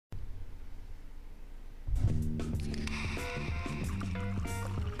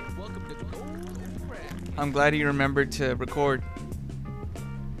I'm glad you remembered to record.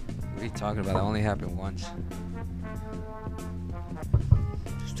 What are you talking about? That only happened once.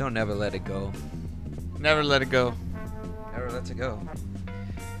 Still never let it go. Never let it go. Never let it go.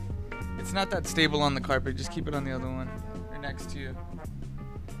 It's not that stable on the carpet. Just keep it on the other one. Or next to you.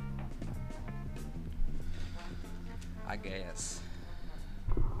 I guess.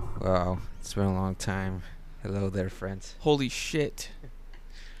 Wow, it's been a long time. Hello there, friends. Holy shit.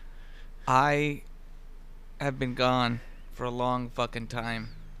 I have been gone for a long fucking time.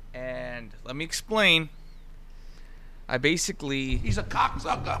 And let me explain. I basically He's a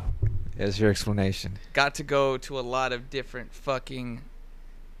cocksucker. Here's your explanation. got to go to a lot of different fucking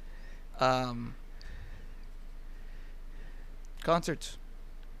concerts.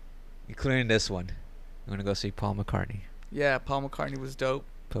 Including this one. I'm gonna go see Paul McCartney. Yeah, Paul McCartney was dope.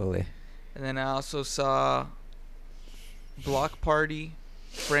 Totally. And then I also saw Block Party,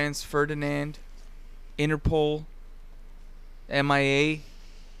 Franz Ferdinand, Interpol, MIA,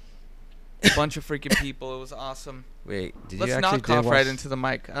 a bunch of freaking people. It was awesome. Wait, did Let's you actually not cough watch... right into the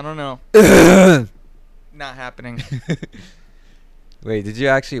mic. I don't know. Not happening. Wait, did you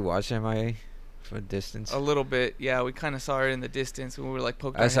actually watch MIA from a distance? A little bit. Yeah, we kind of saw it in the distance when we were like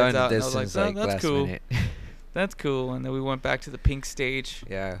poking I our saw it heads in the out. And I was distance like, like that's last cool. minute. That's cool. And then we went back to the pink stage.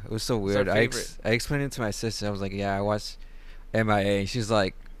 Yeah, it was so It's our weird. favorite. I explained it to my sister. I was like, "Yeah, I watched MIA." And she's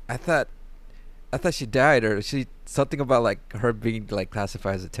like, "I thought she died, or she something about like her being like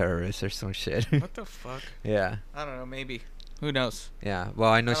classified as a terrorist or some shit." What the fuck? Yeah, I don't know. Maybe. Who knows? yeah. Well,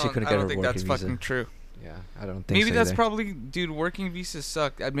 I know she couldn't I get don't her think working that's visa. fucking true. Yeah, I don't think. Maybe so that's either. probably, dude. Working visas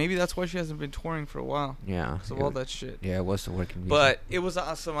suck. Maybe that's why she hasn't been touring for a while. Yeah. So it all wa- that shit. Yeah, it was the working visa. But it was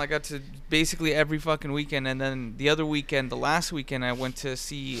awesome. I got to basically every fucking weekend, and then the other weekend, the last weekend, I went to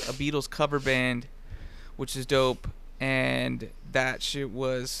see a Beatles cover band, which is dope, and that shit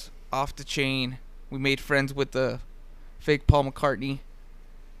was off the chain. We made friends with the fake Paul McCartney.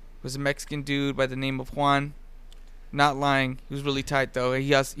 It was a Mexican dude by the name of Juan. Not lying, he was really tight though.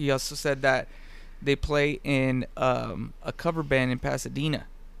 He also said that they play in a cover band in Pasadena.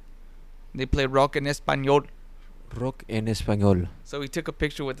 They play rock en español. rock en español. So he took a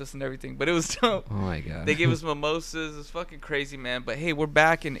picture with us and everything, but it was dope. Oh my god. They gave us mimosas. It was fucking crazy, man. But hey, we're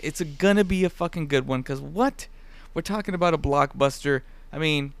back, and it's gonna be a fucking good one. Cause what? We're talking about a blockbuster. I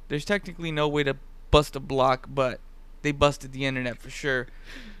mean, there's technically no way to bust a block, but they busted the internet for sure.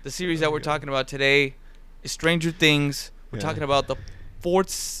 The series that we're talking about today is Stranger Things. We're Yeah. talking about the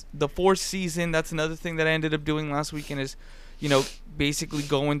fourth season. That's another thing that I ended up doing last weekend is, basically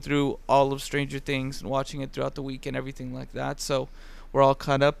going through all of Stranger Things and watching it throughout the week and everything like that. So we're all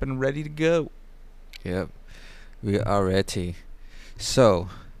caught up and ready to go. Yep. We are ready. So,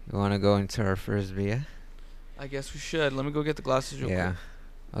 you want to go into our first beer? I guess we should. Let me go get the glasses real Yeah. quick.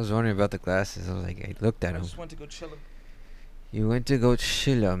 I was wondering about the glasses. I was like, I looked at I them. just went to go chill. You went to go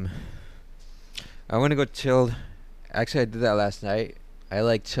chill 'em. I went to go chill. Actually, I did that last night. I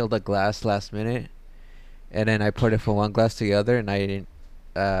like chilled a glass last minute, and then I poured it from one glass to the other, and I didn't.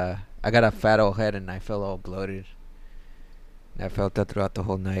 I got a fat old head, and I felt all bloated. And I felt that throughout the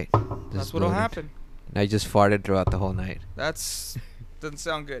whole night. That's Just what'll bloated. happen. And I just farted throughout the whole night. That's doesn't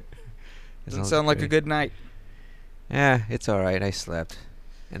sound good. It Doesn't sounds sound like a great. good night. Yeah, it's alright. I slept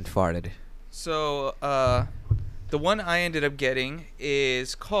and farted. So, the one I ended up getting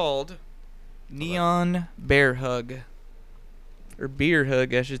is called Neon Bear Hug. Or Beer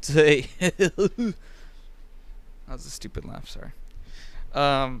Hug, I should say. That was a stupid laugh, sorry.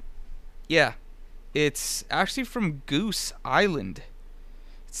 Yeah. It's actually from Goose Island.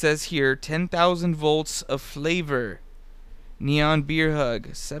 It says here 10,000 volts of flavor. Neon Beer Hug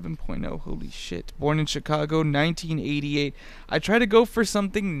 7.0. Holy shit. Born in Chicago, 1988. I try to go for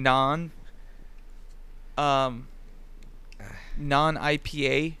something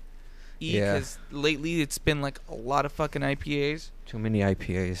non-IPA. Yeah. Because lately it's been like a lot of fucking IPAs. Too many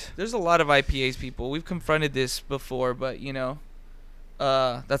IPAs. There's a lot of IPAs, people. We've confronted this before, but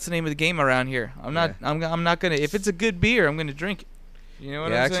that's the name of the game around here. I'm not gonna. If it's a good beer, I'm gonna drink it. You know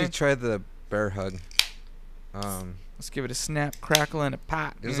what Yeah, I I'm actually saying? tried the Bear Hug. Let's give it a snap, crackle, and a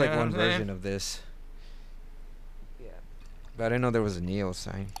pop. There's You like know one what I'm saying? version of this. Yeah. But I didn't know there was a Neo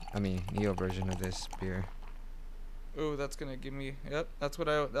Neo version of this beer. Ooh, that's gonna give me. Yep, that's what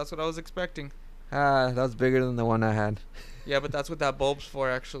I was expecting. Ah, that was bigger than the one I had. Yeah, but that's what that bulb's for,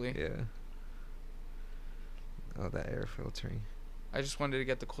 actually. Yeah. Oh, that air filtering. I just wanted to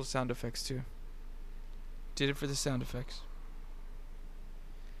get the cool sound effects too. Did it for the sound effects.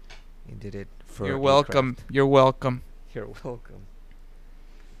 You did it for You're the welcome. craft. You're welcome. You're welcome.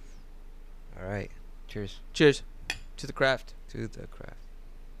 All right. Cheers Cheers to the craft. to the craft.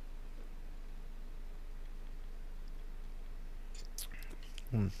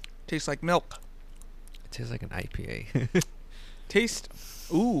 Mm. Tastes like milk. It tastes like an IPA. Taste.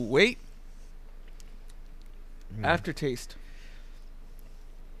 Ooh, wait. Mm. Aftertaste.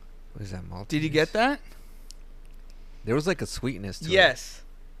 What is that malt? Did you get that? There was like a sweetness to it. Yes.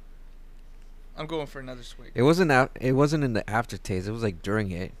 I'm going for another swig. It wasn't it wasn't in the aftertaste. It was like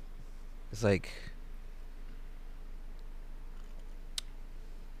during it. It's like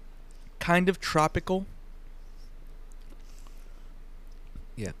Kind of tropical.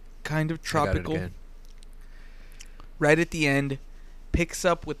 Yeah. Kind of I got it tropical. again. Right at the end, picks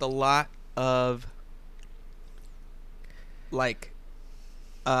up with a lot of, like,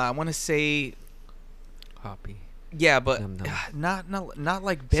 I want to say, Hoppy. yeah, but Num num. not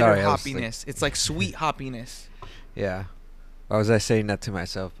like bitter Sorry, I was like- hoppiness. It's like sweet hoppiness. Yeah. Why was I saying that to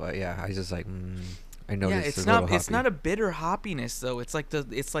myself? But yeah, I just like I know Yeah, this it's is not. It's not a bitter hoppiness though. It's like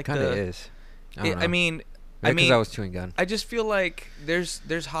kind of is. I don't know. I mean, maybe because I was chewing gum. I just feel like there's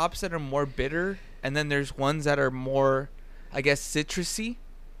hops that are more bitter, and then there's ones that are more, I guess, citrusy.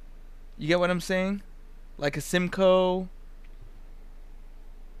 You get what I'm saying? Like a Simcoe.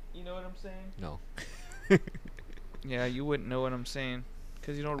 You know what I'm saying? No. Yeah, you wouldn't know what I'm saying,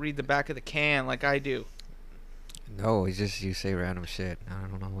 because you don't read the back of the can like I do. No, it's just you say random shit. I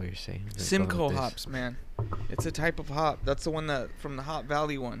don't know what you're saying. Just go with Simcoe this. hops, man. It's a type of hop. That's the one that from the Hop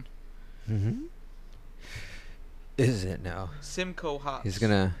Valley one. Mhm. Is it now? Simcoe hops. He's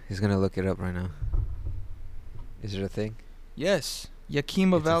gonna look it up right now. Is it a thing? Yes,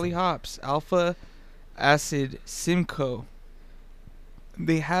 Yakima It's a Valley thing. hops, alpha acid Simcoe.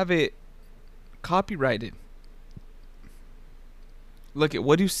 They have it copyrighted. Look at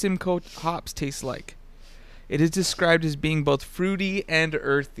what do Simcoe hops taste like? It is described as being both fruity and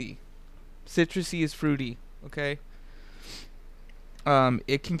earthy. Citrusy is fruity, okay?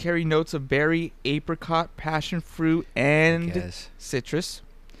 It can carry notes of berry, apricot, passion fruit, and Yes. citrus,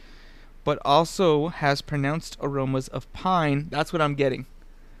 but also has pronounced aromas of pine. That's what I'm getting.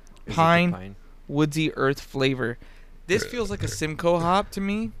 Pine. Woodsy earth flavor. This feels like a Simcoe hop to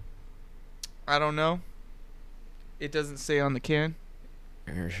me. I don't know. It doesn't say on the can.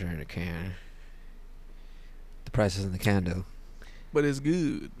 You're sure in a can. The price is in the can though. But it's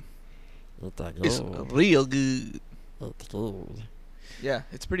good. It's Oh. real good. Yeah,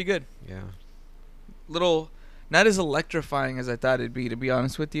 it's pretty good. Yeah. Little, not as electrifying as I thought it'd be, to be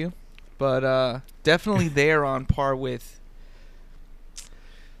honest with you. But definitely there on par with,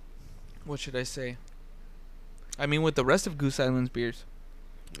 what should I say? I mean, with the rest of Goose Island's beers,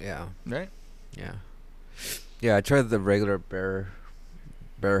 Yeah. right? Yeah. Yeah, I tried the regular bear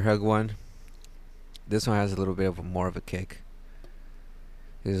hug one. This one has a little bit of more of a kick.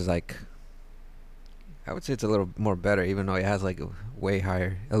 This is like, I would say it's a little more better, even though it has like a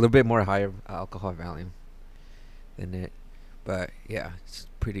little bit more higher alcohol volume than it. But yeah, it's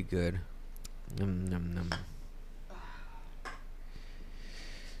pretty good. Num num num.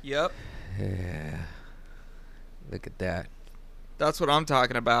 Yep. Yeah. Look at that. That's what I'm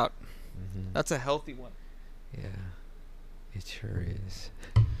talking about. Mhm. That's a healthy one. Yeah. It sure is.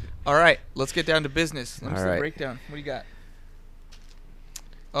 All right, let's get down to business. Let me see the Alright. breakdown. What do you got?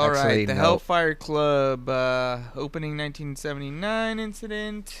 All right, Actually, the no. Hellfire Club opening 1979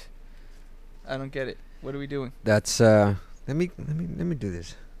 incident. I don't get it. What are we doing? That's let me do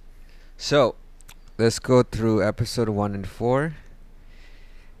this. So, let's go through episode 1 and 4.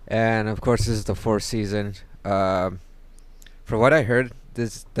 And of course, this is the 4th season. From what I heard,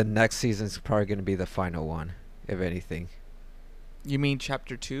 the next season is probably going to be the final one, if anything. You mean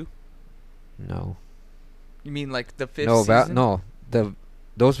chapter 2? No. You mean like the 5th No, season? no.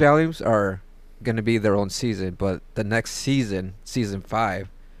 Those volumes are going to be their own season, but the next season, season 5,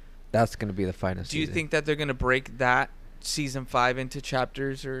 that's going to be the final season. Do you think that they're going to break that season 5 into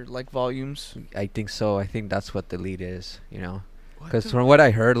chapters or like volumes? I think so. I think that's what the lead is, you know. What Because the- from what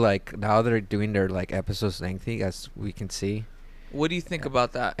I heard, like now they're doing their like episodes lengthy, as we can see. What do you think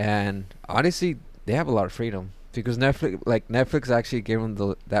about that? And honestly, they have a lot of freedom because Netflix actually gave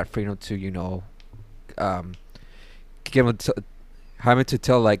them that freedom to give them having to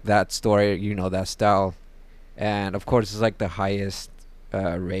tell like that story, that style, and of course it's like the highest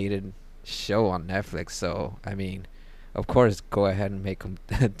rated show on Netflix. So I mean, of course, go ahead and make them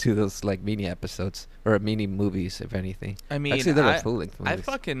do those like mini episodes or mini movies, if anything. I mean, Actually, they're full length I movies.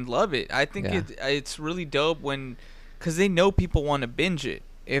 fucking love it. I think Yeah. it's really dope because they know people want to binge it.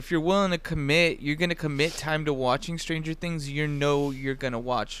 If you're willing to commit, you're gonna commit time to watching Stranger Things. You're gonna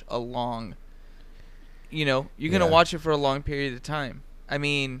watch a long. You're gonna Yeah. watch it for a long period of time. I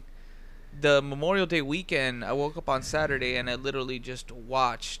mean, the Memorial Day weekend, I woke up on Saturday and I literally just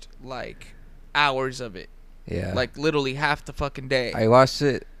watched like hours of it. Yeah. Like literally half the fucking day. I watched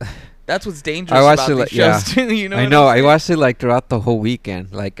it. That's what's dangerous I watched about it these yeah. shows. Too, you know. I what know. I'm I saying? watched it like throughout the whole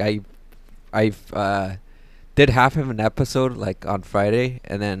weekend. Like I did half of an episode like on Friday,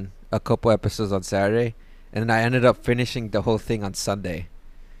 and then a couple episodes on Saturday, and then I ended up finishing the whole thing on Sunday.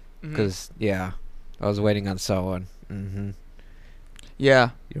 Mhm. Cause yeah, I was waiting on someone.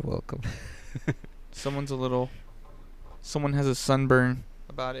 Yeah, You're welcome. someone has a sunburn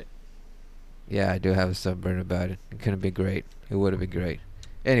about it. Yeah, I do have a sunburn about it. It couldn't be great. It would have been great.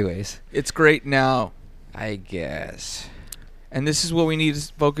 Anyways, It's great now. I guess. And this is what we need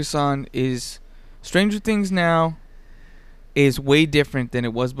to focus on is Stranger Things now is way different than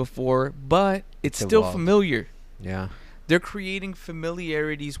it was before, but it's still evolved. familiar. Yeah. They're creating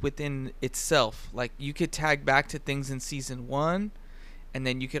familiarities within itself. Like you could tag back to things in season 1, and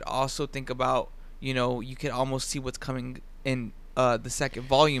then you could also think about, you could almost see what's coming in the second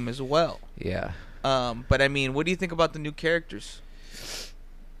volume as well. Yeah. But I mean, what do you think about the new characters?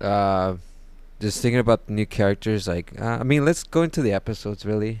 Just thinking about the new characters, like, I mean, let's go into the episodes,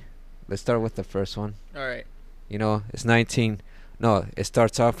 really. Let's start with the first one. All right. It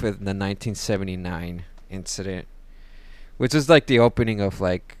starts off with the 1979 incident, which is like the opening of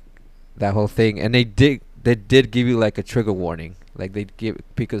like that whole thing. And they did give you like a trigger warning, like they give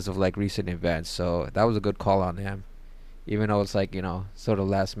because of like recent events. So that was a good call on them, even though it's like, sort of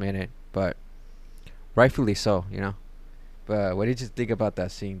last minute, but rightfully so, But what did you think about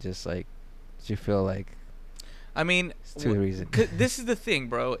that scene? Just like, did you feel like I mean, it's too reason? this is the thing,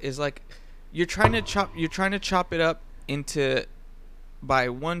 bro. Is like you're trying to chop it up into by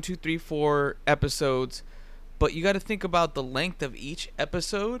 1, 2, 3, 4 episodes, but you got to think about the length of each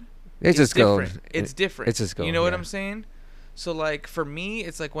episode. It's just different. going. It's different. It's just going. You know what yeah. I'm saying? So like for me,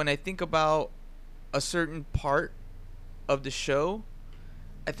 it's like when I think about a certain part of the show,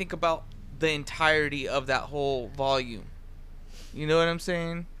 I think about the entirety of that whole volume. You know what I'm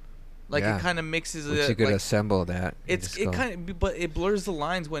saying? Like Yeah. it kind of mixes Which it. you could Like, assemble that. and it just go. kind of, but it blurs the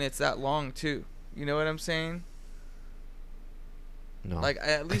lines when it's that long too. You know what I'm saying? No. Like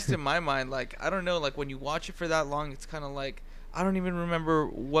at least in my mind, like I don't know, like when you watch it for that long, it's kind of like I don't even remember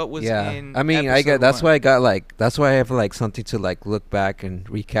what was in. I mean, I got episode that's 1. why I got like that's why I have like something to like look back and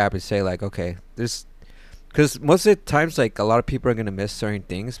recap and say like, okay, there's because most of the times like a lot of people are gonna miss certain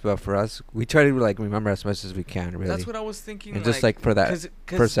things, but for us, we try to like remember as much as we can, really. That's what I was thinking. And just like for that 'cause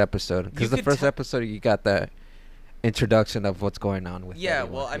first episode, you because the could first tell- episode you got the introduction of what's going on with. Yeah,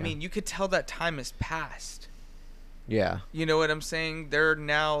 everyone, well, I yeah. mean, you could tell that time has passed. Yeah. You know what I'm saying? They're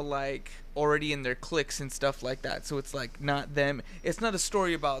now like already in their cliques and stuff like that. So it's like not them. It's not a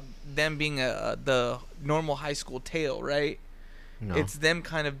story about them being the normal high school tale, right? No. It's them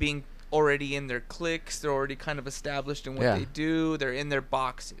kind of being already in their cliques. They're already kind of established in what Yeah. they do. They're in their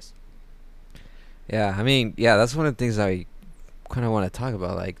boxes. Yeah, I mean, yeah, that's one of the things I kind of want to talk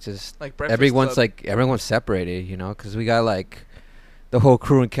about. Like, just Like Breakfast everyone's Club. everyone's separated, because we got like the whole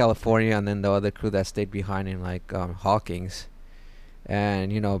crew in California and then the other crew that stayed behind in like Hawkins,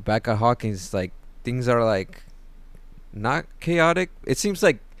 and back at Hawkins, like things are like not chaotic. It seems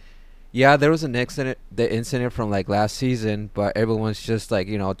like, yeah, there was the incident from like last season, but everyone's just like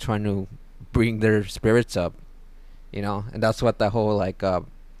trying to bring their spirits up, and that's what that whole like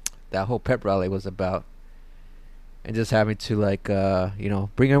that whole pep rally was about. And just having to like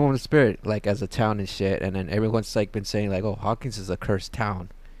bring everyone to spirit like as a town and shit. And then everyone's like been saying like, oh, Hawkins is a cursed town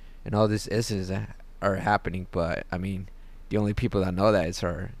and all these incidents that are happening, but I mean the only people that know that is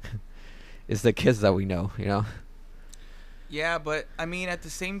her is the kids that we know. Yeah, but I mean, at the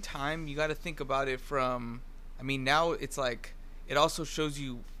same time, you got to think about it from. I mean, now it's like it also shows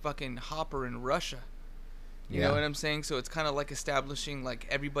you fucking Hopper in Russia. You know what I'm saying? So it's kind of like establishing like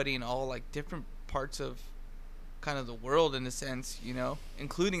everybody in all like different parts of kind of the world in a sense,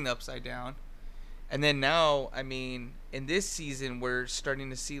 including the Upside Down. And then now, I mean, in this season, we're starting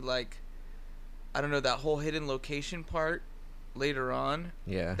to see like, I don't know, that whole hidden location part later on.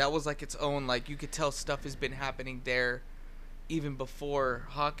 Yeah. That was like its own, like you could tell stuff has been happening there even before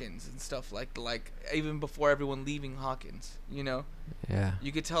Hawkins and stuff like even before everyone leaving Hawkins, Yeah.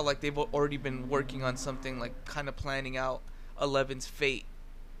 You could tell like they've already been working on something like kind of planning out Eleven's fate,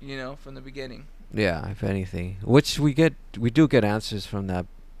 from the beginning. Yeah, if anything, which we do get answers from that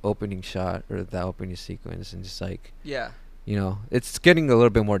opening shot or that opening sequence, and just like Yeah. It's getting a little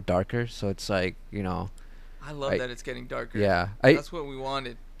bit more darker, so it's like I love that it's getting darker. Yeah, that's what we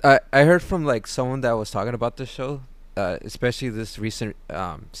wanted. I heard from like someone that was talking about the show, especially this recent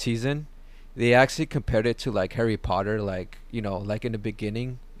season. They actually compared it to like Harry Potter, like like in the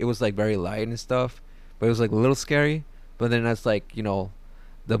beginning, it was like very light and stuff, but it was like a little scary. But then as like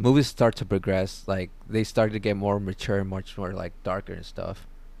the movies start to progress. Like they start to get more mature, much more like darker and stuff.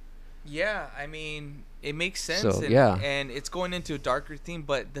 Yeah, I mean, it makes sense, So, and yeah. it's going into a darker theme.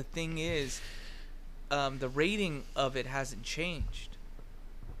 But the thing is, the rating of it hasn't changed.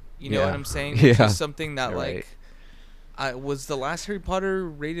 You know what Yeah. I'm saying? Which Yeah. is something that You're like, right. was the last Harry Potter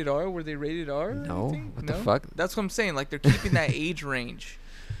rated R? Were they rated R? or No, anything? what the fuck? That's what I'm saying. Like they're keeping that age range.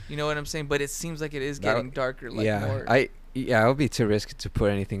 You know what I'm saying? But it seems like it is That- getting darker. Like yeah, more, it would be too risky to put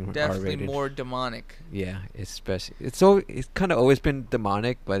anything definitely R-rated. more demonic. Yeah, especially it's kind of always been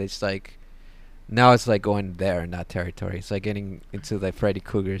demonic, but it's like now it's like going there in that territory. It's like getting into like Freddy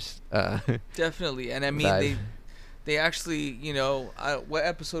Krueger's. Definitely, and I mean vibe. they actually, you know, what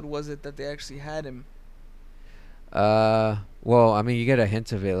episode was it that they actually had him? Well, I mean, you get a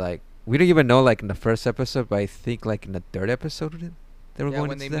hint of it. Like we don't even know like in the first episode, but I think like in the third episode they were Yeah, going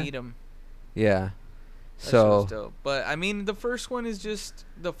when they into that. meet him. Yeah. That shit was So dope. But I mean, the first one is just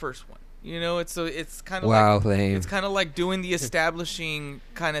the first one. You know, it's kind of wow, like lame. it's kind of like doing the establishing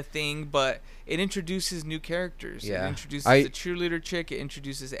kind of thing, but it introduces new characters. Yeah. It introduces I- the cheerleader chick. It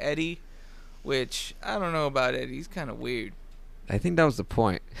introduces Eddie, which I don't know about Eddie. He's kind of weird. I think that was the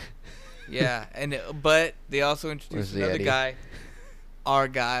point. Yeah, but they also Where's introduced the another Eddie? guy,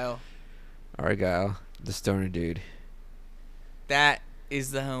 Argyle. Argyle, the stoner dude. That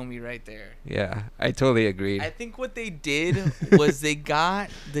is the homie right there. Yeah, I totally agreed. I think what they did was they got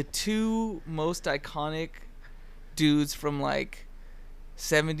the two most iconic dudes from like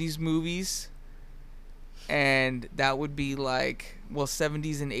 70s movies, and that would be like, well,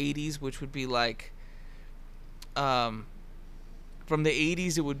 70s and 80s, which would be like from the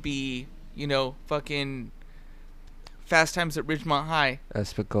 80s it would be, you know, fucking Fast Times at Ridgemont High,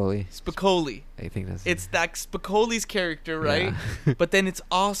 Spicoli. Spicoli. I think that's. It's that Spicoli's character, right? Yeah. But then it's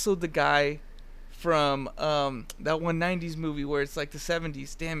also the guy from that one 90s movie where it's like the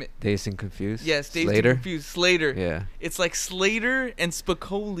 70s. Damn it. Dazed and Confused. Yes, Dazed and Slater. Confused. Slater. Yeah. It's like Slater and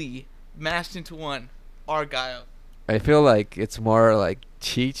Spicoli mashed into one. Argyle. I feel like it's more like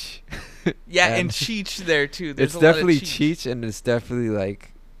Cheech. Yeah, and Cheech there too. There's It's a lot of definitely Cheech. Cheech, and it's definitely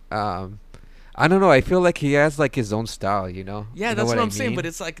like, I don't know. I feel like he has like his own style, you know. Yeah, You know that's what I I'm saying. mean? But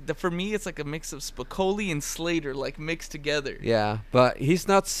it's like for me, it's like a mix of Spicoli and Slater, like mixed together. Yeah, but he's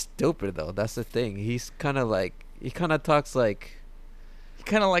not stupid though. That's the thing. He's kind of like he kind of talks like He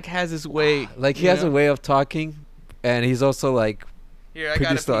kind of like has his way. like he you has know? a way of talking, and he's also like. Here, I pretty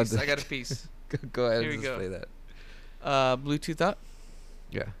got a piece. solid. I got a piece. Go ahead Here and we just go. play that. Bluetooth up.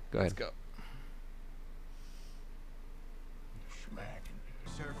 Yeah, go Let's ahead. go.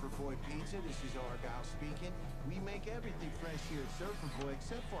 Surfer Boy Pizza, this is Argyle speaking. We make everything fresh here at Surfer Boy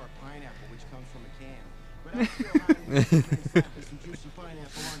except for our pineapple, which comes from a can. But I feel high with some juicy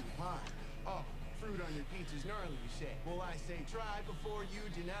pineapple on your pie. Oh, fruit on your pizza's gnarly, you say. Well, I say try before you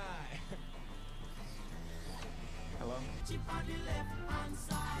deny. Hello?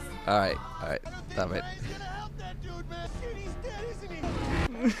 All right, stop it.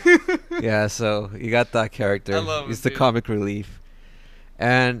 Yeah, so you got that character. I love him, He's the dude. comic relief,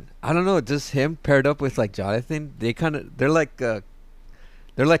 and I don't know, just him paired up with like Jonathan. They're like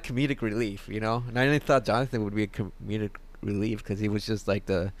comedic relief, you know. And I didn't thought Jonathan would be a comedic relief because he was just like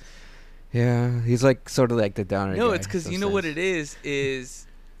he's like sort of like the downer. No, guy it's because in you some know what sense. it is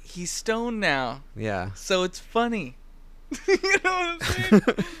he's stoned now, Yeah. so it's funny. You know what I'm saying?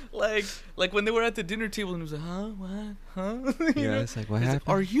 like when they were at the dinner table and he was like, huh, what, huh? You Yeah, know? it's like, what He's like,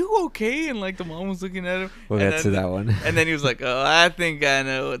 happened? are you okay? And like the mom was looking at him. We'll and get to then- that one. And then he was like, oh, I think I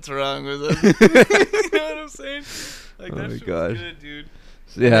know what's wrong with him. You know what I'm saying? Like Oh that my shit God. was good, dude.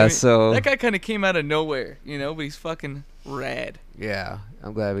 Yeah, I mean, so that guy kind of came out of nowhere, you know, but he's fucking rad. yeah,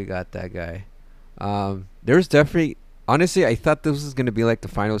 I'm glad we got that guy. There's definitely, honestly, I thought this was gonna be like the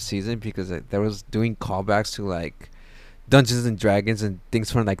final season because there was doing callbacks to like Dungeons and Dragons and things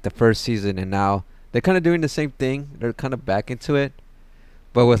from like the first season, and now they're kind of doing the same thing. They're kind of back into it,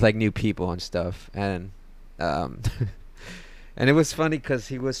 but with like new people and stuff. And and it was funny because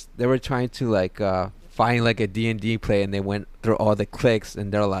they were trying to like find like a D&D play, and they went through all the clicks,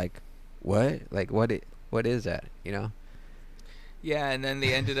 and they're like, what? Like what is that? You know? Yeah, and then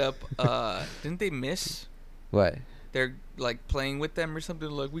they ended up, didn't they miss? What? They're like playing with them or something.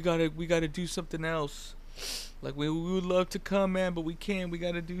 Like we gotta do something else. Like we would love to come, man, but we can't. We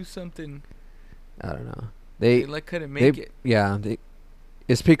gotta do something. I don't know. They like couldn't make it. Yeah,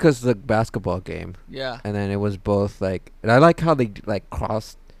 it's because of the basketball game, Yeah. and then it was both like, and I like how they like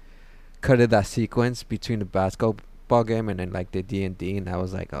cutted that sequence between the basketball game and then like the D&D, and I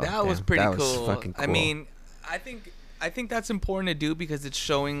was like, oh, That was damn, pretty that cool. was fucking cool. I mean, I think that's important to do because it's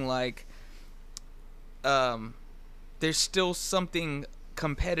showing like there's still something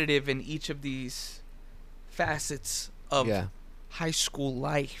competitive in each of these facets of Yeah. high school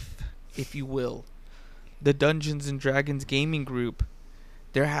life, if you will. The Dungeons and Dragons gaming group,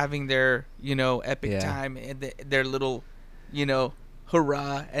 they're having their, epic Yeah. time and their little,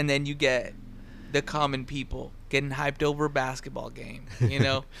 hurrah, and then you get the common people getting hyped over a basketball game.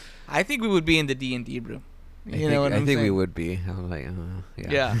 I think we would be in the D&D room. I think we saying? would be. I'm like,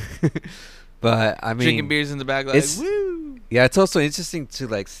 Yeah. But I mean, Drinking beers in the back, like, it's- woo. yeah, it's also interesting to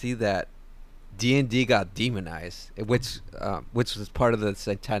like see that D&D got demonized, which was part of the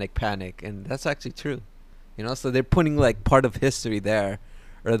Satanic Panic, and that's actually true. So they're putting like part of history there,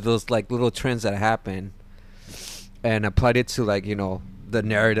 or those like little trends that happen, and applied it to like the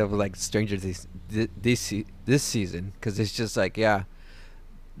narrative of like Stranger this season, because it's just like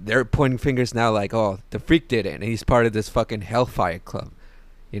they're pointing fingers now like, oh, the freak did it and he's part of this fucking Hellfire Club.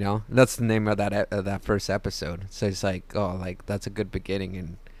 That's the name of that first episode. So it's like, oh, like that's a good beginning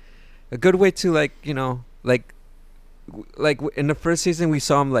and a good way to like in the first season we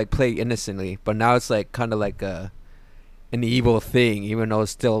saw him like play innocently, but now it's like kind of like an evil thing, even though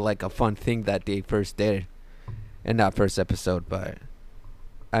it's still like a fun thing that they first did in that first episode. But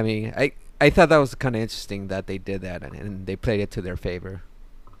I mean, I thought that was kind of interesting that they did that and they played it to their favor.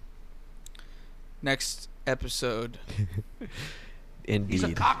 Next episode. Indeed. He's a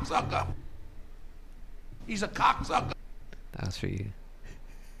cocksucker. He's a cocksucker. That was for you.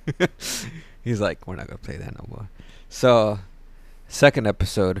 He's like, we're not gonna play that no more. So, second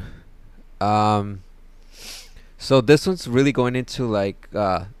episode. So this one's really going into like,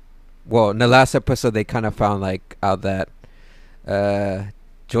 in the last episode they kind of found like out that,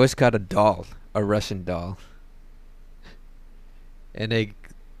 Joyce got a doll, a Russian doll,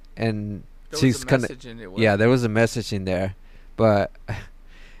 and she's kind of there was a message in there, but.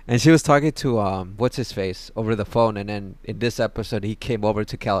 And she was talking to what's his face over the phone, and then in this episode he came over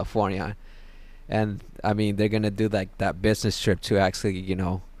to California, and I mean they're gonna do like that business trip to actually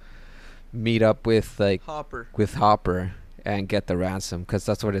meet up with like Hopper and get the ransom, because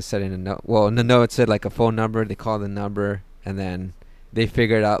that's what it said in the note. Well, in the note it said like a phone number. They called the number, and then they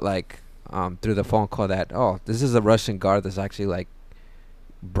figured out like through the phone call that this is a Russian guard that's actually like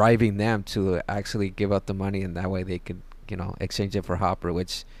bribing them to actually give out the money, and that way they could exchange it for Hopper,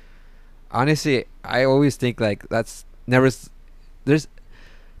 which honestly I always think like that's never there's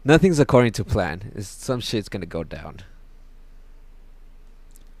nothing's according to plan. Some shit's gonna go down.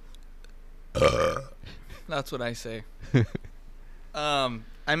 That's what I say.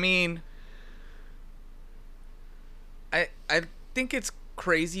 I mean, I think it's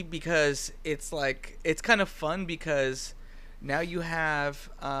crazy because it's like it's kind of fun because now you have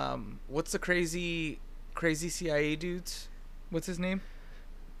what's the crazy CIA dudes? What's his name?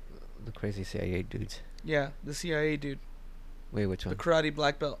 The crazy CIA dudes. Yeah, the CIA dude. Wait, which one? The karate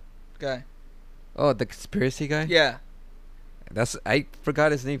black belt guy. Oh, the conspiracy guy? Yeah. I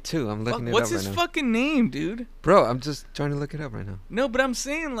forgot his name too. I'm looking it up right now. What's his fucking name, dude? Bro, I'm just trying to look it up right now. No, but I'm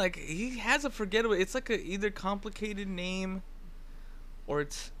saying like he has a forgettable. It's like a either complicated name, or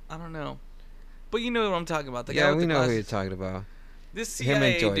it's I don't know. But you know what I'm talking about. The guy with we the know glasses. who you're talking about. This Him and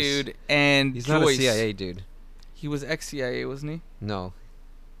CIA Joyce. dude and He's Joyce. not a CIA dude. He was ex-CIA, wasn't he? No.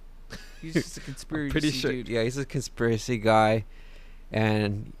 He's just a conspiracy Pretty sure. dude. Yeah, he's a conspiracy guy,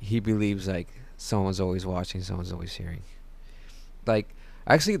 and he believes like someone's always watching, someone's always hearing. Like,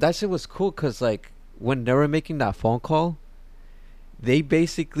 actually, that shit was cool because like when they were making that phone call, they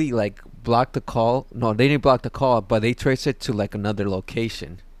basically like blocked the call. No, they didn't block the call, but they traced it to like another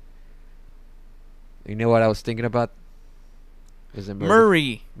location. You know what I was thinking about? Was it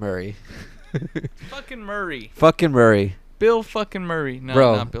Murray. Murray. Fucking Murray. Fucking Murray. Bill fucking Murray. No,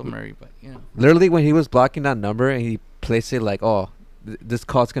 Bro. not Bill Murray, but you know. Literally, when he was blocking that number and he placed it like, this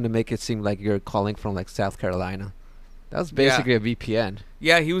call's gonna make it seem like you're calling from like South Carolina. That was basically a VPN.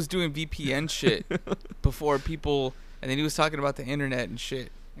 Yeah, he was doing VPN shit before people, and then he was talking about the internet and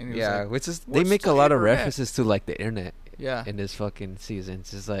shit. And he was Yeah, like, which is they "What's make a the lot of internet?" references to like the internet Yeah, in this fucking season.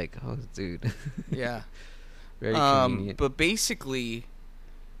 It's just like, oh, dude, yeah. very convenient. But basically,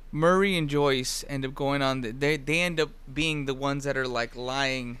 Murray and Joyce end up going on. They end up being the ones that are like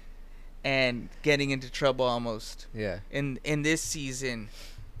lying and getting into trouble almost Yeah, in this season,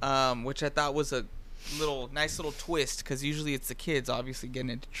 which I thought was a nice little twist because usually it's the kids obviously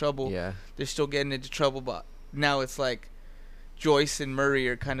getting into trouble. yeah, They're still getting into trouble, but now it's like Joyce and Murray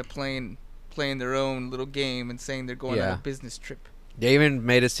are kind of playing their own little game and saying they're going on Yeah. a business trip. they even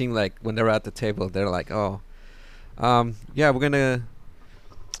made it seem like when they were at the table, they're like, oh, yeah, we're gonna.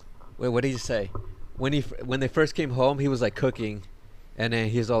 Wait, what did he say? When they first came home, he was like cooking, And then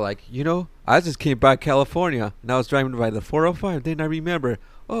he's all like, I just came back California and I was driving by the 405. Then I remember,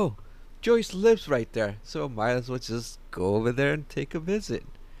 oh, Joyce lives right there, so might as well just go over there and take a visit.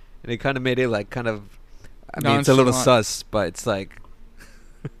 And it kind of made it like I mean, it's a little Nonchalant. sus, but it's like,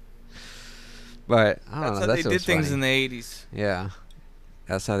 but I don't That's know. how That's they did things in the 80s. Yeah,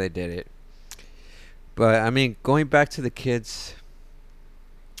 that's how they did it. But I mean, going back to the kids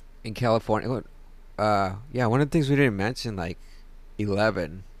in California, yeah, one of the things we didn't mention, like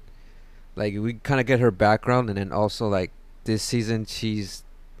 11, like we kind of get her background, and then also like this season she's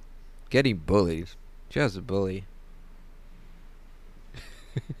getting bullied. She has a bully.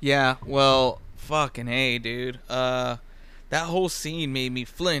 Yeah, well, fucking A, dude. That whole scene made me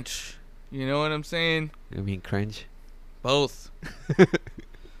flinch. You know what I'm saying? I mean, cringe. Both.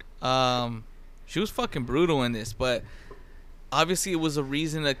 She was fucking brutal in this, but obviously it was a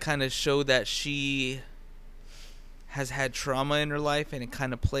reason to kind of show that she has had trauma in her life, and it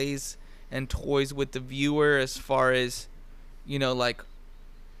kind of plays and toys with the viewer as far as, like,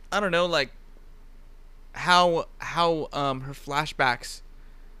 I don't know, like how her flashbacks,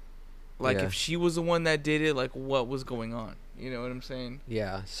 like Yeah. if she was the one that did it, like what was going on. You know what I'm saying?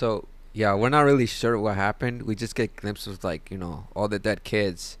 Yeah. So yeah, we're not really sure what happened. We just get glimpses of like all the dead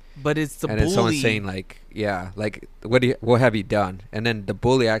kids. But it's the And bully. then someone saying like, yeah, like what have you done? And then the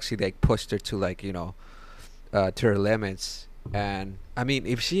bully actually like pushed her to like to her limits. And I mean,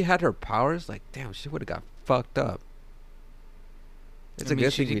 if she had her powers, like damn, she would have got fucked up. It's I a mean,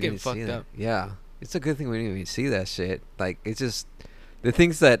 good she thing we did get didn't see fucked that. up. Yeah, it's a good thing we didn't even see that shit. Like it's just the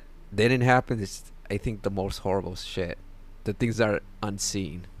things that didn't happen is I think the most horrible shit. The things that are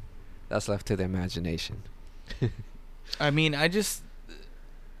unseen, that's left to the imagination. I mean, I just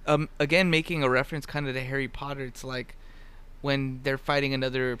again making a reference kind of to Harry Potter. It's like when they're fighting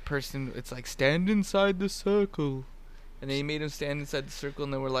another person, it's like stand inside the circle, and they made them stand inside the circle,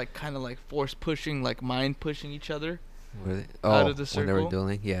 and they were like kind of like force pushing, like mind pushing each other Were they, out of the when they were circle.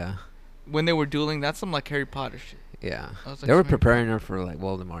 dueling, yeah, When they were dueling, that's some like Harry Potter shit. yeah. I was like, They were some Harry preparing her for like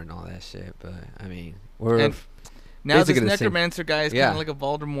Voldemort and all that shit. But I mean, we're And now this basically the same- necromancer guy is Yeah. kind of like a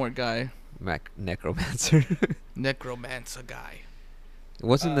Voldemort guy, necromancer. necromancer guy.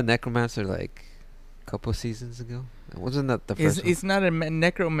 Wasn't the necromancer like a couple seasons ago? Wasn't that the first It's not a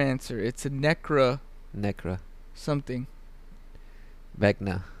necromancer. It's a necra one? Necra, something.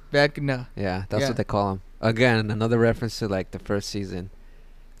 Vecna. Vecna. Yeah, that's Yeah. what they call him. Again, another reference to like the first season,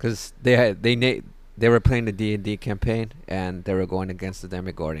 because they were playing the D&D campaign and they were going against the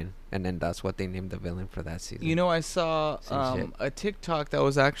Demogorgon, and then that's what they named the villain for that season. You know, I saw Same shit. a TikTok that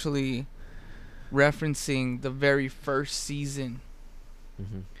was actually referencing the very first season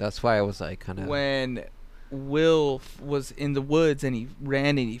That's why I was like kind of when Will was in the woods and he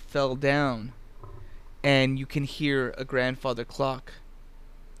ran and he fell down, and you can hear a grandfather clock.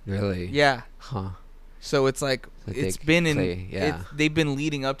 really, Yeah. huh? So it's like So it's they been in. play, yeah. They've been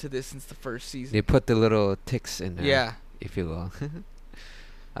leading up to this since the first season. They put the little ticks in there, Yeah. if you will.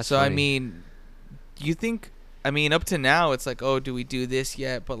 That's So I funny. mean, you think? I mean, up to now, it's like, oh, do we do this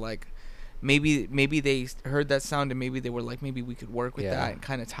yet? But like, maybe they heard that sound and maybe they were like, maybe we could work with Yeah. that and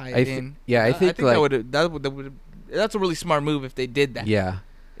kind of tie I it thi- in. yeah, I think, like- that would that's a really smart move if they did that. Yeah.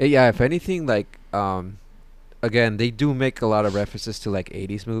 Yeah, if anything, like, again, they do make a lot of references to, like,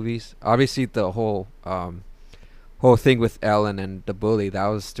 80s movies. Obviously, the whole thing with Ellen and the bully, that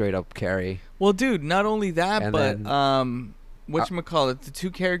was straight up Carrie. Well, dude, not only that, And but then- whatchamacallit, the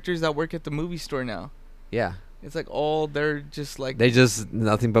two characters that work at the movie store now. Yeah. It's like they're just like They just,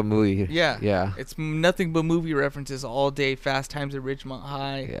 nothing but movie. yeah. Yeah. It's nothing but movie references all day. Fast Times at Ridgemont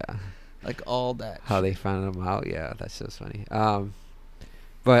High, Yeah. like all that. How they found them out. Yeah, that's just funny.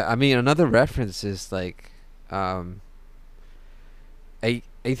 But, I mean, another reference is, like, I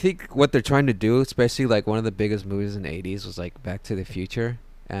think what they're trying to do, especially like one of the biggest movies in the 80s was like Back to the Future,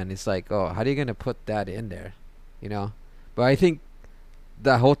 and it's like, oh, how are you gonna put that in there, you know? But I think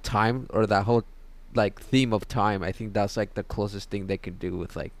that whole time, or that whole like theme of time, I think that's like the closest thing they can do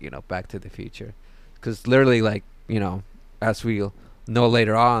with like, you know, Back to the Future, because literally, like, you know, as we'll know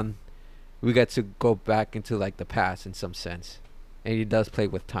later on, we get to go back into like the past in some sense, and he does play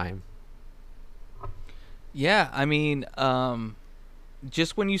with time. Yeah, I mean,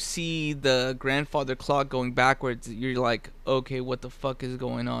 just when you see the grandfather clock going backwards, you're like, okay, what the fuck is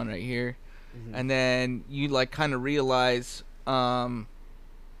going on right here? And then you like kind of realize,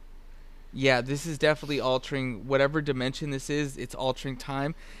 yeah, this is definitely altering whatever dimension this is. It's altering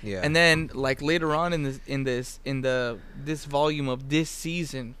time. Yeah. And then like later on in this volume of this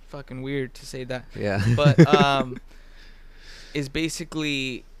season, fucking weird to say that, yeah. but is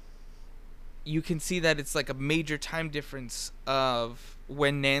basically you can see that it's like a major time difference of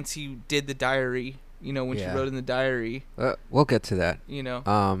when Nancy did the diary, you know, when she Yeah. wrote in the diary, We'll get to that. you know.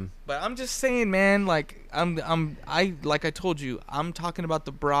 Um, But I'm just saying, man, like like I told you, I'm talking about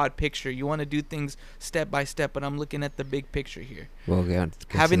the broad picture. You want to do things step by step, but I'm looking at the big picture here. we'll get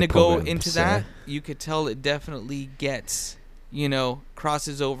Having the to go program into per se. that, you could tell it definitely gets, you know,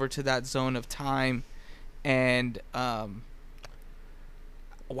 crosses over to that zone of time, and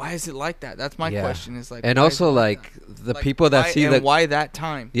why is it like that? That's my Yeah. question. Is like, And why is also it like that? the Like, people that why, see and that. why that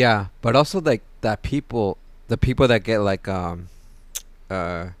time? Yeah, but also like that people, the people that get like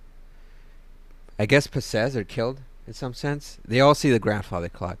I guess possessed or killed in some sense. They all see the grandfather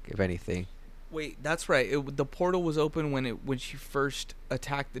clock, if anything. Wait, that's right. The portal was open when she first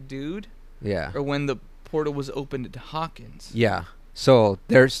attacked the dude, Yeah. or when the portal was opened to Hawkins. Yeah. So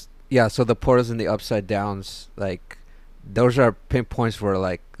so the portals and the upside downs, like those are pinpoints where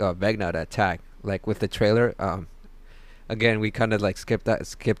like Vecna attack. Like with the trailer, again we kind of like skipped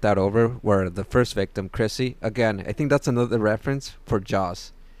that over where the first victim, Chrissy. Again, I think that's another reference for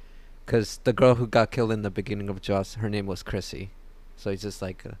Jaws, because the girl who got killed in the beginning of Jaws, her name was Chrissy. So it's just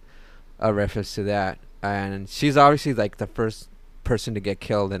like a reference to that, and she's obviously like the first person to get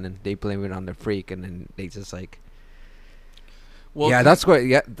killed, and then they blame it on the freak, and then they just like. Well, Yeah, that's where.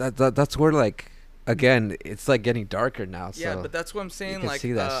 Yeah, that's where like, again, it's like getting darker now. yeah, So but that's what I'm saying. can Like,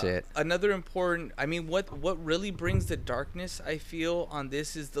 see that shit. another important. I mean, what really brings the darkness, I feel, on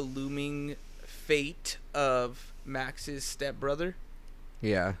this is the looming fate of Max's stepbrother.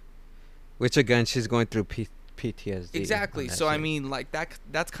 yeah, which again, she's going through PTSD. Exactly. on that So I shit. mean, like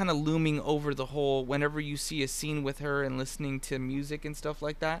that's kind of looming over the whole. Whenever you see a scene with her and listening to music and stuff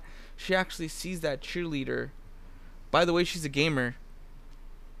like that, she actually sees that cheerleader. By the way, she's a gamer.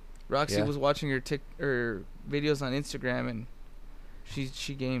 Roxy Yeah. was watching her videos on Instagram, and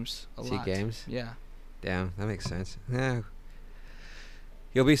she games a She lot. games? Yeah. Damn, that makes sense. Yeah,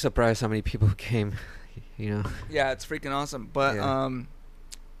 you'll be surprised how many people came. You know. Yeah, it's freaking awesome. But Yeah.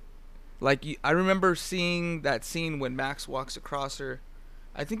 like I remember seeing that scene when Max walks across her.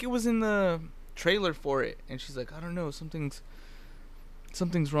 I think it was in the trailer for it, and she's like, I don't know, something's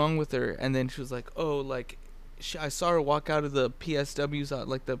wrong with her. And then she was like, oh, like I saw her walk out of the PSW's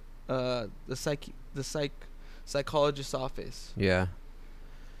like the psychologist's office. Yeah.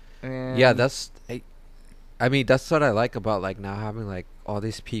 And Yeah, I mean, that's what I like about like now having like all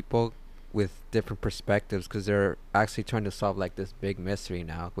these people with different perspectives, because they're actually trying to solve like this big mystery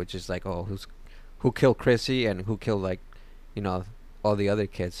now, which is like, oh, who killed Chrissy and who killed like, you know, all the other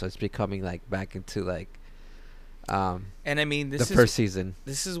kids. So it's becoming like back into like and I mean, the this is first season.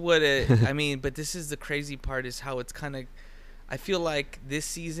 This is what I mean, but this is the crazy part, is how it's kind of. I feel like this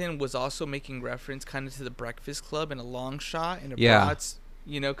season was also making reference kind of to the Breakfast Club in a long shot and a Yeah. broad,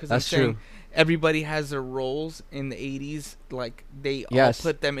 you know, because That's true. everybody has their roles in the 80s, like they Yes. all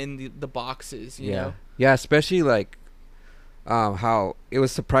put them in the boxes, you know. Yeah, especially like how it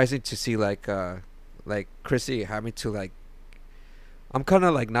was surprising to see like Chrissy having to like, I'm kind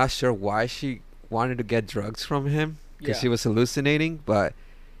of like not sure why she wanted to get drugs from him, because she was hallucinating, but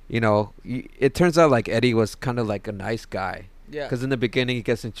you know, it turns out like Eddie was kind of like a nice guy, Yeah. because in the beginning he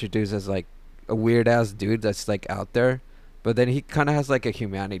gets introduced as like a weird ass dude that's like out there, but then he kind of has like a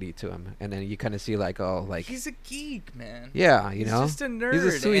humanity to him, and then you kind of see like, oh, like He's a geek, man. yeah, you He's know, just a nerd. he's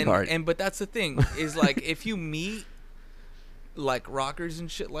a sweetheart. And but that's the thing, is like if you meet like rockers and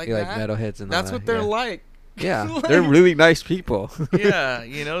shit like You like that, metalheads and all that's that, what they're yeah. like. Yeah, Like- they're really nice people. Yeah,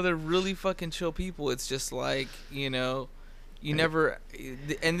 you know, they're really fucking chill people. It's just like, you know, you never,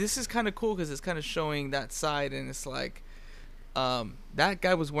 and this is kind of cool because it's kind of showing that side, and it's like, that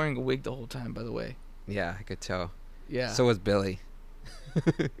guy was wearing a wig the whole time, by the way. Yeah, I could tell. Yeah. So was Billy.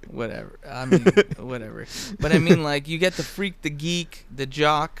 Whatever. I mean, whatever. But I mean, like, you get the freak, the geek, the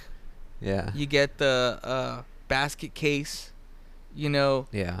jock. Yeah. You get the basket case. You know.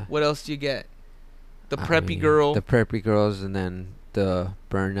 Yeah. What else do you get? The I preppy mean, girl. The preppy girls, and then the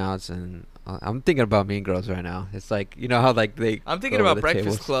burnouts, and I'm thinking about Mean Girls right now. It's like, you know how like they. I'm thinking go over about the Breakfast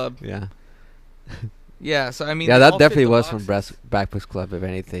tables? Club. Yeah. Yeah. So I mean. Yeah, they that all fit definitely the was boxes. from Breakfast Club, if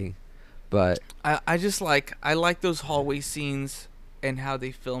anything. But I just like those hallway scenes and how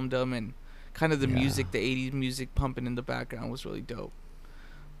they filmed them, and kind of the Yeah. music, the 80s music pumping in the background was really dope.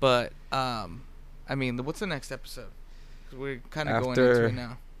 But I mean, what's the next episode? 'Cause we're kind of going into After- it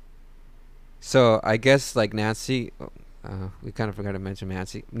now. so I guess like Nancy, we kind of forgot to mention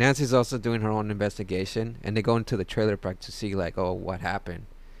Nancy. Nancy's also doing her own investigation, and they go into the trailer park to see like, oh, what happened.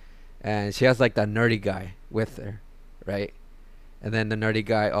 And she has like that nerdy guy with her, right? And then the nerdy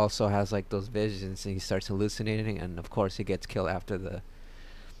guy also has like those visions, and he starts hallucinating, and of course he gets killed after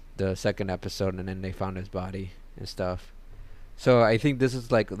the second episode, and then they found his body and stuff. So I think this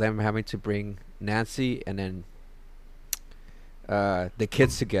is like them having to bring Nancy and then the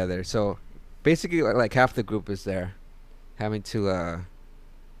kids together. So basically, like half the group is there, having to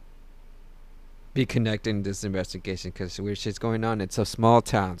be connecting this investigation because weird shit's going on. It's a small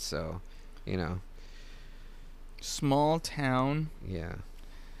town, so you know. Small town Yeah.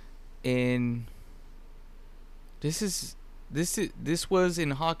 in this was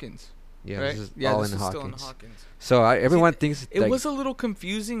in Hawkins, Yeah. right? This is Yeah, all this in is still in Hawkins. Hawkins. So everyone See, thinks It like, was a little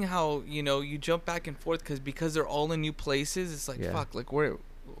confusing how, you know, you jump back and forth because they're all in new places. It's like, Yeah. fuck, like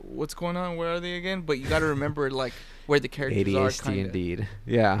what's going on? Where are they again? But you got to remember like where the characters are. ADHD Kinda. indeed.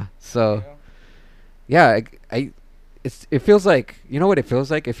 Yeah. So. You know? Yeah, it feels like, you know what it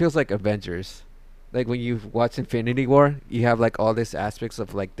feels like? It feels like Avengers. Like when you watch Infinity War, you have like all these aspects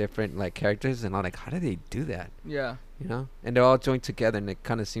of like different like characters, and I'm like, how did they do that? Yeah. You know? And they're all joined together, and it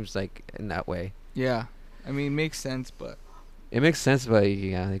kind of seems like in that way. Yeah. I mean, it makes sense, but It makes sense, but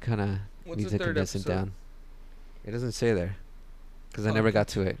yeah, they kind of what's need the to third condense it episode? down. It doesn't say there, because I Oh, never okay. got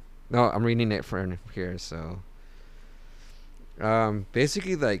to it. No, I'm reading it from here. So,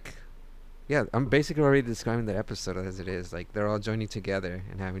 basically, like, yeah, I'm basically already describing the episode as it is. Like, they're all joining together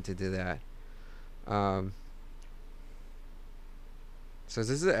and having to do that. So is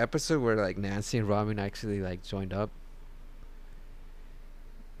this the episode where like Nancy and Robin actually like joined up?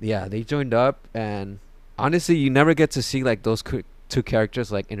 Yeah, they joined up, and honestly, you never get to see like those two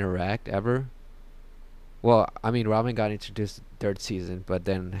characters like interact ever. Well, I mean, Robin got introduced third season, but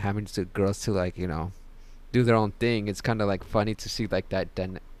then having the girls to like, you know, do their own thing, it's kind of like funny to see like that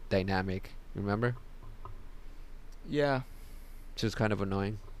dynamic. Remember? yeah. Which was kind of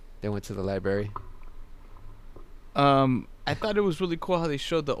annoying. They went to the library. I thought it was really cool how they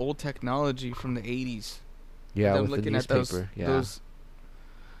showed the old technology from the 80s. Yeah, Them with the looking at newspaper. those,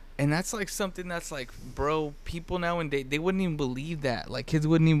 and that's like something that's like, bro, people nowadays, they wouldn't even believe that. Like, kids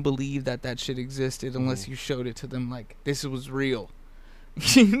wouldn't even believe that that shit existed unless you showed it to them. Like, this was real.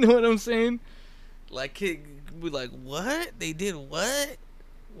 You know what I'm saying? Like, kid would like, what? They did what?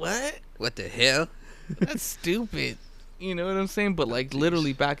 What? What the hell? That's stupid. You know what I'm saying? But like,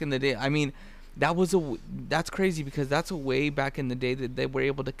 literally back in the day, I mean, that's crazy because that's a way back in the day that they were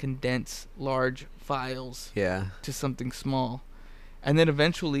able to condense large files Yeah. to something small, and then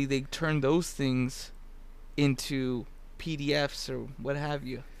eventually they turn those things into PDFs or what have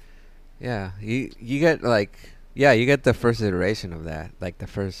you. Yeah, you get like, yeah, you get the first iteration of that, like the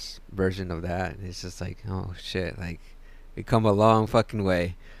first version of that. And it's just like, oh shit, like we come a long fucking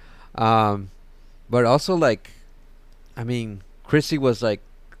way. But also like, I mean, Chrissy was like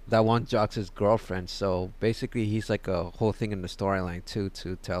that one jock's girlfriend, so basically he's like a whole thing in the storyline too,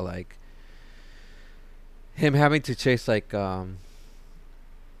 to tell like him having to chase like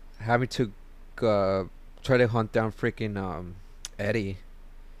having to try to hunt down freaking Eddie,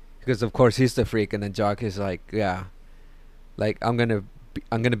 because of course he's the freak, and then Jock is like, yeah, like I'm gonna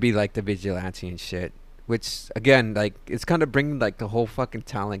be like the vigilante and shit, which again, like, it's kind of bringing like the whole fucking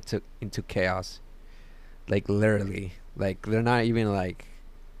town like into chaos, like literally, like they're not even like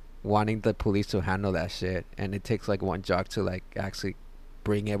wanting the police to handle that shit, and it takes like one Jock to like actually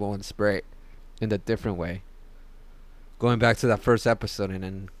bring everyone straight in a different way. Going back to that first episode and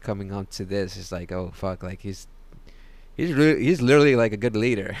then coming on to this, it's like, oh fuck, like he's literally like a good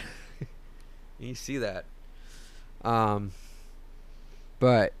leader. You see that.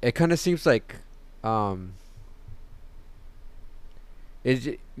 But it kind of seems like you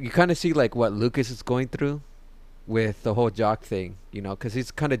kind of see like what Lucas is going through with the whole Jock thing, you know, because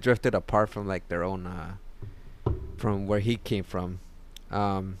he's kind of drifted apart from like their own from where he came from.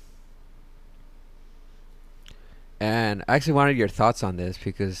 And I actually wanted your thoughts on this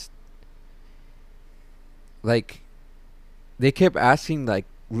because, like, they kept asking they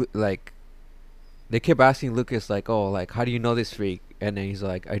kept asking Lucas like, oh, like, how do you know this freak? And then he's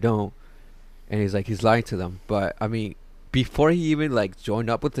like, I don't. And he's like, he's lying to them. But I mean, before he even like joined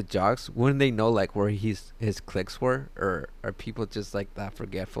up with the Jocks, wouldn't they know like where his cliques were, or are people just like that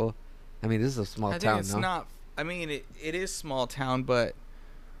forgetful? I mean, this is a small I town, think it's no? not. I mean, it is small town, but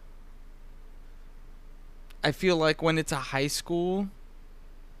I feel like when it's a high schools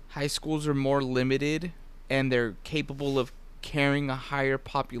are more limited and they're capable of carrying a higher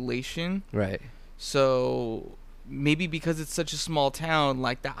population. Right. So maybe because it's such a small town,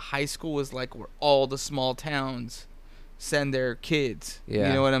 like that high school is like where all the small towns send their kids. Yeah.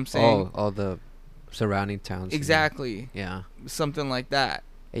 You know what I'm saying? All the surrounding towns. Exactly. Yeah. Something like that.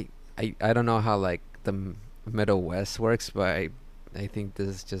 I don't know how like the Middle West works, but I think this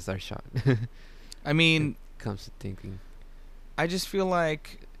is just our shot. I mean, Comes to thinking. I just feel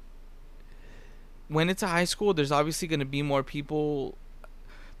like when it's a high school, there's obviously going to be more people.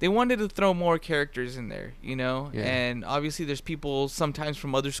 They wanted to throw more characters in there, you know? Yeah. And obviously there's people sometimes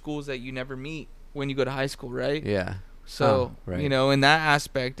from other schools that you never meet when you go to high school, right? Yeah. So, right. you know, in that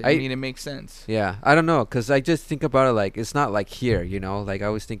aspect, I I- mean, it makes sense. Yeah, I don't know, cause I just think about it like it's not like here, you know. Like I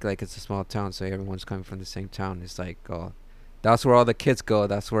always think like it's a small town, so everyone's coming from the same town. It's like, oh, that's where all the kids go.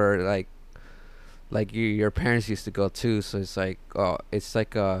 That's where like your parents used to go too. So it's like, oh, it's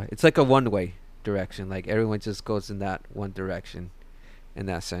like a one-way direction. Like everyone just goes in that one direction, in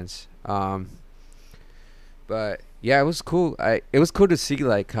that sense. But yeah, it was cool. It was cool to see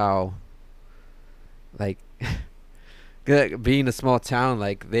like how, like. Being a small town,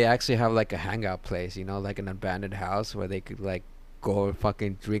 like they actually have like a hangout place, you know, like an abandoned house where they could like go and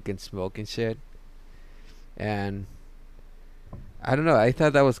fucking drink and smoke and shit. And I don't know, I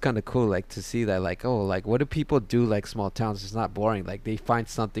thought that was kind of cool, like to see that, like, oh, like what do people do, like small towns? It's not boring, like they find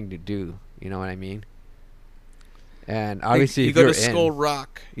something to do, you know what I mean? And obviously you if go you're to Skull in,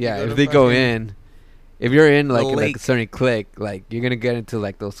 Rock. You yeah, go if to they go fucking- in, if you're in like lake. a certain clique, like you're gonna get into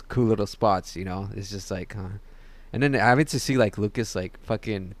like those cool little spots, you know. It's just like, huh. And then having to see like Lucas like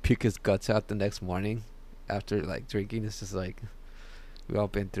fucking puke his guts out the next morning after like drinking, it's just like we all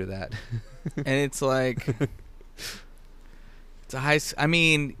been through that. And it's like, it's a I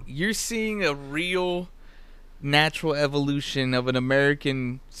mean, you're seeing a real natural evolution of an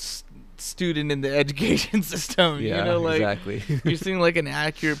American student in the education system. Yeah, you know, like exactly. you're seeing like an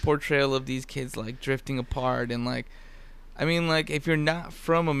accurate portrayal of these kids like drifting apart. And like, I mean, like if you're not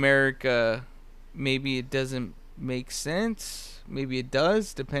from America, maybe it doesn't make sense. Maybe it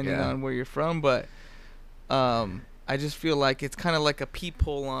does, depending Yeah. on where you're from. But I just feel like it's kind of like a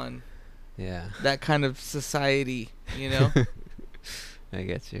peephole on Yeah. that kind of society, you know. I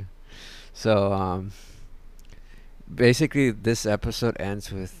get you. So basically this episode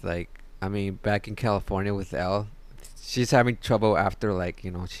ends with like, I mean, back in California with Elle, she's having trouble after like,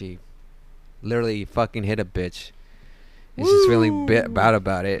 you know, she literally fucking hit a bitch. And she's feeling bad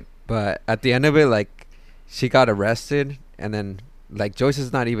about it. But at the end of it, like, she got arrested, and then like Joyce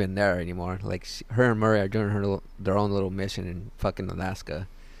is not even there anymore. Like her and Murray are doing their own little mission in fucking Alaska,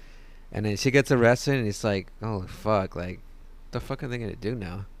 and then she gets arrested, and it's like, oh fuck, like, the fuck are they gonna do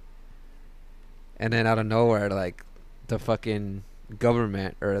now? And then out of nowhere, like, the fucking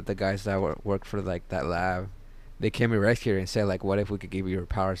government or the guys that work for like that lab, they came and rescued her and said like, what if we could give you your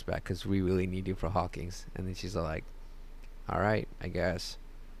powers back? Because we really need you for Hawkins. And then she's like, all right, I guess.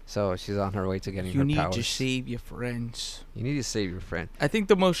 So she's on her way to getting You her need powers. to save your friends. You need to save your friend. I think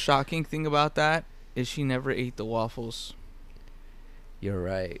the most shocking thing about that is she never ate the waffles. You're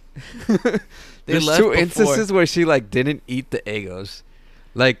right. They There's left two before. instances where she like didn't eat the Egos.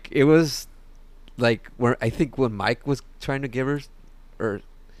 Like it was like where I think when Mike was trying to give her, or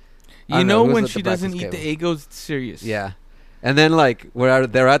I You don't know it was when at she the breakfast doesn't eat the table. Egos, it's serious. Yeah. And then like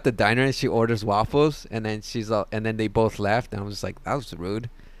they're at the diner and she orders waffles, and then and then they both left, and I was just like, that was rude.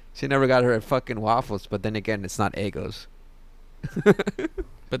 She never got her fucking waffles, but then again, it's not Egos.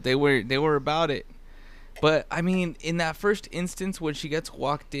 But they were about it. But I mean, in that first instance when she gets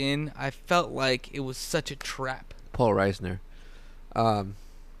walked in, I felt like it was such a trap. Paul Reisner.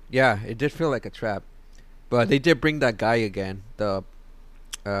 Yeah, it did feel like a trap, but they did bring that guy again, the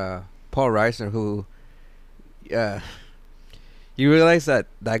Paul Reisner, who you realize that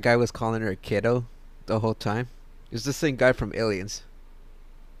guy was calling her a kiddo the whole time? It's the same guy from Aliens.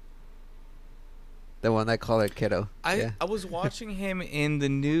 The one that called her kiddo. Yeah. I was watching him in the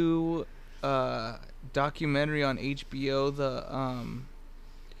new documentary on HBO,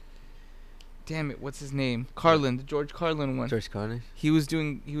 damn it, what's his name? Carlin, the George Carlin one. George Carlin? He was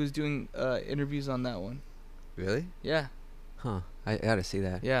doing interviews on that one. Really? Yeah. Huh. I gotta see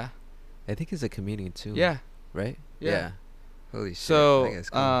that. Yeah. I think he's a comedian too. Yeah. Right? Yeah. Holy shit. So, that guy's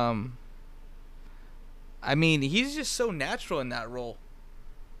cool. I mean, he's just so natural in that role.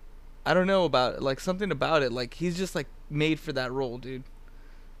 I don't know about like something about it. Like he's just like made for that role, dude.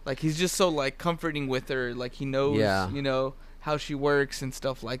 Like he's just so like comforting with her. Like he knows, you know, how she works and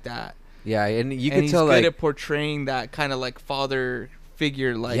stuff like that. Yeah, and you And could he's tell good like at portraying that kind of like father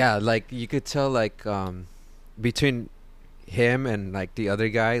figure. Like yeah, like you could tell like between him and like the other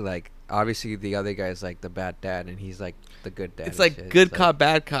guy, like obviously the other guy is like the bad dad and he's like the good dad. it's and like shit. good It's cop,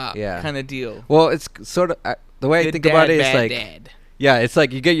 bad cop Yeah. kind of deal. Well, it's sort of the way I Good think dad, about it is bad like dad. yeah, it's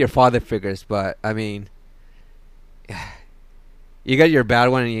like you get your father figures, but I mean, you get your bad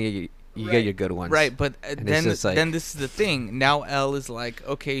one and you get Right. your good ones. Right, but And it's then just like- then this is the thing. Now Elle is like,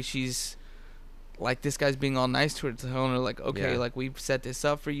 okay, she's like this guy's being all nice to her, telling her like, okay, Yeah. like we've set this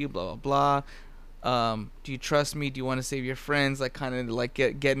up for you, blah blah blah. Do you trust me? Do you want to save your friends? Like kind of like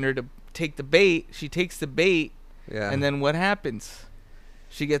getting her to take the bait. She takes the bait, Yeah. and then what happens?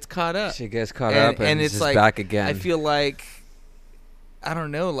 She gets caught up. She gets caught up and it's it's like back again. I feel like I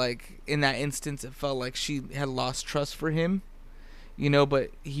don't know, like in that instance, it felt like she had lost trust for him, you know. But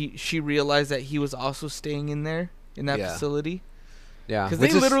she realized that he was also staying in there in that Yeah. facility. Yeah. Because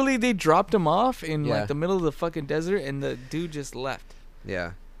which is- they dropped him off in Yeah. like the middle of the fucking desert, and the dude just left.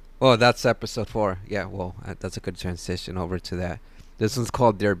 Yeah. Well, that's episode 4. Yeah. Well, that's a good transition over to that. This one's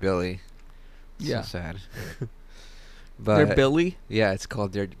called Dear Billy. Yeah. So sad. But They're Billy. yeah, it's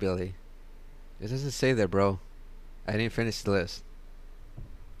called Dear Billy. It doesn't say there, bro. I didn't finish the list.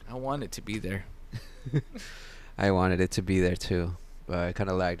 I want it to be there. I wanted it to be there too, but I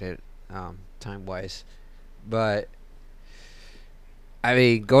kind of lagged it time wise. But I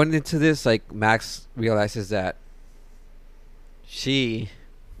mean, going into this, like Max realizes that she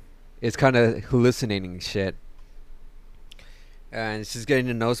is kind of hallucinating shit, and she's getting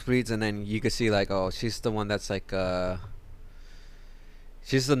the nosebleeds, and then you can see like, oh, she's the one that's like,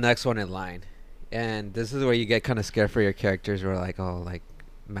 she's the next one in line, and this is where you get kind of scared for your characters. Where like, oh, like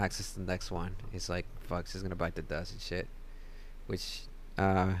Max is the next one. It's like, fuck, she's gonna bite the dust and shit. Which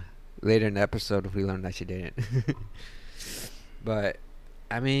later in the episode we learned that she didn't. But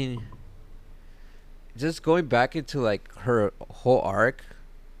I mean, just going back into like her whole arc,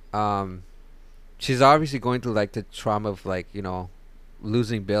 she's obviously going through like the trauma of like, you know,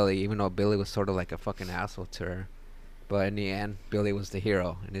 losing Billy, even though Billy was sort of like a fucking asshole to her. But in the end, Billy was the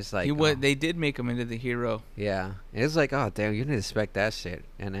hero, and it's like, They did make him into the hero. yeah, and it's like, oh damn, you didn't expect that shit.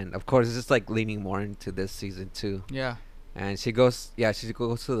 And then of course it's just like leaning more into this season too. Yeah. And she goes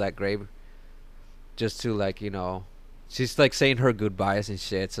to that grave, just to like, you know, she's like saying her goodbyes and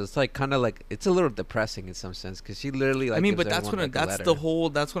shit. So it's like kind of like, it's a little depressing in some sense, because she literally like, I mean, gives but that's everyone, what like, a that's letter. the whole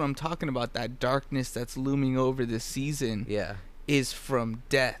that's what I'm talking about. That darkness that's looming over this season Yeah, is from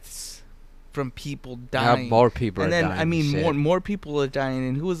deaths, from people now dying. more people And are then dying I mean, and shit. more people are dying.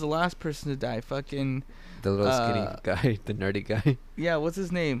 And who was the last person to die? Fucking The little skinny uh, guy, the nerdy guy, yeah. What's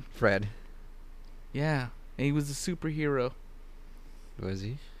his name? Fred. Yeah, and he was a superhero. Was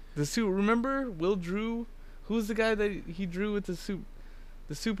he? Remember Will Drew? Who's the guy that he drew with the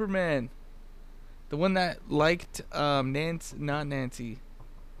Superman? The one that liked not Nancy.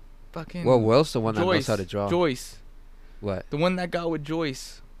 Fucking Well, Will's the one that knows Joyce. how to draw. Joyce. What? The one that got with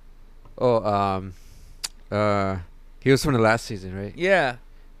Joyce. Oh, he was from the last season, right? Yeah.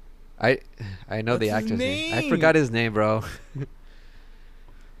 I know the What's his actor's name. I name? forgot his name, bro.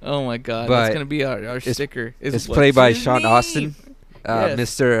 Oh my God, But that's gonna be our it's- sticker. It's what's played by his Sean name? Austin, Yes.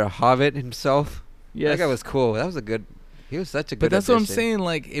 Mr. Hobbit himself. Yes. That guy was cool. That was a good. He was such a good. But that's what I'm addition. saying.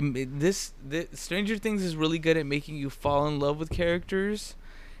 Like, this Stranger Things is really good at making you fall in love with characters,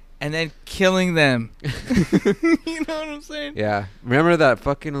 and then killing them. You know what I'm saying? Yeah, remember that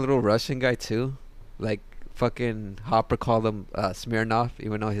fucking little Russian guy too? Like fucking Hopper called him Smirnov,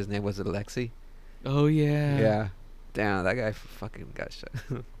 even though his name was Alexei. Oh yeah. Yeah. Damn, that guy fucking got shot.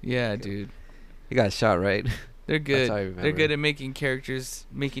 Yeah, dude. He got shot, right? They're good. how I They're remember. good at making characters,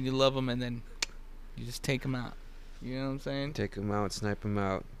 making you love them, and then you just take them out. You know what I'm saying? Take him out, snipe him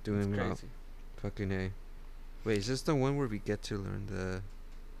out, do It's him out. crazy. Fucking A. Wait, is this the one where we get to learn the...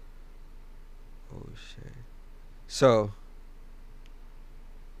 Oh, shit. So...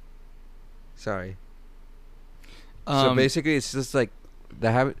 Sorry. So basically it's just like...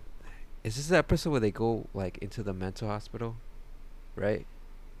 The habit... Is this the episode where they go, like, into the mental hospital? Right?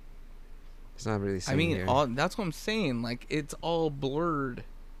 It's not really I saying mean, here. that's what I'm saying. Like, it's all blurred.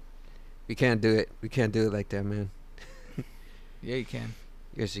 We can't do it. We can't do it like that, man. Yeah, you can.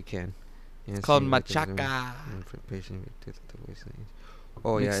 Yes, you can. It's called machaca.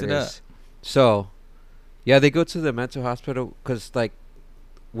 Oh, Mix yeah, it it up. is. So, yeah, they go to the mental hospital because, like,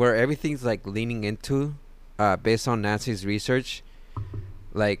 where everything's, like, leaning into, based on Nancy's research,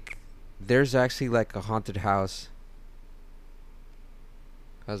 like, there's actually, like, a haunted house.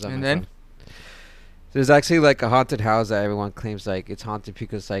 How's that, And my then? friend? There's actually, like, a haunted house that everyone claims, like, it's haunted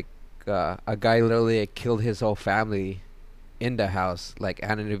because, like, a guy literally killed his whole family in the house, like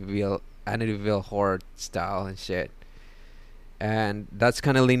Amityville horror style and shit. And that's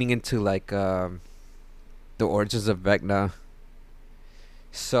kind of leaning into like the origins of Vecna.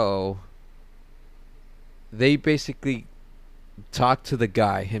 So they basically talk to the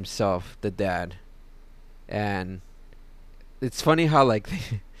guy himself, the dad, and it's funny how like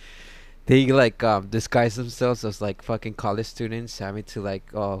they like disguise themselves as like fucking college students, having to like,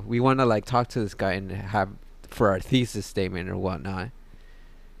 oh, we want to like talk to this guy and have for our thesis statement or whatnot.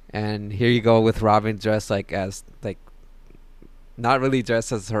 And here you go with Robin dressed like as like not really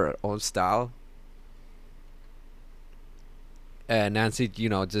dressed as her own style. and Nancy,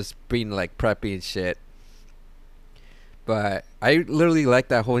 just being like preppy and shit. But I literally like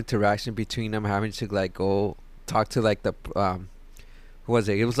that whole interaction between them having to like go talk to like the who was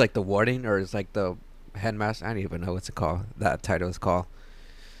it? It was like the warden or it's like the headmaster. I don't even know what's it called. That title is called.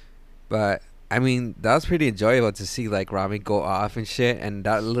 But I mean, that was pretty enjoyable to see like Rami go off and shit, and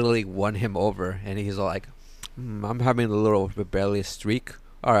that literally won him over. And he's all like, "I'm having a little rebellious streak.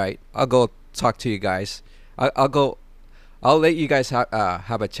 All right, I'll go talk to you guys. I'll go. I'll let you guys have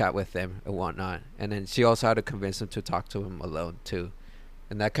a chat with them and whatnot." And then she also had to convince him to talk to him alone too,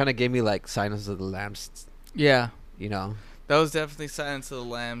 and that kind of gave me like Silence of the Lambs. Yeah. That was definitely Silence of the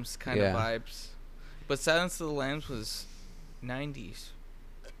Lambs kind of vibes. But Silence of the Lambs was 90s.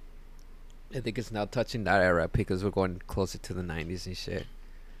 I think it's now touching that era because we're going closer to the 90s and shit.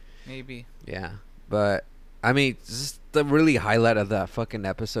 Maybe. Yeah. But, I mean, just the really highlight of that fucking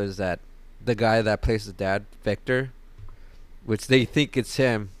episode is that the guy that plays the dad, Victor, which they think it's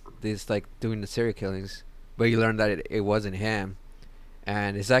him, is like doing the serial killings. But you learn that it wasn't him.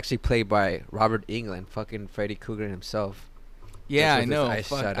 And it's actually played by Robert Englund, fucking Freddy Krueger himself. Yeah, I know.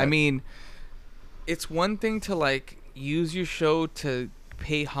 Fuck. I mean, it's one thing to like use your show to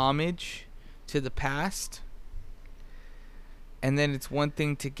pay homage to the past, and then it's one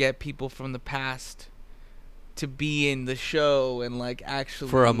thing to get people from the past to be in the show and like actually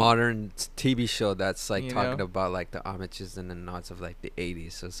for a modern TV show that's like talking know? about like the homages and the nods of like the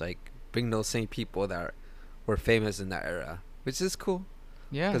 80s. So it's like bring those same people that were famous in that era, which is cool.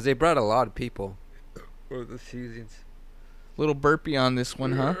 Yeah, because they brought a lot of people for the seasons. Little burpee on this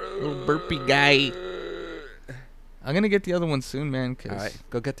one, huh? Little burpee guy. I'm gonna get the other one soon, man. All right,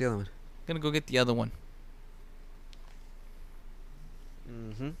 go get the other one. Gonna go get the other one.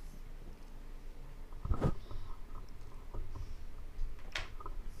 Mm-hmm.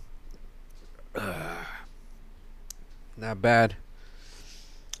 Not bad.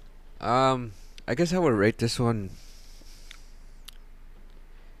 I guess I would rate this one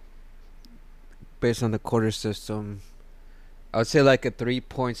based on the quarter system. I would say like a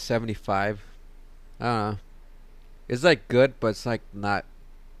 3.75. I don't know. It's like good, but it's like not.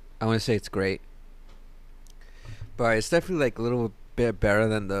 I want to say it's great, but it's definitely like a little bit better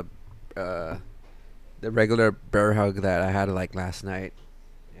than the regular bear hug that I had like last night.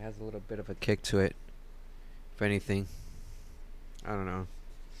 It has a little bit of a kick to it, if anything. I don't know,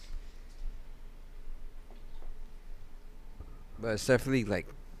 but it's definitely like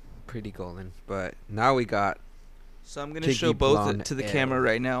pretty golden. But now we got. So I'm gonna Kinky show both Blonde to the Ale. camera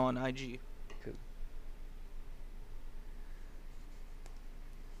right now on IG. Cool.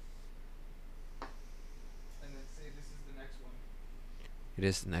 And then say this is the next one. It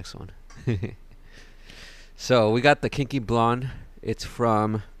is the next one. So we got the Kinky Blonde. It's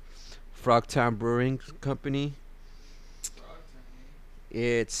from Frogtown Brewing Company.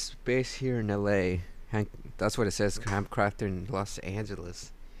 It's based here in LA. That's what it says. Handcrafted in Los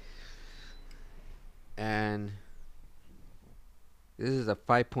Angeles. And this is a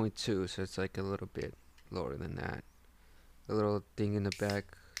 5.2, so it's like a little bit lower than that. A little thing in the back.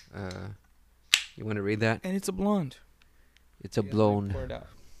 You want to read that? And it's a blonde. It's a blown. Pour it out.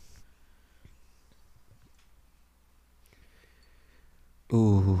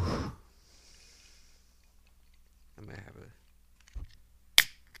 Ooh. I might have a.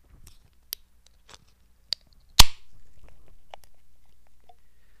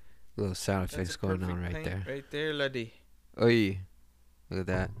 Little sound effects going on right there. Right there, laddie. Oi. Look at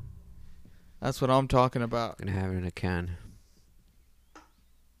that. That's what I'm talking about. Gonna have it in a can.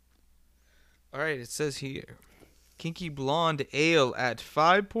 All right, it says here, Kinky Blonde Ale at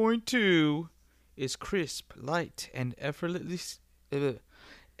 5.2 is crisp, light, and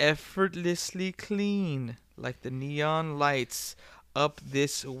effortlessly clean, like the neon lights up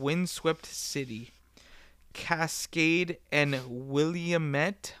this windswept city. Cascade and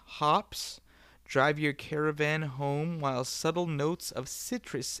Williamette hops drive your caravan home, while subtle notes of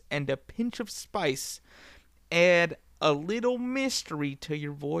citrus and a pinch of spice add a little mystery to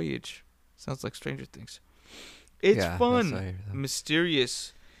your voyage. Sounds like Stranger Things. It's Yeah, that's what I fun, hear, though.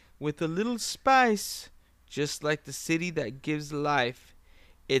 mysterious, with a little spice, just like the city that gives life.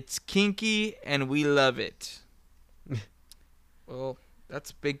 It's kinky, and we love it. Well,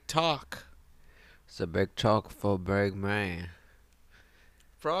 that's big talk. It's a big talk for a big man.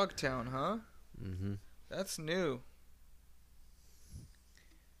 Frogtown, huh? Mm-hmm. That's new.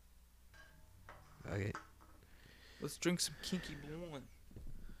 Okay. Let's drink some Kinky Blonde.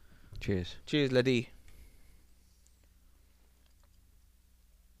 Cheers. Cheers, laddie.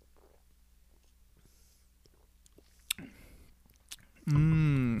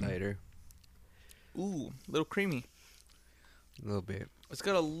 Later. Ooh, little creamy. A little bit. It's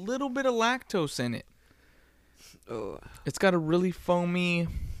got a little bit of lactose in it. Oh. It's got a really foamy.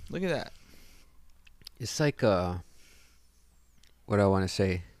 Look at that. It's like what do I want to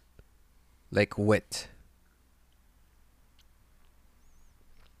say? Like wet.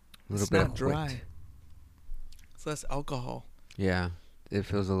 A little It's bit not of dry. wet. It's less alcohol. Yeah, it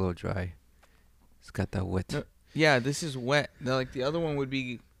feels a little dry. It's got that wet. No. Yeah, this is wet. Like the other one would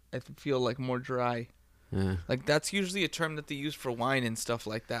be, I feel like more dry. Yeah. Like that's usually a term that they use for wine and stuff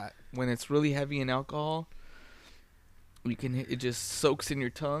like that. When it's really heavy in alcohol, it just soaks in your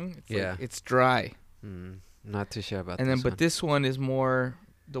tongue. It's Yeah. like, it's dry. Not too sure about And then, this but one. this one is more.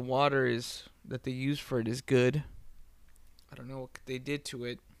 The water is that they use for it is good. I don't know what they did to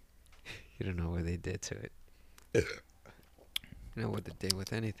it. You don't know what they did to it. You know what they did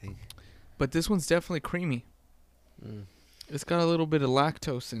with anything. But this one's definitely creamy. Mm. It's got a little bit of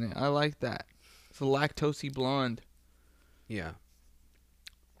lactose in it. I like that. It's a lactosey blonde. Yeah.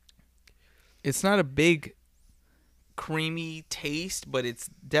 It's not a big creamy taste, but it's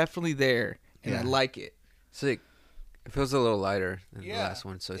definitely there, and I Yeah. like it. It's like, it feels a little lighter than the Yeah. last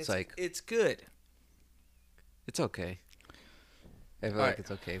one, so it's like, it's good. it's okay. I feel Alright. like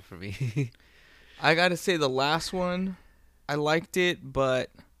it's okay for me. I gotta say the last one, I liked it,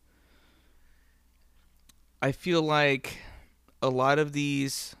 but I feel like a lot of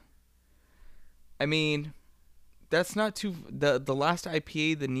these. I mean, that's not too. The last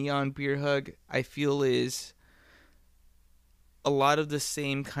IPA, the Neon Beer Hug, I feel is a lot of the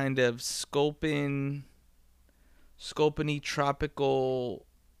same kind of Sculpin-y tropical.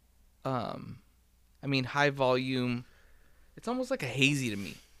 I mean, high volume. It's almost like a hazy to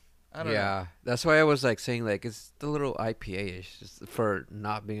me. I don't know. Yeah, that's why I was like saying like it's the little IPA-ish just for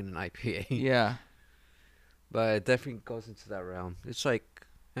not being an IPA. Yeah. But it definitely goes into that realm. It's like,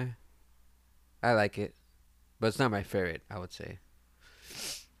 I like it, but it's not my favorite, I would say.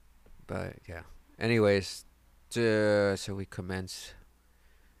 But yeah. Anyways, so we commence.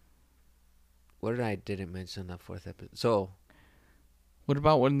 What did I didn't mention the fourth episode? So What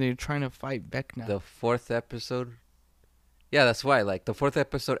about when they're trying to fight Vecna? the fourth episode. Yeah, that's why. Like the fourth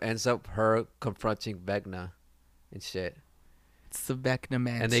episode ends up her confronting Vecna and shit. It's the Vecna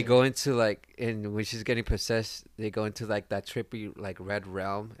man. And they go into like, and when she's getting possessed, they go into like that trippy like red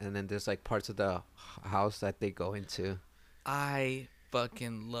realm, and then there's like parts of the house that they go into. I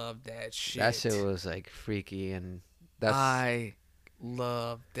fucking love that shit. That shit was like freaky, and that's I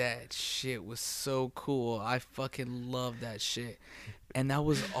love that shit. Was so cool. I fucking love that shit. And that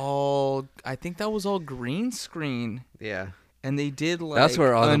was all. I think that was all green screen. yeah. And they did like That's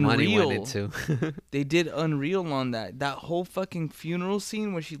where all Unreal. the money went into. They did Unreal on that. That whole fucking funeral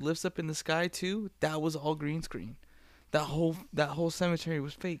scene where she lifts up in the sky too. That was all green screen. That whole cemetery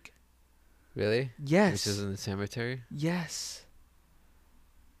was fake. Really? Yes. Which is in the cemetery. Yes.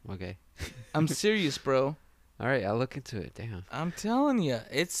 Okay. I'm serious, bro. All right, I'll look into it. Damn. I'm telling you,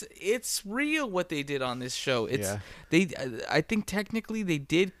 it's real what they did on this show. Yeah. I think technically they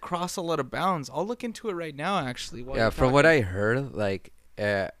did cross a lot of bounds. I'll look into it right now, actually. while Yeah, you're from what talking. I heard, like,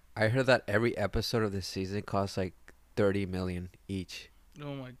 I heard that every episode of this season costs like 30 million each.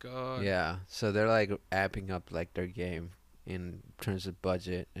 Oh my god. Yeah, so they're like amping up like their game in terms of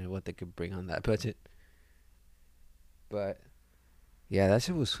budget and what they could bring on that budget. But yeah, that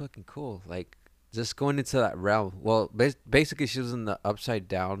shit was fucking cool. Like just going into that realm. Well, basically she was in the upside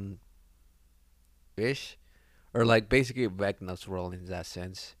down ish, or like basically Vecna's role in that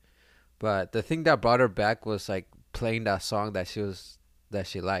sense. But the thing that brought her back was like playing that song that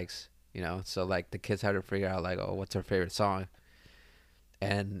she likes, you know. So like the kids had to figure out like, oh, what's her favorite song,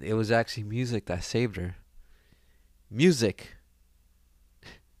 and it was actually music that saved her. Music.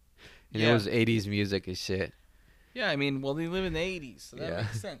 And it Yeah. was 80s music and shit. Yeah, I mean, well, they live in the 80s, so that Yeah.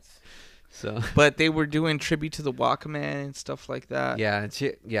 makes sense. So But they were doing tribute to the Walkman and stuff like that. yeah, and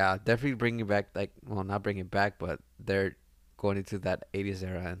definitely bringing back like, well, not bringing back, but they're going into that 80s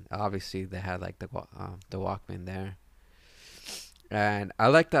era, and obviously they had like the Walkman there. And I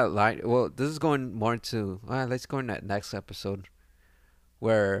like that line. Well, this is going more into let's go in that next episode,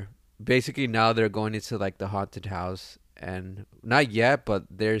 where basically now they're going into like the haunted house, and not yet, but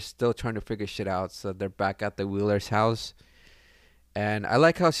they're still trying to figure shit out. So they're back at the Wheeler's house, and I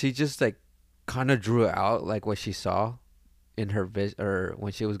like how she just like kind of drew out like what she saw in her or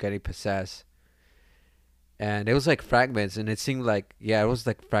when she was getting possessed. And it was like fragments, and it seemed like, yeah, it was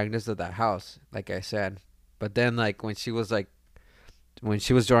like fragments of that house, like I said. But then like when she was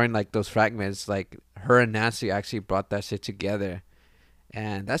drawing like those fragments, like her and Nancy actually brought that shit together.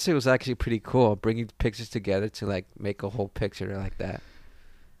 And that shit was actually pretty cool, bringing pictures together to like make a whole picture like that.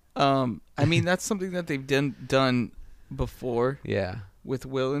 I mean, that's something that they've done before Yeah. with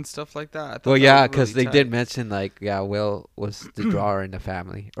Will and stuff like that. I thought Well, that yeah, was because really they did tight. mention like, yeah, Will was the drawer in the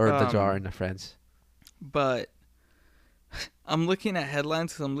family or the drawer in the friends. But I'm looking at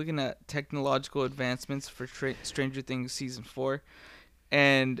headlines because I'm looking at technological advancements for Stranger Things season 4,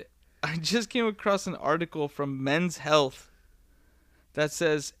 and I just came across an article from Men's Health that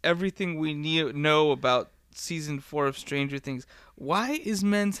says everything we know about season 4 of Stranger Things. Why is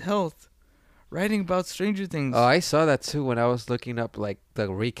Men's Health writing about Stranger Things? Oh, I saw that too when I was looking up like the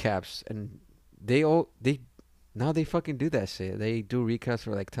recaps, and now they fucking do that shit. They do recaps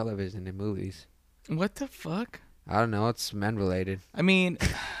for like television and movies. What the fuck? I don't know. It's men related. I mean,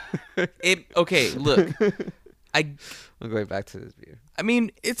 okay, look. I'm going back to this beer. I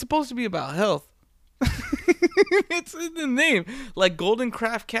mean, it's supposed to be about health. It's in the name. Like Golden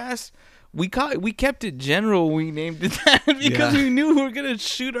Craft Cast, we kept it general. We named it that because we knew we were gonna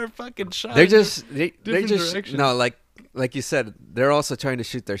shoot our fucking shot. They're in just different directions. no, like you said, they're also trying to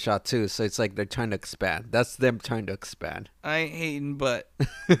shoot their shot too. So it's like they're trying to expand. That's them trying to expand. I ain't hating, but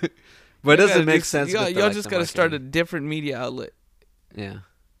But it doesn't make sense. Y'all, with the, y'all like, just the gotta start a marketing. different media outlet. Yeah.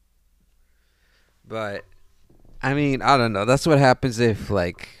 But I mean, I don't know. That's what happens if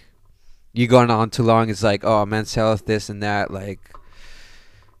like you go on too long. It's like, oh, Men's Health, this and that, like,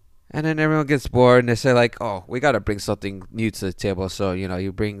 and then everyone gets bored and they say like, oh, we gotta bring something new to the table. So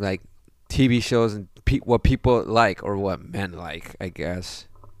you bring like TV shows and what people like or what men like, I guess.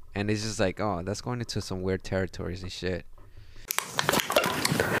 And it's just like, oh, that's going into some weird territories and shit.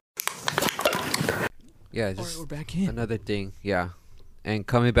 Yeah, Alright, just we're back in. another thing. Yeah, and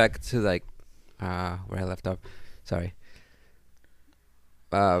coming back to like where I left off. Sorry.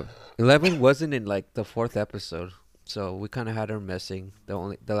 11 wasn't in like the 4th episode, so we kind of had her missing. The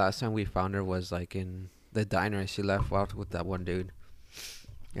last time we found her was like in the diner, and she left out with that one dude,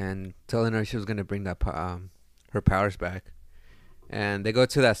 and telling her she was gonna bring that her powers back. And they go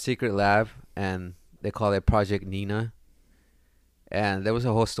to that secret lab, and they call it Project Nina. And there was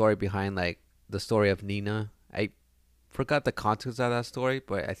a whole story behind like the story of Nina. I forgot the context of that story,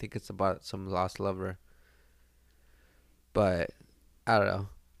 but I think it's about some lost lover. But I don't know.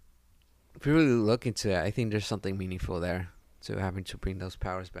 If you really look into it, I think there's something meaningful there to having to bring those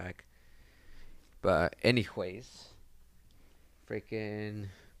powers back. But anyways, freaking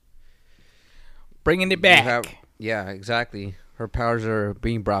Bringing it you back. yeah, exactly. Her powers are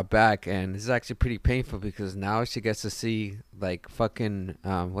being brought back, and it's actually pretty painful because now she gets to see like fucking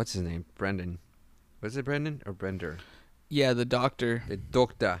what's his name, Brendan. Was it Brendan or Brender? Yeah, the doctor. The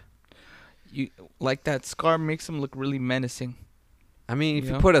doctor. You like that scar makes him look really menacing. I mean, if You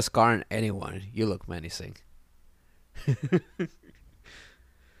you know? put a scar on anyone, you look menacing.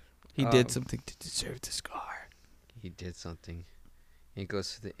 He Um, did something to deserve the scar. He did something. He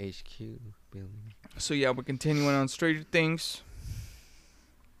goes to the HQ building. So yeah, we're continuing on Stranger Things.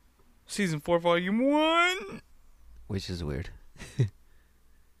 Season 4, Volume 1. Which is weird.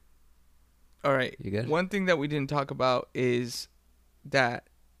 All right. You good? One thing that we didn't talk about is that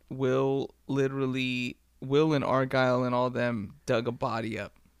Will and Argyle and all them dug a body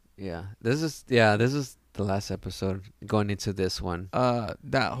up. Yeah. This is the last episode going into this one.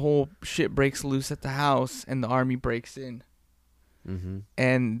 That whole shit breaks loose at the house and the army breaks in. Mm-hmm.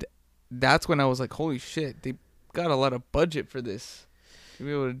 And that's when I was like, holy shit, they got a lot of budget for this. To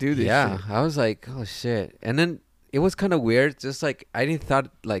be able to do this Yeah, shit. I was like, oh shit. And then it was kind of weird. Just like I didn't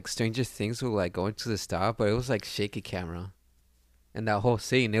thought like Stranger Things would like go into the style, but it was like shaky camera. And that whole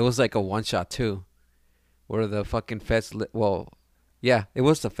scene, it was like a one shot too, where the fucking feds. Yeah, it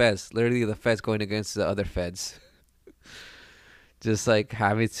was the feds. Literally, the feds going against the other feds. Just like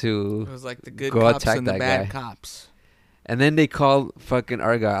having to. It was like the good Go cops attack and the that bad guy. cops. And then they called fucking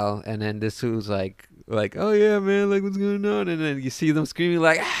Argyle, and then this was like, oh yeah, man, like what's going on? And then you see them screaming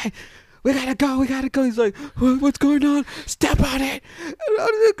like, hey, we gotta go. He's like, what's going on? Step on it.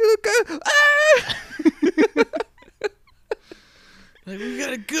 Like, we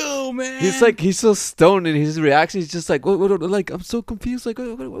gotta go, man. He's so stoned, and his reaction is just like, what, like I'm so confused. Like, what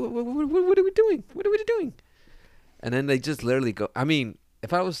are we doing? What are we doing? And then they just literally go. I mean,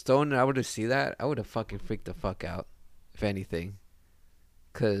 if I was stoned and I were to see that, I would have fucking freaked the fuck out, if anything,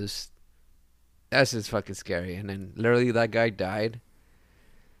 cause that's just fucking scary. And then literally that guy died,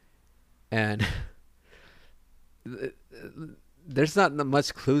 and there's not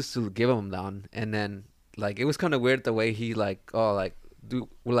much clues to give him on. And then like it was kind of weird the way he like, oh, like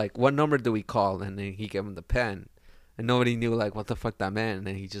what number do we call? And then he gave him the pen, and nobody knew like what the fuck that meant. And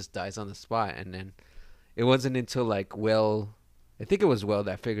then he just dies on the spot. And then it wasn't until like I think it was Will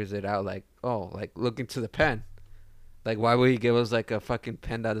that figures it out. Like, oh, like look into the pen. Like, why would he give us like a fucking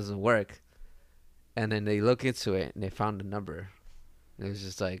pen that doesn't work? And then they look into it and they found the number. And it was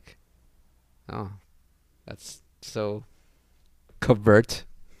just like, oh, that's so covert.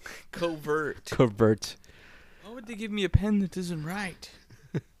 Covert. Why would they give me a pen that doesn't write?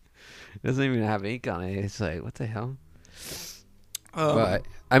 It doesn't even have ink on it. It's like, what the hell? Um, But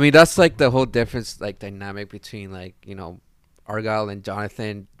I mean, that's like the whole difference, like dynamic between like, you know, Argyle and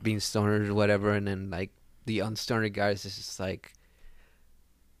Jonathan being stoners or whatever, and then like the unstoner guys is just like,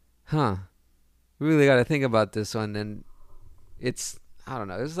 huh, we really got to think about this one. And it's, I don't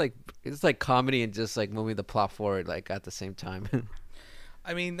know, it's like comedy and just like moving the plot forward like at the same time.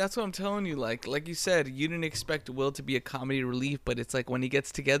 I mean, that's what I'm telling you. Like you said, you didn't expect Will to be a comedy relief, but it's like when he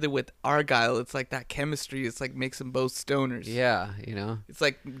gets together with Argyle, it's like that chemistry. It's like makes them both stoners. Yeah, you know. It's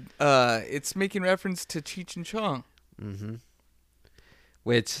like, it's making reference to Cheech and Chong. Mm-hmm.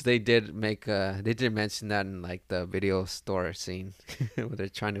 Which they did make. They did mention that in like the video store scene where they're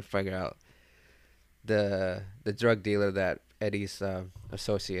trying to figure out the drug dealer that Eddie's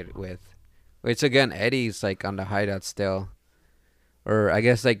associated with. Which again, Eddie's like on the hideout still, or I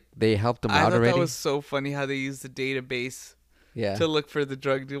guess like they helped him I out thought already. that was so funny how they used the database Yeah. to look for the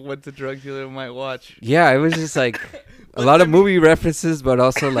drug deal, what the drug dealer might watch. Yeah, it was just like a But lot I of mean- movie references, but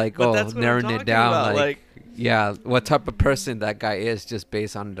also like But that's what I'm narrowing it talking down. about, Like, yeah, what type of person that guy is just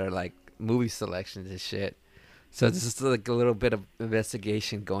based on their like movie selections and shit. So this is like a little bit of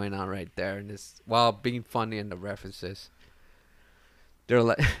investigation going on right there, and it's while being funny in the references. They're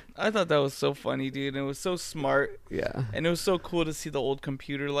like, I thought that was so funny, dude. And it was so smart. yeah, And it was so cool to see the old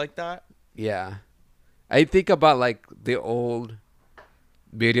computer like that. yeah. I think about like the old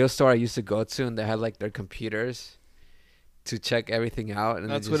video store I used to go to, and they had like their computers to check everything out, and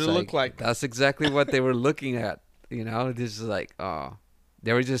That's it's what just it looked like. That's exactly what they were looking at. You know, this is like, oh,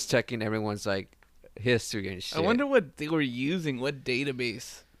 they were just checking everyone's like history and shit. I wonder what they were using, what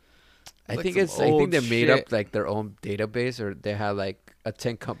database. I like think some it's. I think old they made shit. up like their own database, or they had like a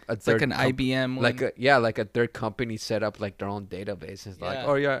It's like an IBM one. like a third company set up like their own database. It's like, Yeah.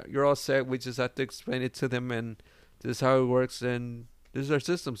 oh yeah, you're all set. We just have to explain it to them, and this is how it works, and this is our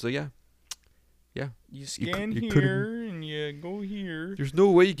system. So yeah, You scan you couldn't- here and you go here. there's no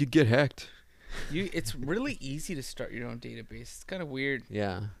way you could get hacked. It's really easy to start your own database. It's kind of weird.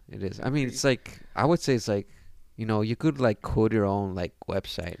 Yeah, it is. I mean, it's like I would say it's like, you know, you could like code your own like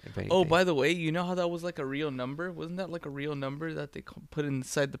website. If anything. Oh, by the way, you know how that was like a real number? Wasn't that like a real number that they put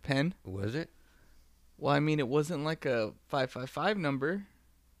inside the pen? Was it? Well, I mean, it wasn't like a 555 number.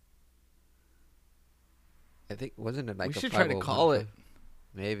 I think wasn't it like We a should try to 501? call it.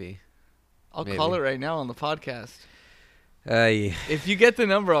 Maybe. I'll Maybe. call it right now on the podcast. Yeah. If you get the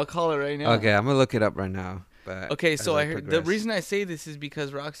number, I'll call it right now. Okay, I'm gonna look it up right now. But Okay, as so I heard the progress. reason I say this is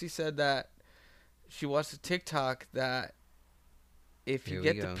because Roxy said that she watched a TikTok that if you Here we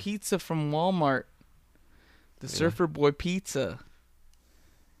get the go. pizza from Walmart, the Yeah. Surfer Boy pizza,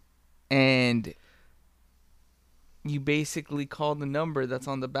 and you basically call the number that's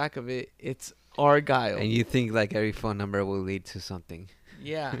on the back of it, it's Argyle. And you think like every phone number will lead to something.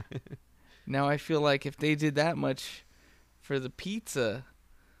 Yeah. Now I feel like if they did that much for the pizza,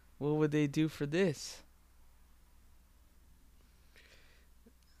 what would they do for this?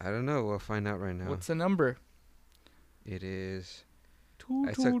 I don't know. We'll find out right now. What's the number? It is Two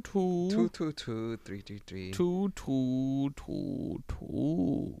I two took two 222-333.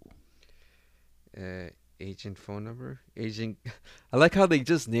 2222. Agent phone number. Agent. I like how they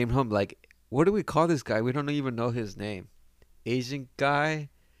just named him like. What do we call this guy? We don't even know his name. Agent guy.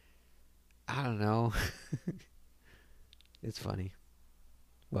 I don't know. It's funny.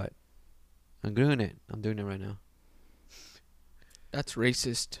 What? I'm doing it. I'm doing it right now. That's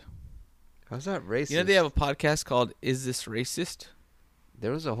racist. How's that racist? You know they have a podcast called "Is This Racist?"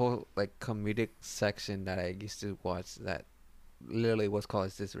 There was a whole like comedic section that I used to watch that literally was called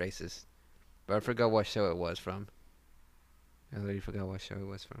 "Is This Racist?" But I forgot what show it was from. I literally forgot what show it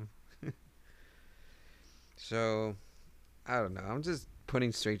was from. So, I don't know. I'm just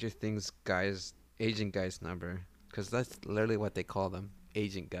putting Stranger Things guys, agent guy's number, because that's literally what they call them,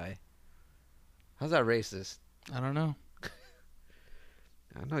 agent guy. How's that racist? I don't know.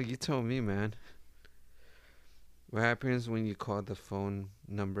 I know, you told me, man. What happens when you call the phone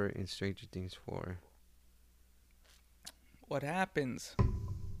number in Stranger Things 4? What happens?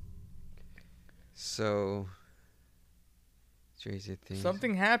 So, Stranger Things.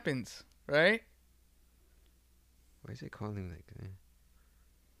 Something happens, right? Why is it calling that guy?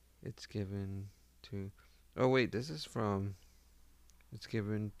 It's given to. Oh wait, this is from. It's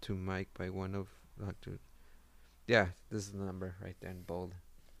given to Mike by one of Dr. Yeah, this is the number right there in bold.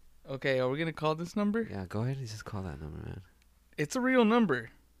 Okay, are we gonna call this number? Yeah, go ahead and just call that number, man. It's a real number.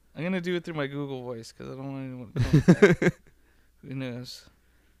 I'm gonna do it through my Google Voice because I don't want anyone to call me back. Who knows?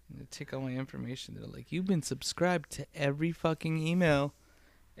 I'm gonna take all my information. They're like, you've been subscribed to every fucking email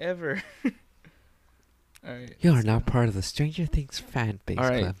ever. All right. You are let's now go. part of the Stranger Things fan base All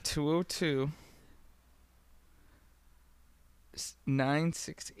right, club. 202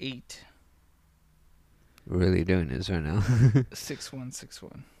 968 We're really doing this right now.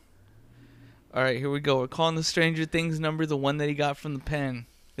 6161. All right, here we go. We're calling the Stranger Things number the one that he got from the pen.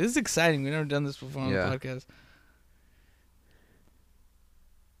 This is exciting. We've never done this before on Yeah. the podcast.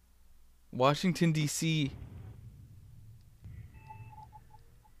 Washington, D.C.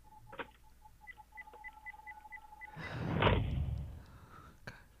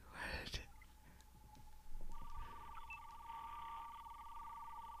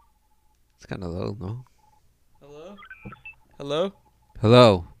 It's kind of low, no? Hello? Hello?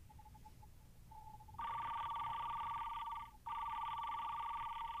 Hello.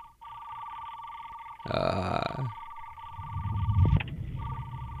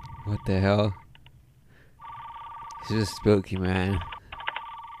 What the hell? It's just spooky, man.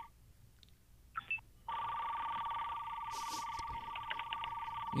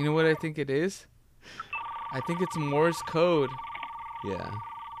 You know what I think it is? I think it's Morse code. Yeah.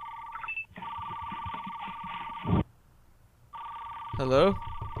 Hello?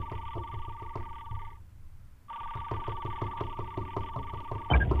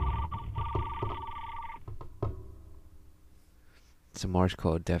 It's a Morse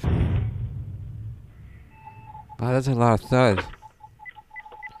code, definitely. Wow, that's a lot of thuds.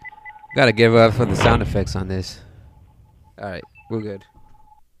 Gotta give up for the sound effects on this. Alright, we're good.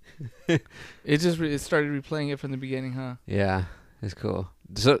 It just it started replaying it from the beginning, huh? Yeah, it's cool.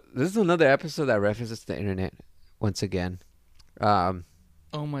 So, this is another episode that references the internet once again.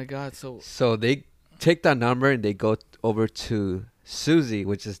 Oh my god, So they take that number and they go over to Susie,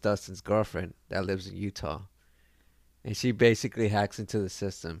 which is Dustin's girlfriend that lives in Utah. And she basically hacks into the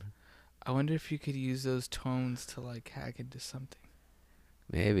system. I wonder if you could use those tones to like hack into something.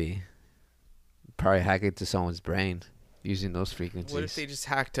 Maybe. Probably hack into someone's brain using those frequencies. What if they just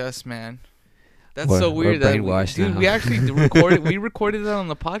hacked us, man? That's We're- so weird. we're That brainwashed dude, now. we actually recorded. We recorded that on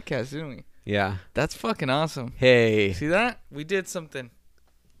the podcast, didn't we? Yeah. That's fucking awesome. Hey. See that? We did something.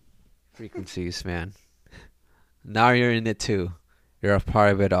 Frequencies, man. Now you're in it too. You're a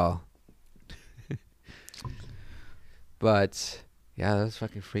part of it all. But yeah, that was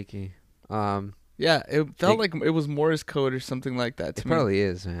fucking freaky. Yeah, it felt Think- like it was Morse code or something like that to It me. probably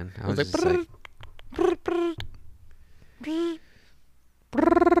is, man. I It was was like, just like,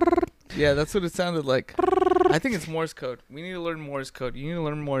 yeah, that's what it sounded like. I think it's Morse code. We need to learn Morse code. You need to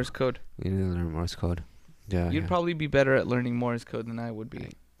learn Morse code. we need to learn Morse code. Yeah. You'd yeah. probably be better at learning Morse code than I would be.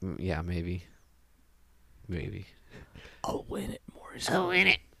 Yeah, maybe. Maybe. I'll win it, Morse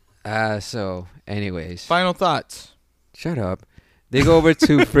code. So, anyways. Final thoughts. Shut up. They go over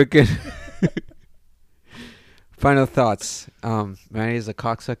to freaking. Final thoughts. Manny's a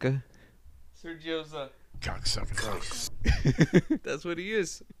cocksucker. Sergio's a... Cocksucker. That's what he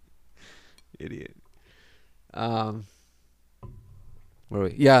is. Idiot. Where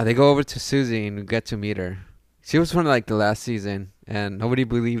we? Yeah, they go over to Susie and we get to meet her. She was from like the last season, and nobody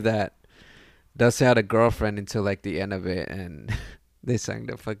believed that Dustin had a girlfriend until like the end of it, and they sang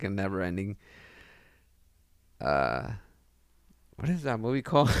the fucking never ending. What is that movie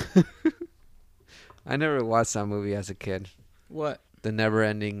called? I never watched that movie as a kid. What? The never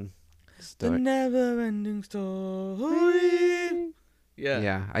ending The story. never-ending story. Yeah.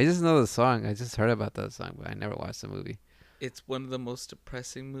 Yeah, I just know the song. I just heard about that song, but I never watched the movie. It's one of the most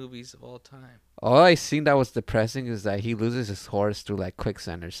depressing movies of all time. All I seen that was depressing is that he loses his horse through like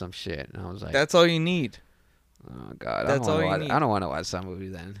quicksand or some shit, and I was like, That's all you need. "Oh God, that's all you I need. don't want to watch that movie."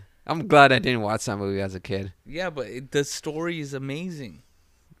 Then I'm glad I didn't watch that movie as a kid. Yeah, but the story is amazing.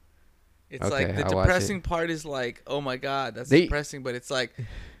 It's Okay, like the I'll watch it. depressing part is like, oh my god, that's They- depressing. But it's like,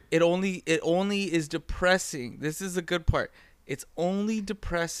 it only is depressing. This is the good part. It's only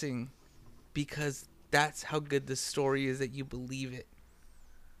depressing because that's how good the story is that you believe it.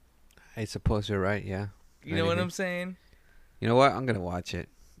 I suppose you're right. Yeah. You know what Anything. I'm saying? You know what? I'm gonna watch it.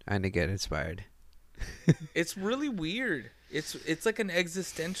 I need to get inspired. It's really weird. It's like an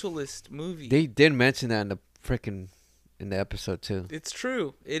existentialist movie. They did mention that in the episode too. It's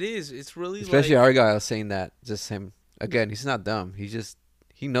true. It is. It's really Especially like, Argyle saying that. Just him again. He's not dumb.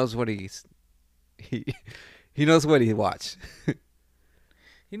 He knows what he knows what he watched.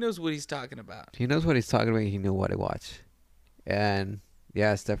 he knows what he's talking about. He knows what he's talking about. He knew what to watch, and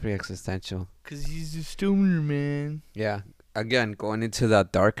yeah, it's definitely existential. Cause he's a stoner, man. Yeah, again going into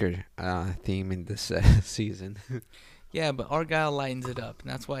that darker theme in this season. Yeah, but Argyle lightens it up,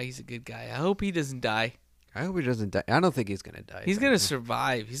 and that's why he's a good guy. I hope he doesn't die. I hope he doesn't die. I don't think he's gonna die. He's gonna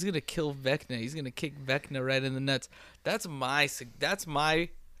survive. He's gonna kill Vecna. He's gonna kick Vecna right in the nuts. That's my.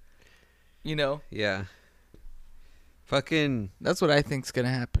 You know. Yeah. Fucking. That's what I think's gonna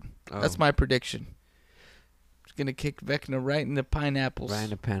happen. That's Oh. my prediction. He's gonna kick Vecna right in the pineapples. Right in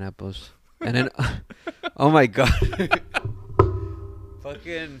the pineapples. And then, oh my god.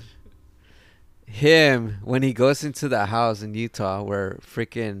 Fucking him when he goes into the house in Utah where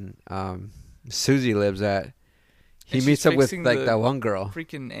freaking Susie lives at. He And meets she's up with fixing like the that one girl.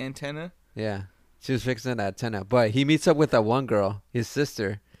 Freaking antenna. Yeah, she was fixing that antenna, but he meets up with that one girl, his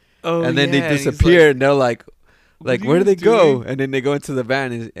sister, Oh, and then yeah, they and he's disappear, like, and they're like, "What are where you do they go?" doing? And then they go into the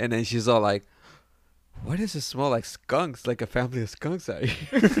van, and then she's all like, "Why does it smell like skunks? Like a family of skunks out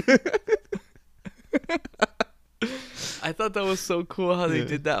here?" I thought that was so cool how they Yeah.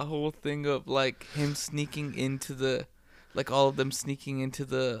 did that whole thing of like him sneaking into the, like all of them sneaking into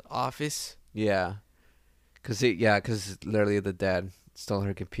the office. Yeah, cause literally the dad stole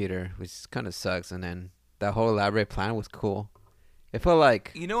her computer, which kind of sucks. And then that whole elaborate plan was cool. It felt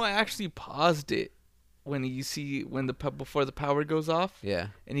like, You know, I actually paused it when before the power goes off yeah,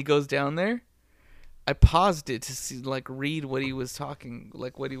 and he goes down there. I paused it to see read what he was talking,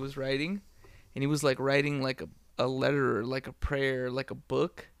 like what he was writing, and he was like writing like a letter or like a prayer, like a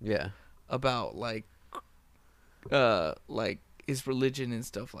book yeah, about like his religion and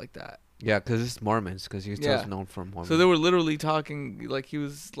stuff like that. yeah, cause it's Mormons, cause he's Yeah. just known for Mormons. So they were literally talking like he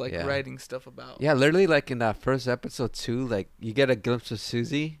was like Yeah. writing stuff about. Yeah, literally, like in that first episode too, like you get a glimpse of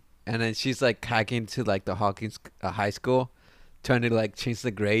Susie, and then she's like hacking to like the Hawkins high school, trying to like change the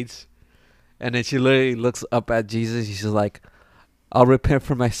grades, and then she literally looks up at Jesus. She's like, "I'll repent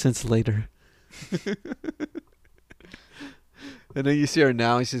for my sins later." And then you see her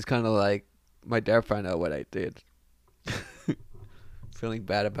now, and she's kind of like, "My dad found out what I did." Feeling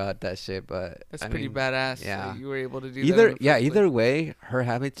bad about that shit, but That's I pretty mean, badass. yeah. That you were able to do that. either in the yeah first either place. way, her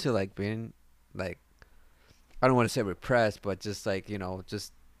having to like being like, I don't want to say repressed, but just like,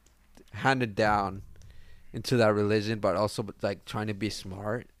 just handed down into that religion, but also like trying to be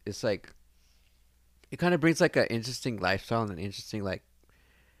smart. It's like it kind of brings like an interesting lifestyle and an interesting like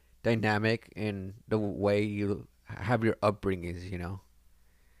dynamic in the way you have your upbringings,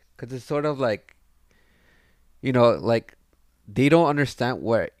 because it's sort of like, like they don't understand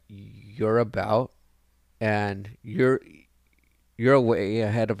what you're about, and you're way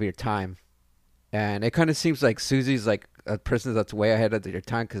ahead of your time. And it kind of seems like Susie's like a person that's way ahead of their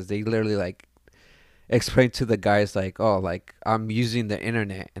time, because they literally like explain to the guys like, "Oh, like I'm using the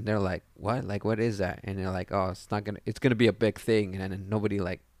internet," and they're like, "What? Like what is that?" And they're like, "Oh, it's gonna be a big thing," and then nobody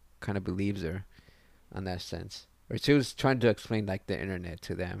like kind of believes her on that sense. Or she was trying to explain like the internet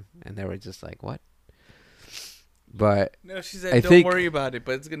to them, and they were just like, "What?" But No, she said, I "Don't think- worry about it,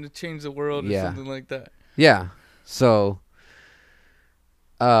 but it's gonna change the world," or Yeah. something like that. yeah, so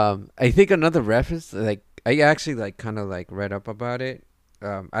I think another reference, like I actually like kind of like read up about it.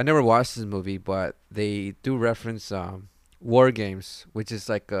 I never watched this movie, but they do reference War Games, which is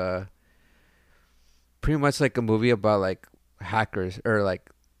like pretty much like a movie about like hackers, or like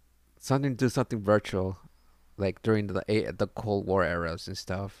something virtual, like during the Cold War eras and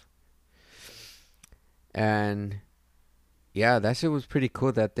stuff. And yeah, that shit was pretty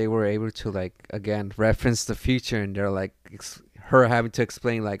cool that they were able to like again reference the future, and they're like her having to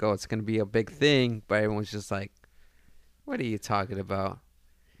explain like, "Oh, it's gonna be a big thing," but everyone's just like, "What are you talking about?"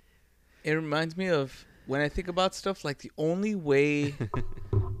 It reminds me of when I think about stuff like the only way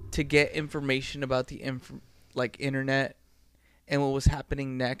to get information about the internet and what was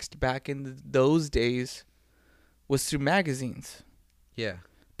happening next back in those days was through magazines. Yeah.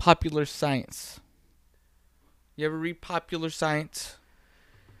 Popular Science. You ever read Popular Science?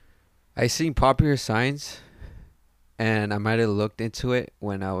 I seen Popular Science, and I might have looked into it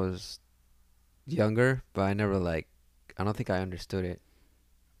when I was younger, but I don't think I understood it.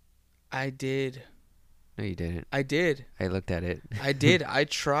 I did. No, you didn't. I did. I looked at it. I did. I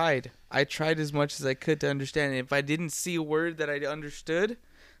tried. I tried as much as I could to understand it. If I didn't see a word that I understood,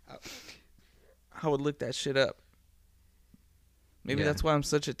 I would look that shit up. Maybe Yeah. that's why I'm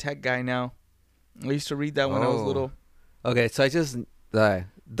such a tech guy now. I used to read that when I was Oh. little. Okay, so I just the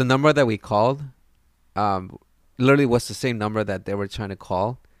number that we called, literally was the same number that they were trying to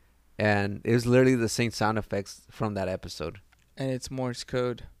call, and it was literally the same sound effects from that episode. And it's Morse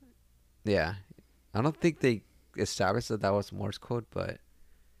code. Yeah, I don't think they established that was Morse code, but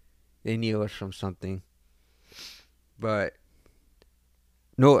they knew it was from something. But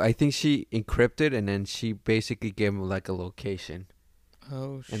no, I think she encrypted, and then she basically gave him like a location,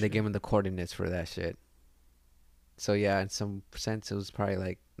 Oh, shit. and they gave him the coordinates for that shit. So yeah, in some sense, it was probably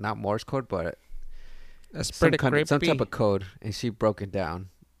like not Morse code, but That's some pretty creepy. some type of code, and she broke it down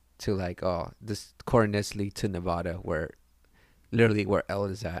to like, oh, this coordinates lead to Nevada, where literally where L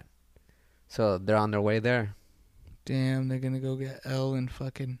is at. So they're on their way there. Damn, they're gonna go get Elle and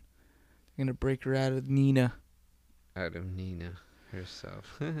fucking. They're gonna break her out of Nina. Out of Nina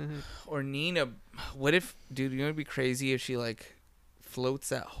herself. Or Nina. What if, dude? You know, it'd be crazy if she like floats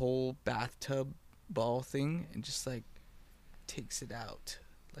that whole bathtub ball thing and just like takes it out,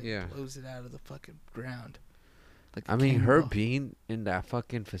 like Yeah. blows it out of the fucking ground. Like a I mean, her cannonball. being in that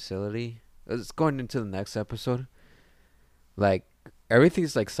fucking facility. It's going into the next episode. Like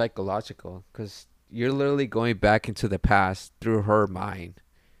everything's like psychological, because you're literally going back into the past through her mind,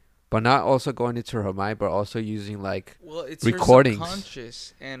 but not also going into her mind, but also using like Well, it's recordings. her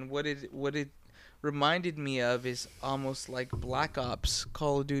subconscious, and what it reminded me of is almost like Black Ops,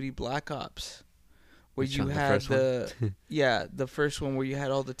 Call of Duty Black Ops, where Which you one, the had first one? the yeah, the first one where you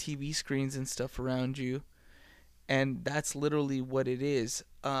had all the TV screens and stuff around you, and that's literally what it is.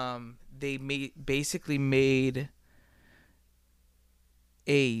 They basically made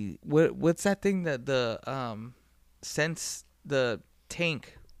a what's that thing that the sense the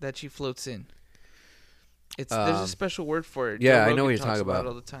tank that she floats in. It's there's a special word for it. yeah, Joe I know Rogan what you're talks talking about. it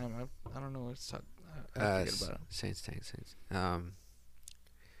all the time. I don't know what it's talking. I forget about it. Saints tank, Saints.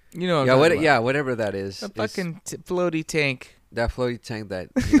 You know. What Yeah, I'm what? talking Yeah, whatever that is. about. A It's fucking floaty tank. that floaty tank that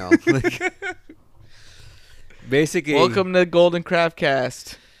like, basically. Welcome to Golden Craft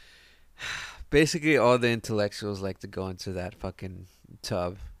Cast. Basically, all the intellectuals like to go into that fucking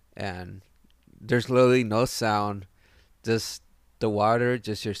tub, and there's literally no sound, just the water,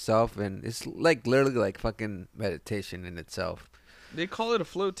 just yourself, and it's like literally like fucking meditation in itself. They call it a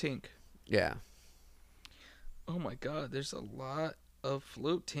float tank. Yeah. Oh my god, there's a lot of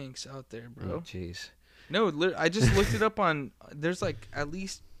float tanks out there, Oh, bro. jeez. No, I just looked it up on. There's like at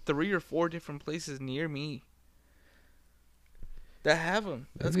least 3 or 4 different places near me that have them.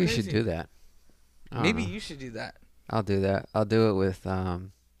 That's Maybe you crazy. should do that. I don't Maybe know. you should do that. I'll do that. I'll do it with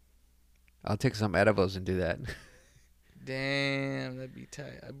I'll take some edibles and do that, Damn, that'd be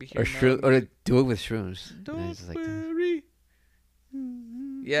tight. I'd be or here. or do it with shrooms. And Don't it's just like, worry.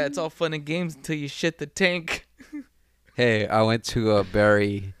 Yeah, it's all fun and games until you shit the tank. hey, I went to a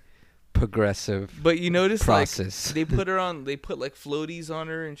very progressive But you notice, process. like, they put her on. They put like floaties on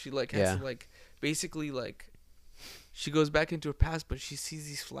her, and she like has Yeah. to like basically like she goes back into her past, but she sees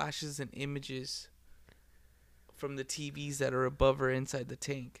these flashes and images from the TVs that are above her inside the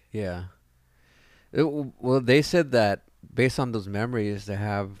tank. Yeah. Well, they said that based on those memories, they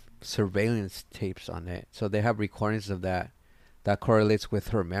have surveillance tapes on it. So they have recordings of that correlates with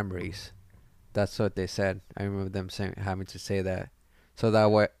her memories. That's what they said. I remember them having to say that. So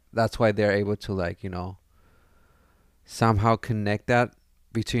that's why they're able to, like, somehow connect that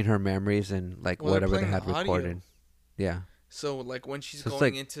between her memories and like Well, they're whatever they playing had the audio. recorded. Yeah. So like when she's So it's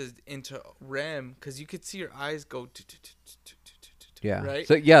going like- into REM, because you could see her eyes go. Yeah.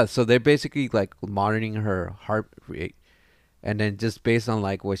 Right? So they're basically like monitoring her heart rate, and then just based on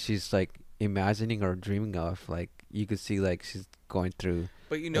like what she's like imagining or dreaming of, like you could see like she's going through.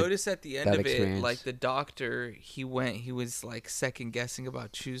 But you Like, notice at the end that of it, experience. like the doctor, he was like second guessing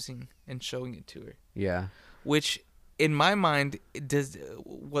about choosing and showing it to her. Yeah. Which, in my mind,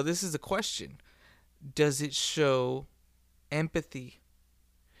 well, this is a question. Does it show empathy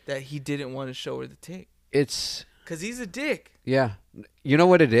that he didn't want to show her the tape? It's Because he's a dick. yeah. You know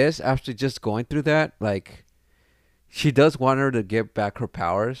what it is? After just going through that, like she does want her to get back her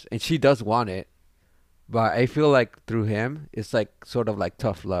powers, and she does want it. But I feel like through him, it's like sort of like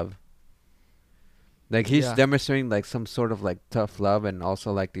tough love. Like he's Yeah. demonstrating like some sort of like tough love, and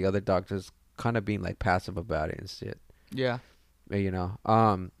also like the other doctors kind of being like passive about it and shit. Yeah.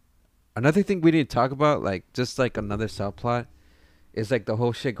 Another thing we didn't talk about, like just like another subplot, is like the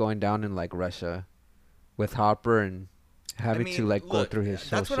whole shit going down in like Russia, with Hopper and having to like go through his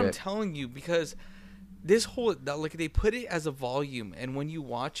That's whole what I'm shit. telling you, because this whole like they put it as a volume, and when you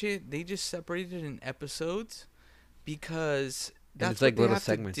watch it, they just separate it in episodes because that's it's like what they little have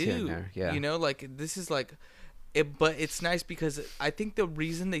segments to here do. and there, yeah. You know, like this is like it, but it's nice because I think the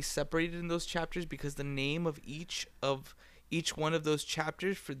reason they separated in those chapters because the name of each one of those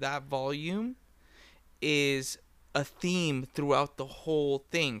chapters for that volume is a theme throughout the whole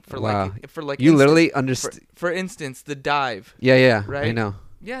thing. Wow. For like You instance- literally understand. for instance, the dive. Yeah, I right? know.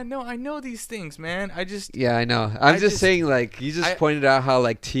 Yeah, no, I know these things, man. I just Yeah, I know. I'm I just just- saying, like, you just I- pointed out how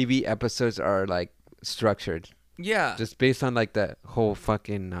like TV episodes are like structured. Yeah. Just based on like that whole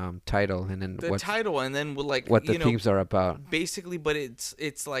fucking title and then The title, and then we'll like what the you know, themes are about. basically, but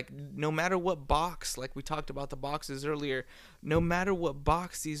it's like no matter what box, like we talked about the boxes earlier, no matter what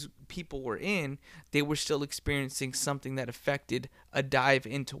box these people were in, they were still experiencing something that affected a dive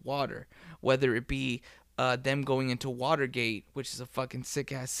into water, whether it be them going into Watergate, which is a fucking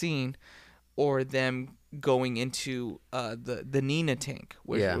sick ass scene, or them going into the Nina tank,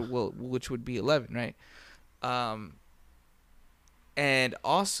 which would be 11, right? And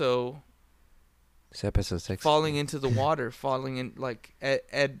also It's episode 6. falling into the water, falling in like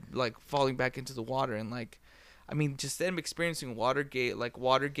Ed like falling back into the water, and like, I mean, just them experiencing Watergate,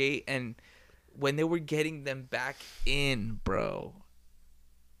 and when they were getting them back in, bro,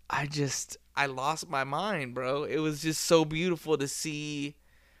 I lost my mind, bro. It was just so beautiful to see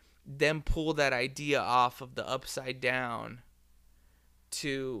them pull that idea off of the Upside Down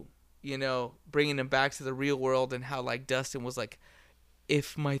to, you know, bringing them back to the real world, and how like Dustin was like,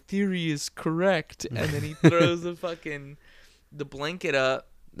 if my theory is correct, and then he throws the blanket up.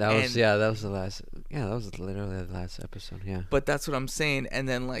 That was and- that was the last. Yeah, that was literally the last episode. Yeah. But that's what I'm saying. And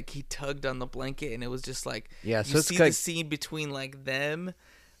then like he tugged on the blanket, and it was just like, Yeah. So you it's see like the scene between like them.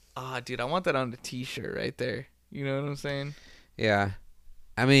 Ah, dude, I want that on the T-shirt right there. You know what I'm saying? yeah,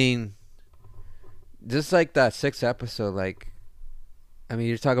 I mean, just like that 6th episode, like, I mean,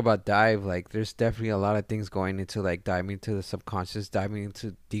 you're talking about dive. Like, there's definitely a lot of things going into like diving into the subconscious, diving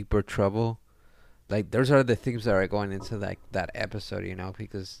into deeper trouble. Like, those are the things that are going into like that episode, you know,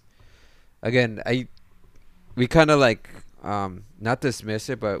 because again, we kind of like not dismiss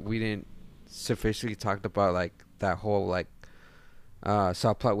it, but we didn't sufficiently talked about like that whole like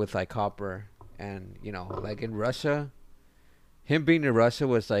subplot with like Hopper, and you know, like in Russia, him being in Russia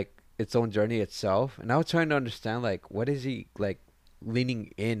was like its own journey itself, and I was trying to understand like what is he like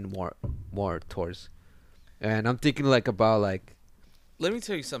leaning in more towards, and I'm thinking like about like Let me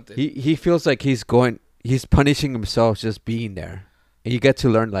tell you something. he feels like he's punishing himself just being there, and you get to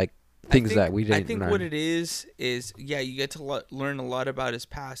learn like things that we didn't I think learn. what it is yeah, you get to learn a lot about his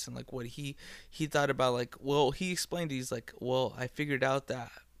past, and like what he thought about. Like, well, he explained, he's like, well, I figured out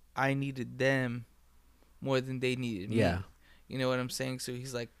that I needed them more than they needed me. Yeah. You know what I'm saying? So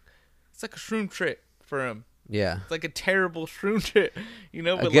he's like, it's like a shroom trip for him. Yeah. It's like a terrible shroom trip, you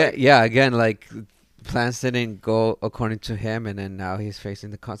know. But Again, like plans didn't go according to him, and then now he's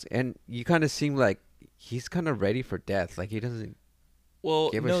facing the consequences. And you kind of seem like he's kind of ready for death. Like he doesn't. well,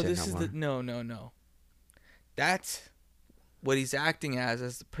 give a no, shit this no is more. no. That's what he's acting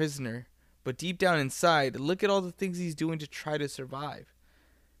as the prisoner. But deep down inside, look at all the things he's doing to try to survive.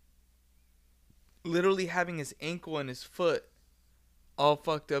 Literally having his ankle and his foot all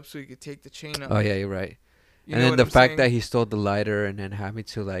fucked up so he could take the chain off. Oh yeah, you're right. You And know then what the I'm fact saying? that he stole the lighter and then having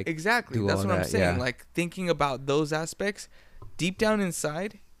to like Exactly. do That's all what I'm that, saying. yeah. Like, thinking about those aspects, deep down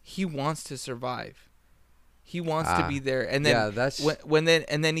inside, he wants to survive. He wants to be there. And then yeah, that's when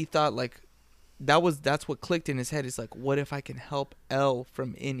he thought like that's what clicked in his head. Is like, what if I can help Elle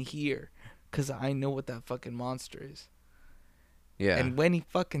from in here? Cause I know what that fucking monster is. yeah. And when he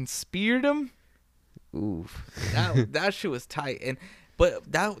fucking speared him, Oof. that shit was tight. And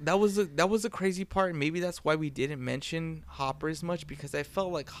but that was the crazy part. Maybe that's why we didn't mention Hopper as much, because I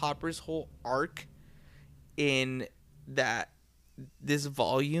felt like Hopper's whole arc in this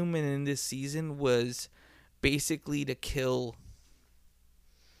volume and in this season was basically to kill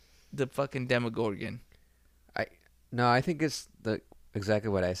the fucking Demogorgon. No, I think it's exactly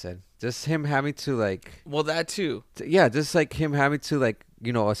what I said. Just him having to like, Well, that too. yeah, just like him having to like,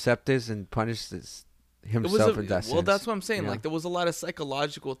 you know, accept this and punish this himself in that sense. Well, that's what I'm saying. you know? Like, there was a lot of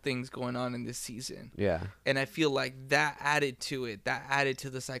psychological things going on in this season. Yeah. And I feel like that added to it. That added to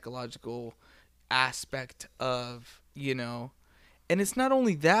the psychological aspect of, you know. And it's not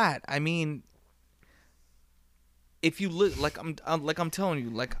only that. I mean, if you look, like I'm telling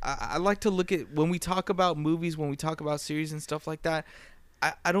you, like I like to look at, when we talk about movies, when we talk about series and stuff like that,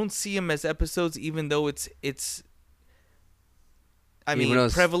 I don't see them as episodes, even though it's I Even mean, though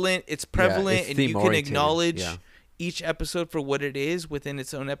it's prevalent. It's prevalent, it's and you can theme-oriented, acknowledge yeah. each episode for what it is within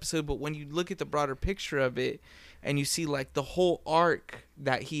its own episode. But when you look at the broader picture of it, and you see like the whole arc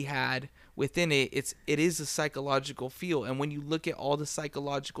that he had within it, it is a psychological feel. And when you look at all the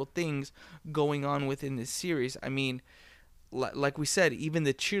psychological things going on within this series, I mean, like we said, even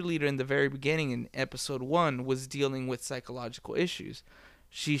the cheerleader in the very beginning in episode 1 was dealing with psychological issues.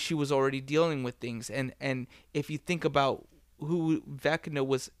 She was already dealing with things, and if you think about who Vecna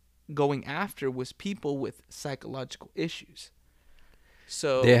was going after, was people with psychological issues.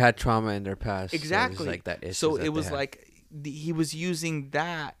 So They had trauma in their past. exactly So it was like that issue. So it was like he was using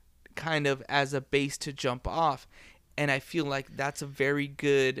that kind of as a base to jump off. And I feel like that's a very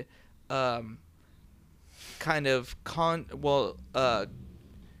good kind of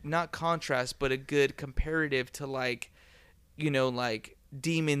not contrast, but a good comparative to like, like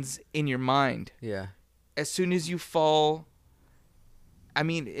demons in your mind. Yeah. As soon as you fall, I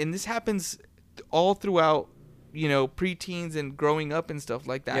mean, and this happens all throughout, preteens and growing up and stuff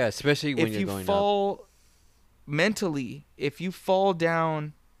like that. Yeah, especially when if you're you going up. fall mentally, if you fall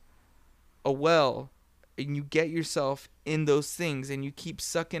down a well and you get yourself in those things and you keep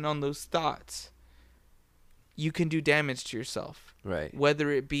sucking on those thoughts, you can do damage to yourself. Right.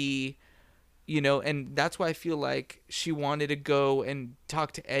 Whether it be, and that's why I feel like she wanted to go and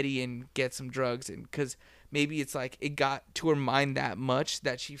talk to Eddie and get some drugs, and because maybe it's like it got to her mind that much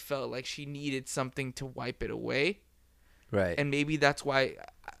that she felt like she needed something to wipe it away. Right. And maybe that's why,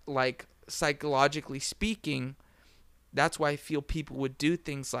 like, psychologically speaking, that's why I feel people would do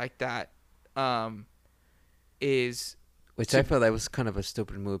things like that. Which I felt that was kind of a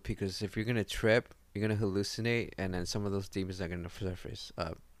stupid move, because if you're gonna trip, you're gonna hallucinate, and then some of those demons are gonna surface.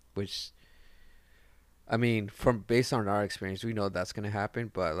 Which, I mean, based on our experience, we know that's gonna happen.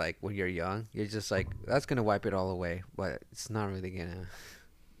 But like when you're young, you're just like, that's gonna wipe it all away. But it's not really gonna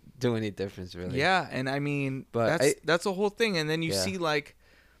do any difference, really. Yeah, and I mean, But that's a whole thing. And then you see like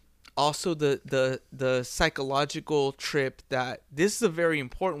also the psychological trip, that this is a very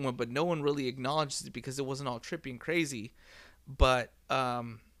important one, but no one really acknowledges it because it wasn't all trippy and crazy. But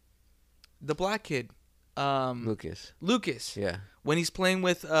the black kid, Lucas. Yeah. When he's playing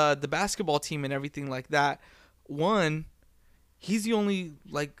with the basketball team and everything like that, he's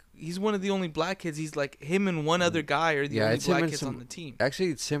one of the only black kids. He's like him and one other guy are the only black kids on the team. Actually,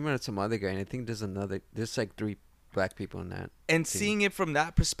 it's similar to some other guy, and I think there's like 3 black people in that. And team. seeing it from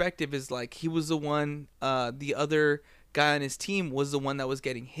that perspective is like he was the one, the other guy on his team was the one that was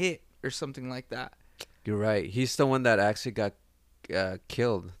getting hit or something like that. You're right. He's the one that actually got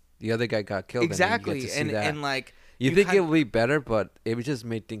killed. The other guy got killed. Exactly, and like you think it would be better, but it just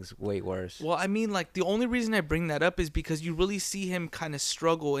made things way worse. Well, I mean, like the only reason I bring that up is because you really see him kind of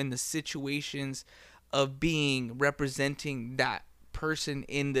struggle in the situations of representing that person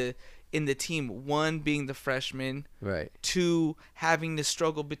in the team. 1 being the freshman, right? 2 having the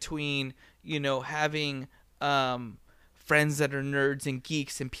struggle between having friends that are nerds and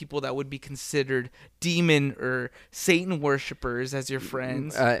geeks and people that would be considered demon or Satan worshipers as your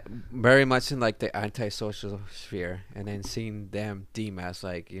friends. Very much in like the antisocial sphere, and then seeing them deem as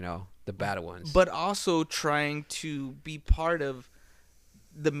like the bad ones. But also trying to be part of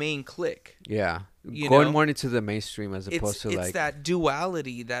the main clique. Yeah, going more into the mainstream as opposed to like. It's that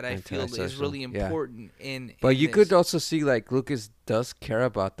duality that I feel is really important But you could also see like Lucas does care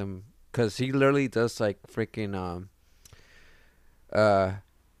about them, because he literally does like freaking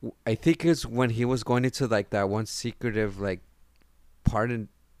I think it's when he was going into like that one secretive like part in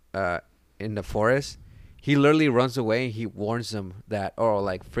the forest, he literally runs away and he warns them that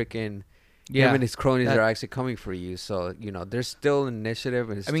like freaking him and his cronies are actually coming for you. So there's still initiative,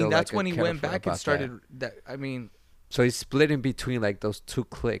 and I mean that's when he went back and started that. I mean, so he's split in between like those 2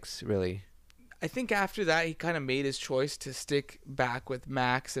 cliques, really. I think after that he kind of made his choice to stick back with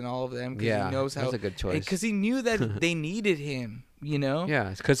Max and all of them, because he knows how. That's a good choice, because he knew that they needed him.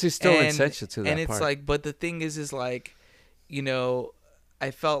 Yeah, because he's still essential to that and it's part. like, but the thing is like,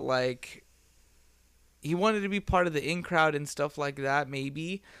 I felt like he wanted to be part of the in crowd and stuff like that,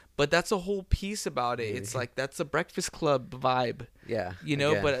 maybe, but that's a whole piece about it. It's like that's a Breakfast Club vibe. Yeah,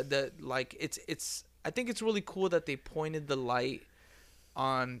 but it's I think it's really cool that they pointed the light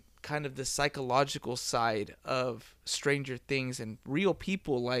on kind of the psychological side of Stranger Things and real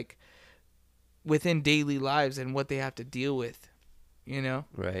people like within daily lives and what they have to deal with.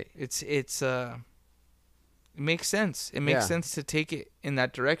 Right. It makes sense. It makes sense to take it in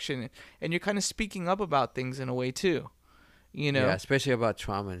that direction, and you're kind of speaking up about things in a way too. Yeah, especially about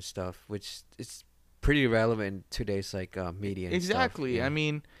trauma and stuff, which is pretty relevant in today's like media. And exactly. Stuff. Yeah. I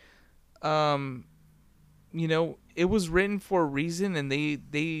mean, it was written for a reason, and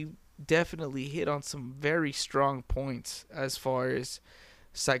they definitely hit on some very strong points as far as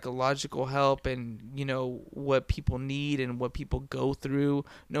psychological help and what people need and what people go through,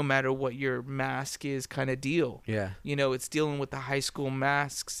 no matter what your mask is, kind of deal. Yeah. It's dealing with the high school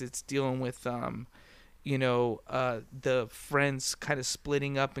masks. It's dealing with the friends kind of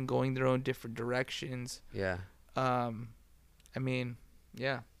splitting up and going their own different directions. Yeah. I mean,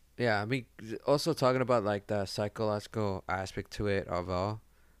 yeah. Yeah, I mean, also talking about like the psychological aspect to it of all.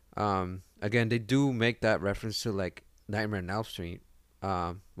 Again, they do make that reference to like Nightmare on Elm Street.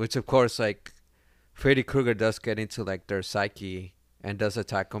 Which of course, like Freddy Krueger does get into like their psyche and does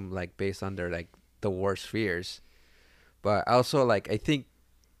attack them like based on their like the worst fears. But also like I think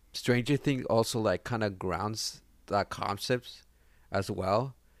Stranger Things also like kind of grounds that concepts as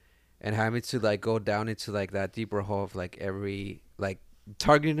well, and having to like go down into like that deeper hole of like every like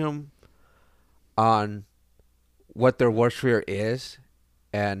targeting them on what their worst fear is,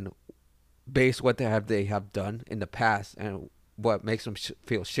 and base what they have done in the past and what makes them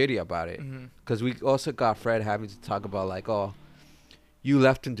feel shitty about it. Mm-hmm. Because we also got Fred having to talk about like, oh, you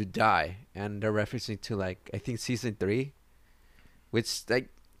left him to die, and they're referencing to like I think season 3, which like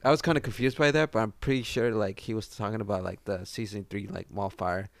I was kind of confused by that, but I'm pretty sure like he was talking about like the season 3 like mall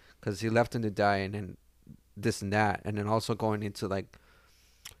fire, because he left him to die, and then this and that, and then also going into like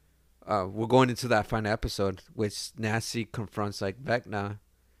we're going into that final episode which Nancy confronts like Vecna,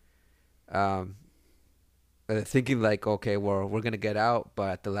 thinking like, okay, well, we're gonna get out, but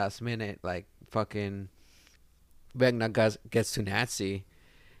at the last minute like fucking Vecna gets to Nancy.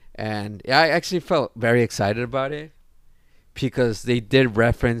 And yeah, I actually felt very excited about it, because they did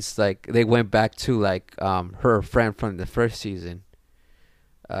reference like they went back to like her friend from the first season.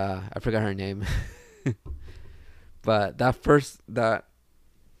 I forgot her name. But that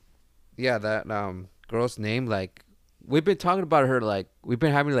girl's name, like we've been talking about her, like we've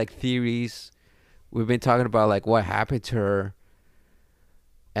been having like theories, we've been talking about like what happened to her,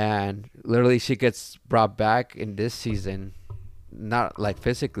 and literally she gets brought back in this season, not like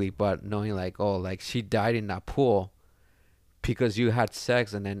physically, but knowing like, oh, like she died in that pool because you had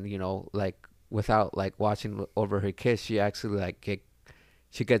sex, and then, you know, like without like watching over her kids, she actually like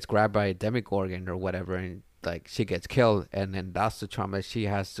she gets grabbed by a demogorgon or whatever, and like she gets killed, and then that's the trauma she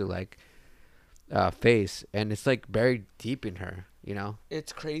has to like face, and it's like buried deep in her, you know.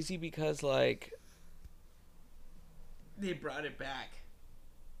 It's crazy because like they brought it back.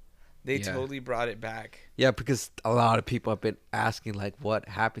 They totally brought it back. Yeah, because a lot of people have been asking like, what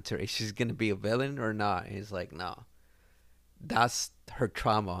happened to her? Is she gonna be a villain or not? And it's like, no, that's her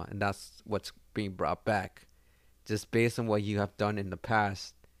trauma, and that's what's being brought back, just based on what you have done in the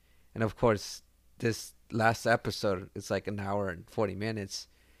past. And of course, this last episode, it's like an hour and 40 minutes.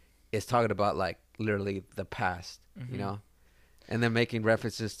 It's talking about like literally the past, you know, and then making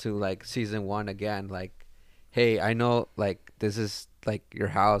references to like season 1 again, like, hey, I know like this is like your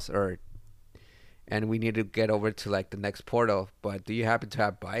house, and we need to get over to like the next portal, but do you happen to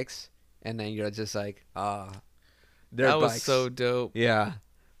have bikes? And then you're just like, they're that was bikes. so dope. Yeah.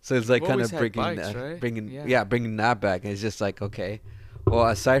 So it's like We've kind always of had bringing bikes, that, right? bringing that back. And it's just like, okay, well,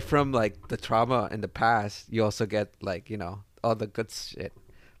 aside from like the trauma in the past, you also get like, you know, all the good shit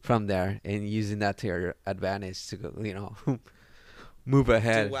from there, and using that to your advantage to go, you know, move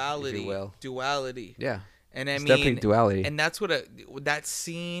ahead, if you will. Duality. Yeah. And I It's mean, definitely duality. And that's what that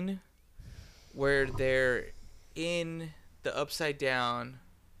scene where they're in the Upside Down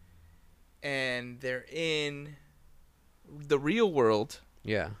and they're in the real world,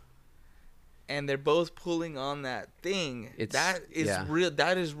 Yeah. and they're both pulling on that thing. Real.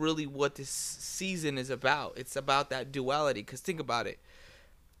 That is really what this season is about. It's about that duality. Because think about it.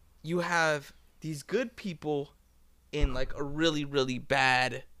 You have these good people in like a really, really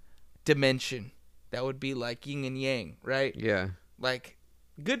bad dimension. That would be like yin and yang, right? Yeah. Like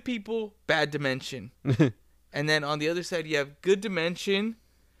good people, bad dimension. And then on the other side, you have good dimension,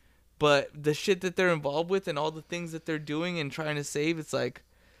 but the shit that they're involved with and all the things that they're doing and trying to save, it's like,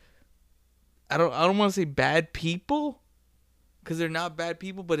 I don't want to say bad people, because they're not bad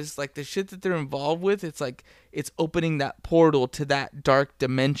people, but it's like the shit that they're involved with, it's like it's opening that portal to that dark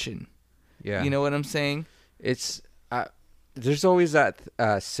dimension. Yeah. You know what I'm saying? It's there's always that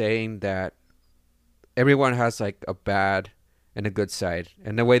saying that everyone has like a bad and a good side,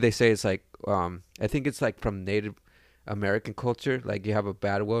 and the way they say it's like I think it's like from Native American culture, like you have a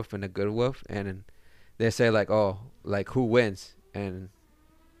bad wolf and a good wolf, and they say like, oh, like who wins, and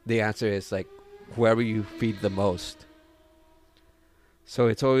the answer is like whoever you feed the most. So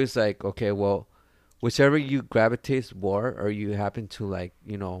it's always like, okay, well, whichever you gravitate more, or you happen to like,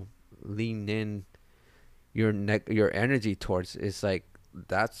 you know, lean in your energy towards, is like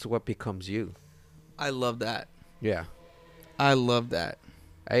that's what becomes you. I love that. Yeah. I love that.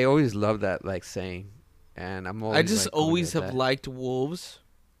 I always love that like saying, and I'm always. I just like, going always at have that. liked wolves.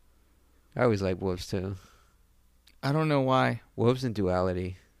 I always like wolves too. I don't know why. Wolves and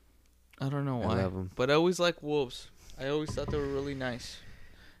duality. I don't know I why. love 'em. But I always liked wolves. I always thought they were really nice.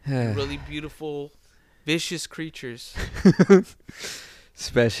 Really beautiful, vicious creatures.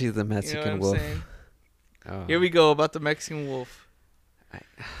 Especially the You know Mexican what I'm wolf. saying? Oh. Here we go about the Mexican wolf.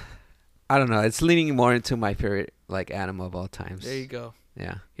 I don't know. It's leaning more into my favorite like animal of all times. There you go.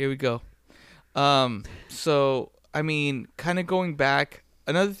 Yeah. Here we go. So I mean, kind of going back,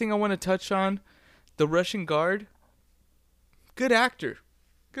 another thing I want to touch on, the Russian guard, good actor.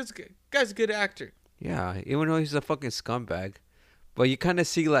 Guy's a good actor. Yeah, even though he's a fucking scumbag, but you kind of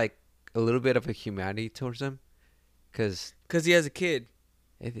see like a little bit of a humanity towards him, cause He has a kid.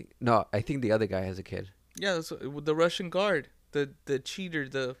 I think the other guy has a kid. Yeah, that's the Russian guard, the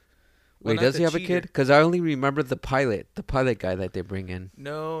cheater, Wait, not does the he have a cheater. kid? Cause I only remember the pilot guy that they bring in.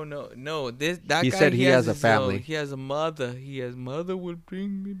 No. That He guy, said he has a his family. he has a mother. Mother will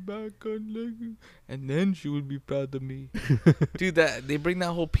bring me back on leg, and then she will be proud of me. Dude, they bring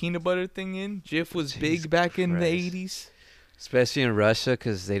that whole peanut butter thing in. Jif was Jesus big back in the Christ. 80s. Especially in Russia,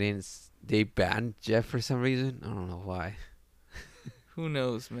 cause they banned Jeff for some reason. I don't know why. Who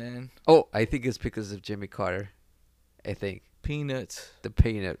knows, man? Oh, I think it's because of Jimmy Carter. I think Peanuts. the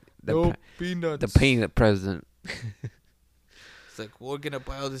peanut, Peanuts. the peanut president. It's like, we're gonna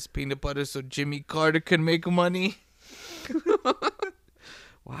buy all this peanut butter so Jimmy Carter can make money.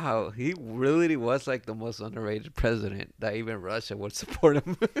 Wow, he really was like the most underrated president that even Russia would support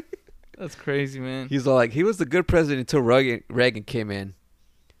him. That's crazy, man. He's all like, he was the good president until Reagan came in.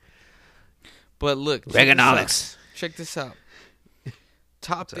 But look, check this out.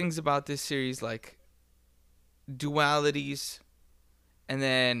 Top things about this series, like dualities, and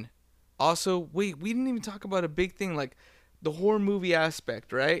then also, wait, we didn't even talk about a big thing, like the horror movie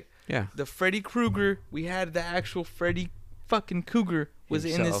aspect, right? Yeah. The Freddy Krueger, we had the actual Freddy fucking Cougar was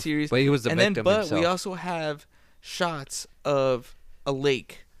in this Himself. series. But he was the victim but himself. we also have shots of a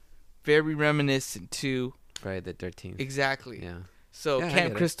lake, very reminiscent to Friday the 13th. exactly. Yeah. So Yeah, I Camp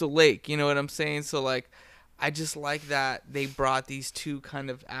get it. Crystal Lake, you know what I'm saying? So like, I just like that they brought these two kind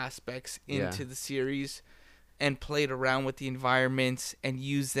of aspects into the series and played around with the environments and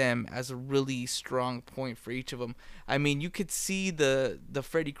used them as a really strong point for each of them. I mean, you could see the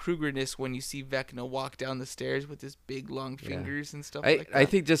Freddy Krueger-ness when you see Vecna walk down the stairs with his big long fingers and stuff like that. I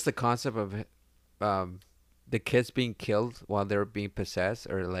think just the concept of the kids being killed while they're being possessed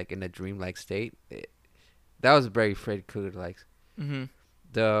or like in a dreamlike state, that was very Freddy Krueger-like. Mm-hmm.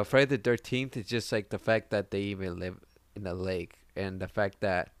 The Friday the 13th is just like the fact that they even live in a lake and the fact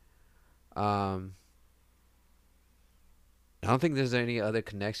that I don't think there's any other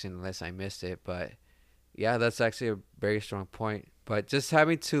connection unless I missed it, but yeah, that's actually a very strong point. But just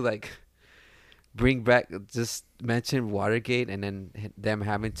having to like bring back, just mention Watergate and then them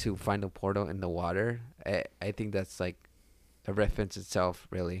having to find a portal in the water, I think that's like a reference itself,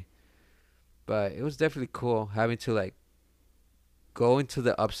 really. But it was definitely cool having to like go into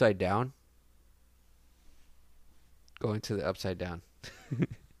the upside down.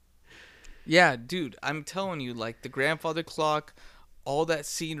 Yeah, dude, I'm telling you, like the grandfather clock, all that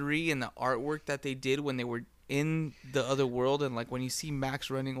scenery and the artwork that they did when they were in the other world, and like when you see Max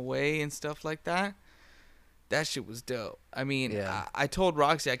running away and stuff like that, that shit was dope. I mean, Yeah. I told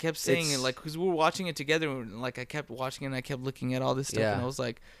Roxy, I kept saying it, It's- like, because we were watching it together, and like I kept watching it and I kept looking at all this stuff, Yeah. and I was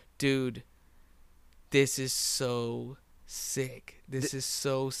like, dude, this is so sick. This is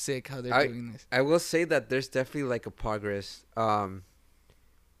so sick how they're doing this. I will say that there's definitely like a progress.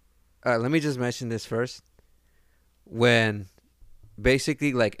 Let me just mention this first. When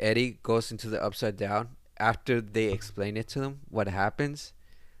basically like Eddie goes into the upside down after they explain it to him what happens,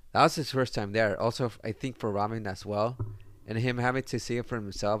 that was his first time there. Also, I think for Ramen as well, and him having to see it for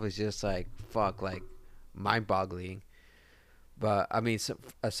himself is just like fuck, like mind-boggling. But I mean, so,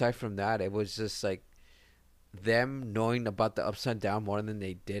 aside from that, it was just like them knowing about the upside down more than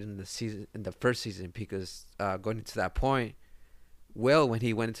they did in the first season, because going into that point, Will, when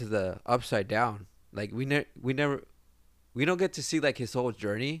he went into the upside down, like we don't get to see like his whole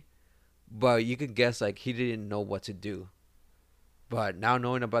journey, but you can guess like he didn't know what to do. But now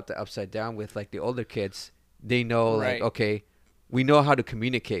knowing about the upside down with like the older kids, they know Right. like, okay, we know how to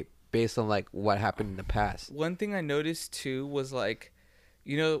communicate based on like what happened in the past. One thing I noticed too was like,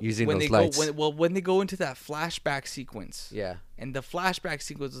 you know, Using when those they lights. when they go into that flashback sequence, Yeah. and the flashback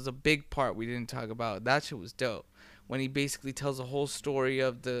sequence was a big part we didn't talk about. That shit was dope. When he basically tells a whole story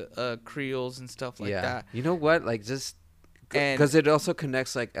of the Creoles and stuff like Yeah. that. You know what? Like just And- because it also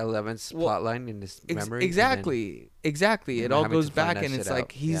connects like Eleven's Well, plotline in his memory. and then- Exactly. It and all having goes to find back, that and shit it's like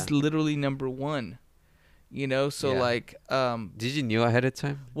out. he's Yeah. literally number one. You know, so Yeah. like, Did you knew ahead of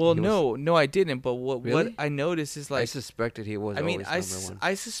time? well, He was- no, I didn't. But what Really? I noticed is I like, suspected he was. I mean, always number one.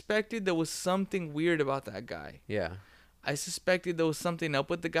 I suspected there was something weird about that guy. Yeah. I suspected there was something up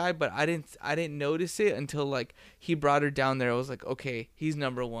with the guy, but I didn't notice it until like he brought her down there. I was like, okay, he's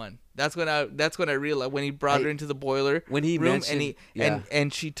number one. That's when I realized when he brought her into the boiler when he room mentioned-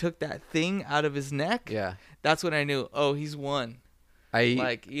 and she took that thing out of his neck. Yeah. That's when I knew. Oh, he's one. I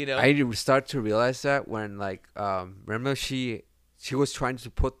Like, you know. I start to realize that when like remember she was trying to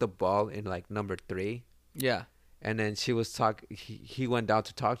put the ball in like number 3, Yeah. and then she was he went down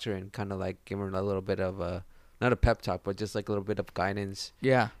to talk to her and kind of like give her a little bit of a, not a pep talk, but just like a little bit of guidance.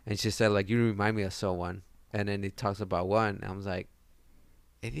 Yeah. And she said like, you remind me of someone. And then he talks about one. I was like,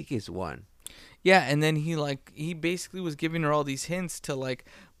 I think he's one. Yeah, and then he basically was giving her all these hints to like,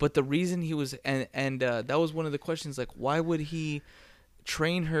 but the reason he was and that was one of the questions, like, why would he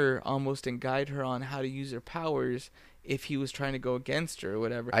train her almost and guide her on how to use her powers if he was trying to go against her or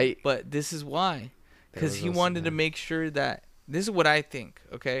whatever? But this is why, because he wanted to make sure that, this is what I think.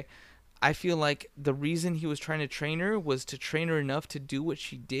 Okay, I feel like the reason he was trying to train her was to train her enough to do what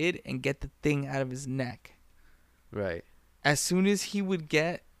she did and get the thing out of his neck. Right. As soon as he would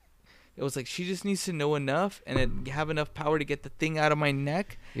get, it was like, she just needs to know enough and then have enough power to get the thing out of my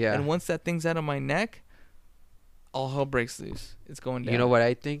neck. Yeah. And once that thing's out of my neck, all hell breaks loose. It's going down. You know what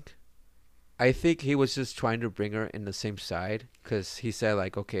I think? I think he was just trying to bring her in the same side, because he said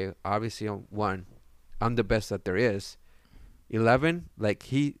like, okay, obviously I'm 1, I'm the best that there is. 11, like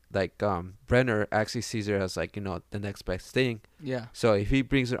Brenner actually sees her as like, the next best thing. Yeah. So if he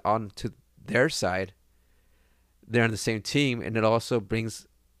brings her on to their side, they're on the same team, and it also brings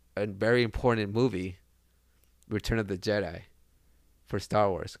a very important movie, Return of the Jedi, for Star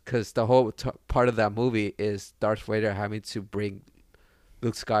Wars, because the whole part of that movie is Darth Vader having to bring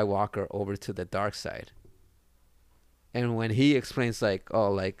Luke Skywalker over to the dark side. And when he explains like, oh,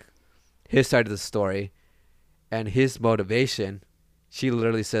 like his side of the story and his motivation, she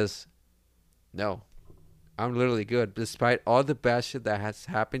literally says, no, I'm literally good. Despite all the bad shit that has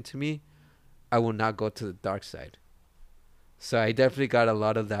happened to me, I will not go to the dark side. So I definitely got a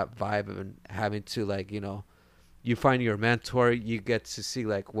lot of that vibe of having to like, you find your mentor, you get to see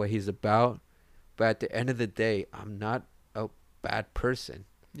like what he's about. But at the end of the day, I'm not a bad person.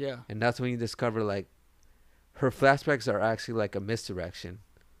 Yeah. And that's when you discover like her flashbacks are actually like a misdirection.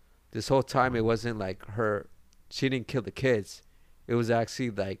 This whole time it wasn't like she didn't kill the kids. It was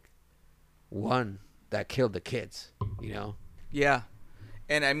actually like one that killed the kids, Yeah.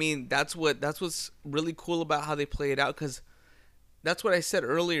 And I mean, that's what's really cool about how they play it out, because that's what I said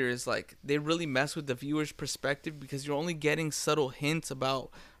earlier, is like they really mess with the viewer's perspective, because you're only getting subtle hints about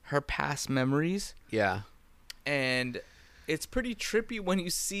her past memories. Yeah. And it's pretty trippy when you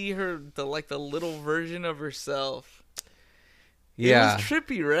see her, the little version of herself. Yeah. It was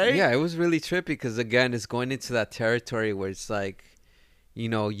trippy, right? Yeah, it was really trippy, because again, it's going into that territory where it's like,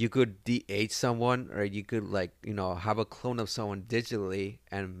 you could de-age someone, or you could like, have a clone of someone digitally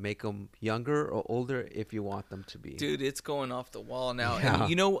and make them younger or older if you want them to be. Dude, it's going off the wall now. Yeah.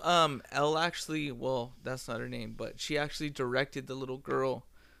 And Elle actually, well, that's not her name, but she actually directed the little girl.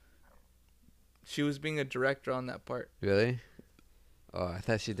 She was being a director on that part. Really? Oh, I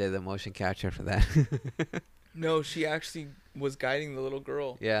thought she did the motion capture for that. No, she actually was guiding the little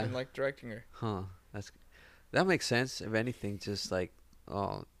girl. Yeah. And directing her. Huh. That makes sense. If anything, just like,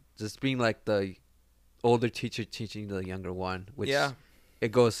 just being like the older teacher teaching the younger one, which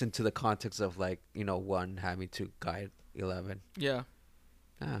it goes into the context of like, one having to guide 11. Yeah.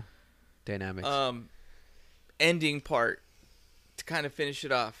 Dynamics. Ending part to kind of finish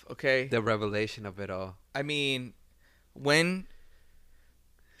it off, okay? The revelation of it all. I mean, when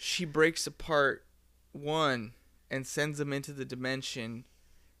she breaks apart one and sends them into the dimension,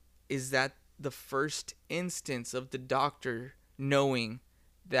 is that the first instance of the Doctor knowing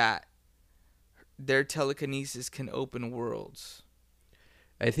that their telekinesis can open worlds?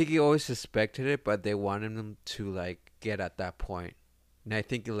 I think he always suspected it, but they wanted him to like get at that point. And I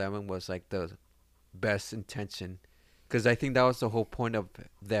think 11 was like the best intention, because I think that was the whole point of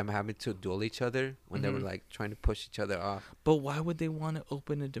them having to duel each other when they were like trying to push each other off. But why would they want to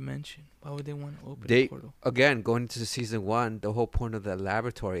open a dimension? Why would they want to open a portal? Again, going into season 1, the whole point of the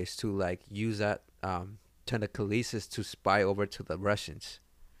laboratory is to like use that telekinesis to spy over to the Russians,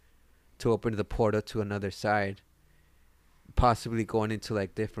 to open the portal to another side, possibly going into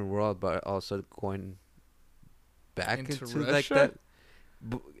like different world, but also going back into Russia? like that.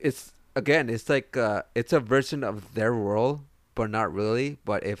 It's like it's a version of their world, but not really.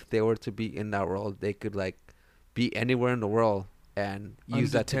 But if they were to be in that world, they could like be anywhere in the world and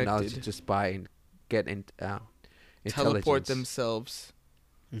use that technology to spy and get teleport themselves.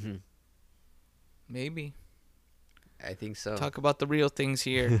 Mm-hmm. Maybe. I think so. Talk about the real things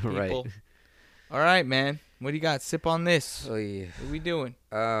here, people. Right. All right, man. What do you got? Sip on this. Oh yeah. What are we doing?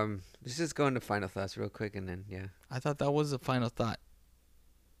 Let's just go into final thoughts real quick, and then I thought that was the final thought.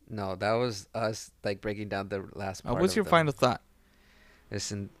 No, that was us like breaking down the last part. What's your final thought?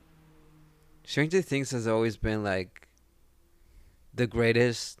 Listen, Stranger Things has always been like the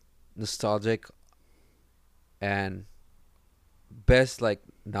greatest nostalgic and best like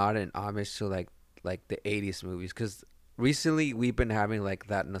nod and homage to like the 80s movies, because recently we've been having like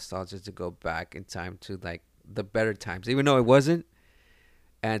that nostalgia to go back in time to like the better times, even though it wasn't.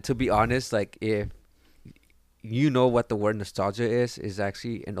 And to be honest, like if you know what the word nostalgia is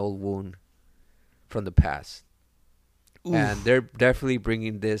actually an old wound from the past. And they're definitely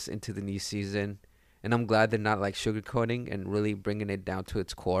bringing this into the new season, and I'm glad they're not like sugarcoating and really bringing it down to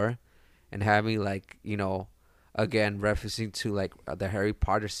its core, and having like, you know, again referencing to like the Harry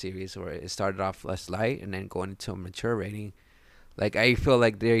Potter series where it started off less light and then going into a mature rating. Like I feel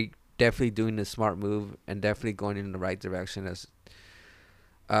like they're definitely doing the smart move and definitely going in the right direction as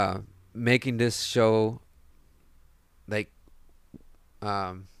making this show like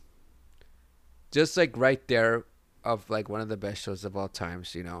just like right there of like one of the best shows of all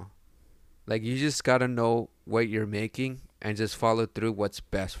times, you know. Like you just gotta know what you're making and just follow through what's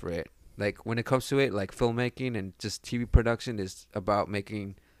best for it. Like when it comes to it, like filmmaking and just TV production is about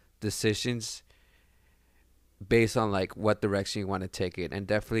making decisions based on like what direction you want to take it. And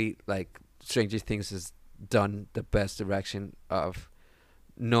definitely like Stranger Things has done the best direction of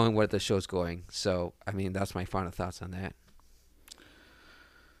knowing where the show's going. So I mean, that's my final thoughts on that.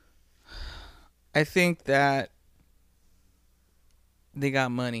 I think that they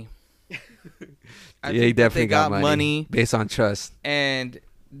got money. Yeah, he definitely they got money based on trust. And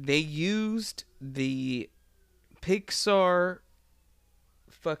they used the Pixar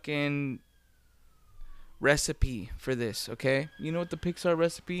fucking recipe for this, okay? You know what the Pixar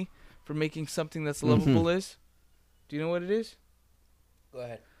recipe for making something that's lovable is? Do you know what it is? Go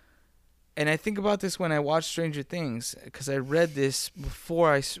ahead. And I think about this when I watch Stranger Things, because I read this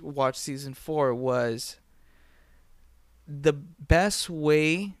before I watched season 4, was the best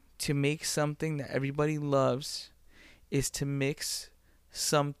way to make something that everybody loves is to mix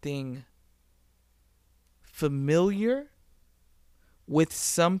something familiar with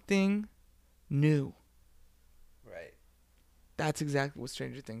something new. Right. That's exactly what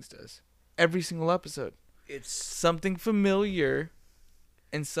Stranger Things does. Every single episode. It's something familiar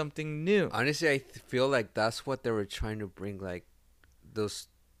and something new. Honestly, I feel like that's what they were trying to bring, like those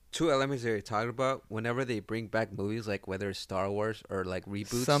two elements they were talking about whenever they bring back movies, like whether it's Star Wars or like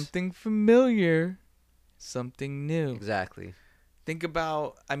reboots. Something familiar, something new. Exactly. Think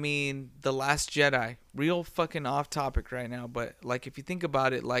about, I mean, The Last Jedi. Real fucking off topic right now, but like if you think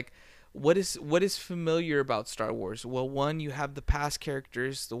about it, like what is familiar about Star Wars? Well, one, you have the past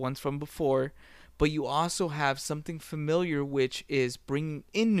characters, the ones from before, but you also have something familiar, which is bringing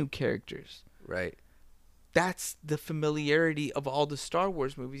in new characters. Right. That's the familiarity of all the Star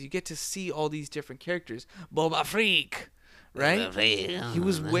Wars movies. You get to see all these different characters. Boba Freak, right? He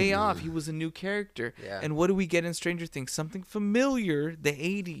was way off. He was a new character. Yeah. And what do we get in Stranger Things? Something familiar, the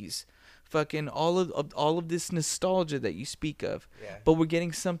 80s. Fucking all of this nostalgia that you speak of. Yeah. But we're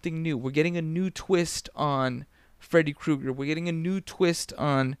getting something new. We're getting a new twist on Freddy Krueger. We're getting a new twist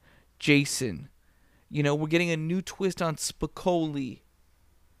on Jason. You know, we're getting a new twist on Spicoli.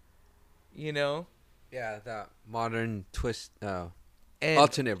 You know? Yeah, that modern twist, And,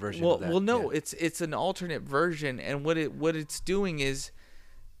 alternate version of that. Well, no, yeah. it's an alternate version, and what it's doing is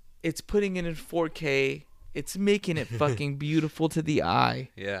it's putting it in 4K. It's making it fucking beautiful to the eye.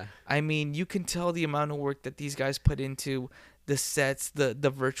 Yeah. I mean, you can tell the amount of work that these guys put into the sets, the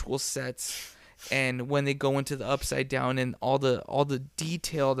virtual sets, and when they go into the Upside Down and all the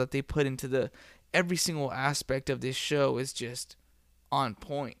detail that they put into every single aspect of this show is just on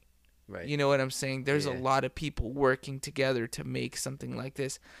point. Right. You know what I'm saying? There's a Yeah. lot of people working together to make something like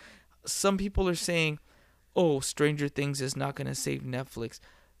this. Some people are saying, oh, Stranger Things is not going to save Netflix.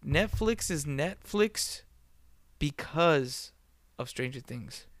 Netflix is Netflix because of Stranger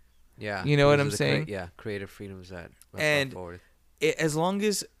Things. Yeah. You know what Those I'm are the saying? yeah, creative freedoms that are And brought forward. As long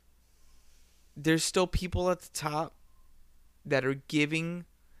as there's still people at the top that are giving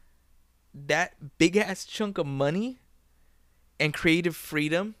that big-ass chunk of money and creative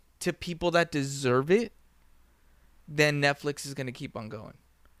freedom to people that deserve it, then Netflix is going to keep on going.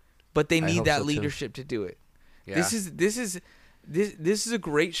 But they I need hope that so, too. leadership to do it. Yeah. This is a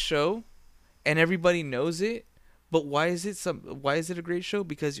great show, and everybody knows it. But why is it a great show?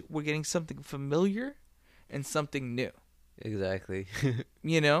 Because we're getting something familiar and something new. Exactly.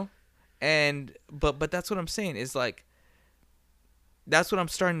 You know? And but that's what I'm saying is like that's what I'm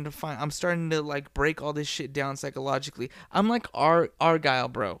starting to find. I'm starting to like break all this shit down psychologically. I'm like Argyle,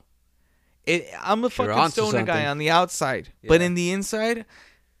 bro. I'm a fucking onto stoner guy something. on the outside, but Yeah. in the inside,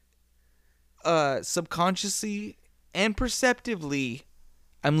 subconsciously and perceptively,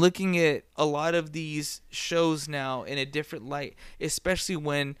 I'm looking at a lot of these shows now in a different light, especially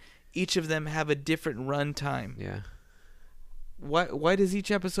when each of them have a different runtime. Yeah. Why does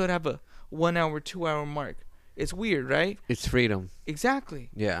each episode have a 1 hour, 2 hour mark? It's weird, right? It's freedom. Exactly.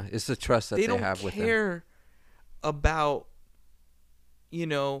 Yeah, it's the trust that They they don't have with them. care about, you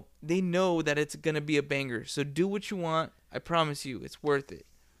know, they know that it's going to be a banger. So do what you want. I promise you, it's worth it.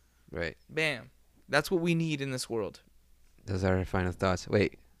 Right. Bam. That's what we need in this world. Those are our final thoughts.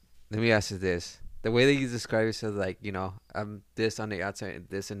 Wait, let me ask you this. The way that you describe yourself, like, you know, I'm this on the outside and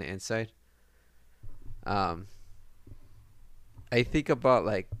this on the inside. I think about,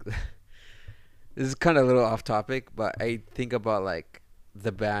 like, this is kind of a little off topic, but I think about, like,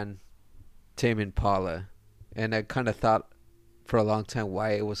 the band Tame Impala. And I kind of thought for a long time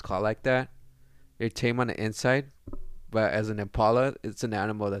why it was called like that. They're tame on the inside, but as an impala, it's an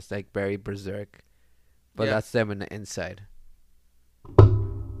animal that's, like, very berserk. But Yeah. that's them in the inside.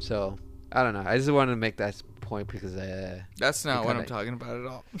 So, I don't know. I just wanted to make that point because That's not You what I'm kinda- talking about at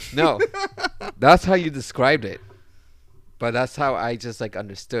all. no, that's how you described it. But that's how I just, like,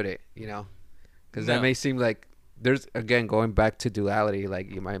 understood it, you know? Because No. that may seem like there's, again, going back to duality. Like,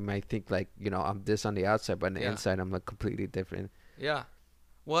 you might think, like, you know, I'm this on the outside, but on the Yeah. inside, I'm, like, completely different. Yeah.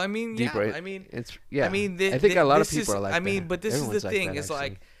 Well, I mean, Deeper. yeah. I mean, It's, yeah. I mean, I think a lot of this people is, are like I mean, that. but this Everyone's is the like thing. that, It's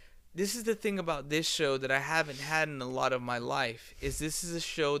like, actually. this is the thing about this show that I haven't had in a lot of my life. Is this is a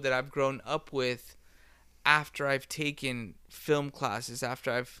show that I've grown up with after I've taken film classes, after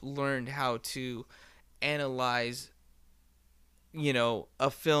I've learned how to analyze, you know,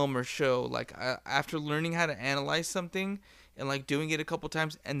 a film or show. Like, after learning how to analyze something and, like, doing it a couple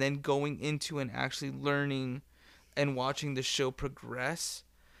times and then going into and actually learning and watching the show progress,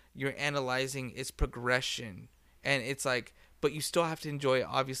 you're analyzing its progression. And it's like, but you still have to enjoy it,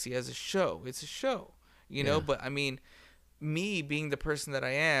 obviously, as a show. It's a show, you know? Yeah. But, I mean, me being the person that I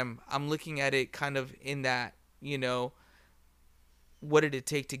am, I'm looking at it kind of in that, you know, what did it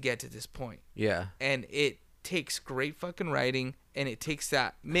take to get to this point? Yeah. And it takes great fucking writing, and it takes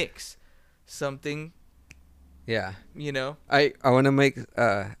that mix. Something, Yeah. you know? I want to make this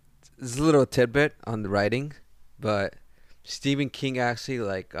is a little tidbit on the writing, but Stephen King actually,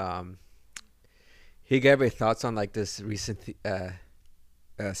 like, he gave his thoughts on, like, this recent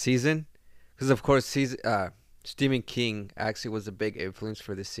season, because of course Stephen King actually was a big influence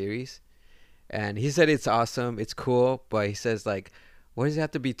for this series, and he said it's awesome, it's cool, but he says, like, why does it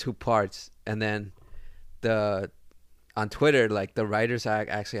have to be 2 parts? And then on Twitter, like, the writers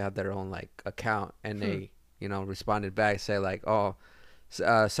actually have their own, like, account, and they, you know, responded back, say, like, oh,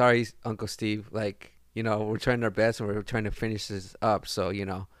 sorry, Uncle Steve, like, you know, we're trying our best and we're trying to finish this up, so, you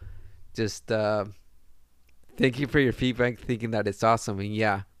know, just thank you for your feedback, thinking that it's awesome. And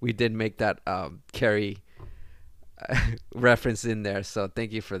yeah, we did make that Carrie reference in there, so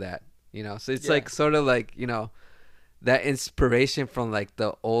thank you for that, you know. So it's Yeah. like sort of like, you know, that inspiration from, like,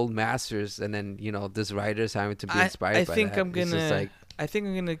 the old masters, and then, you know, these writers having to be inspired I by think that. I'm It's just gonna like, I think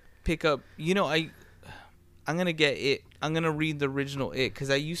I'm gonna pick up, you know, I'm gonna get it. I'm gonna read the original It, because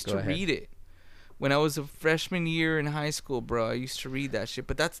I used Go to ahead. read it when I was a freshman year in high school, bro. I used to read that shit.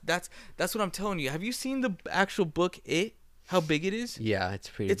 But that's what I'm telling you. Have you seen the actual book It? How big it is? yeah, it's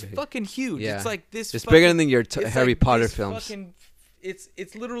pretty It's big. fucking huge. Yeah. It's like this. It's fucking, bigger than your it's Harry like Potter this films. Fucking, it's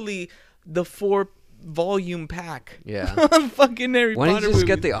literally the 4-volume pack. Yeah. of fucking Harry Why don't Potter you just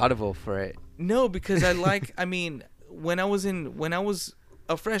get movies. the Audible for it? No, because I like. I mean, when I was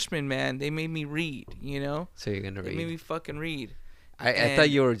a freshman, man, they made me read. You know, So you're gonna they made me read. fucking read. I and- thought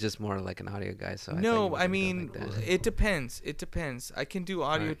you were just more like an audio guy. So No, I I mean, like that. it depends. It depends. I can do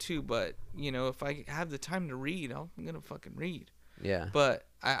audio Alright. too, but you know, if I have the time to read, I'm gonna fucking read. Yeah. But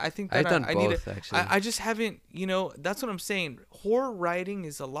I think that I've done I need both, to. actually. I just haven't. You know, that's what I'm saying. Horror writing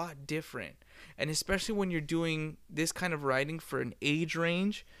is a lot different, and especially when you're doing this kind of writing for an age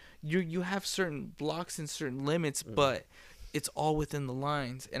range, you have certain blocks and certain limits, Mm. but it's all within the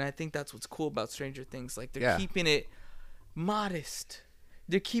lines. And I think that's what's cool about Stranger Things. Like they're Yeah. keeping it modest.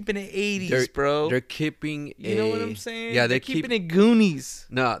 They're keeping it 80s, They're- bro. They're keeping. You know what I'm saying? Yeah, they're they're keeping it Goonies.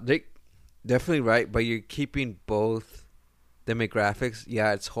 No, they definitely right, but you're keeping both demographics.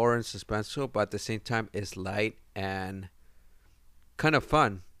 Yeah, it's horror and suspenseful, but at the same time, it's light and kind of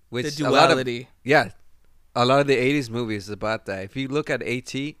fun. Which The a lot of duality. a lot of the '80s movies is about that. If you look at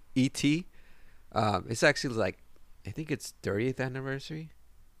E.T., it's actually like, I think it's 30th anniversary.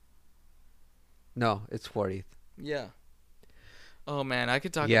 No, it's 40th. Yeah. Oh man, I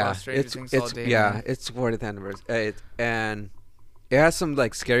could talk Yeah, about Stranger it's Things all day. yeah, man. it's 40th anniversary, and it has some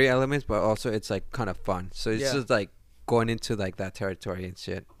like scary elements, but also it's like kind of fun. So it's Yeah. just like going into like that territory and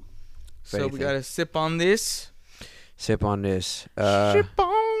shit. So we anything. gotta sip on this. sip on this. Ship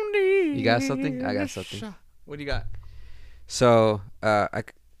on this. you got something? I got something. What do you got? So, I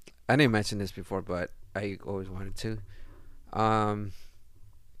didn't mention this before, but I always wanted to.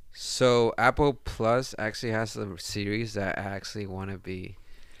 So Apple Plus actually has a series that I actually want to be.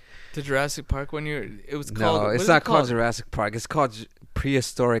 The Jurassic Park one. It was called. No, what it's is not it called Jurassic Park. It's called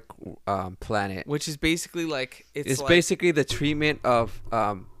Prehistoric Planet. Which is basically like It's like basically the treatment of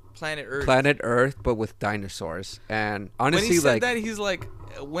Planet Earth. Planet Earth, but with dinosaurs. And honestly, when he said like, that, he's like,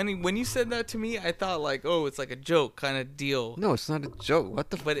 when you said that to me, I thought like, oh, it's like a joke kind of deal. no, it's not a joke. What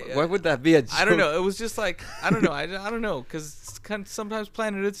the? But Why would that be a joke? I don't know. It was just like I don't know. I don't know because kind of sometimes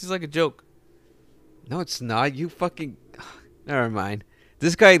Planet Earth is like a joke. No, it's not. You fucking. Never mind.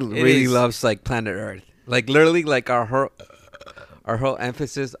 This guy really is. loves like Planet Earth. Like literally, like our whole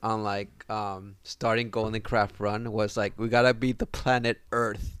emphasis on like starting Golden Craft Run was like we gotta be the Planet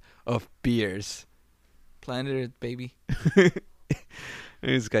Earth of beers. Planet Earth, baby.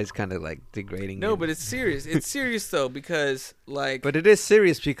 This guy's kind of like degrading. No, him. but it's serious. It's serious though because like. But it is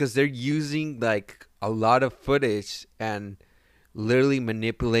serious because they're using like a lot of footage and literally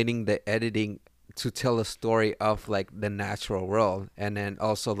manipulating the editing to tell a story of like the natural world. And then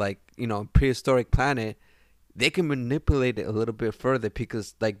also like, you know, Prehistoric Planet, they can manipulate it a little bit further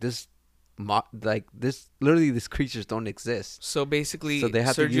because like literally these creatures don't exist. So basically, So they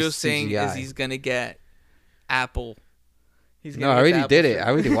have to Sergio's use saying is CGI. he's gonna get Apple. He's No, gonna I get already the Apple did it. shit. I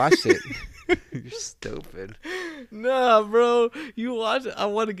already watched it. You're stupid. Nah, bro, you watch it. I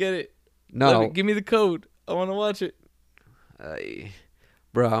want to get it. No, Give me the code. I want to watch it.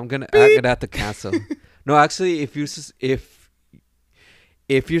 bro, I'm gonna have to cancel. No, actually, if you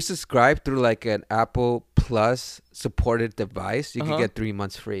subscribe through like an Apple Plus supported device, you can get 3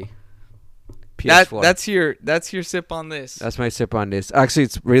 months free. PS4. That's your sip on this. That's my sip on this. Actually,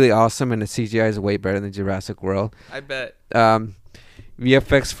 it's really awesome, and the CGI is way better than Jurassic World. I bet.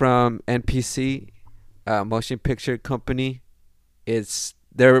 VFX from NPC, Motion Picture Company.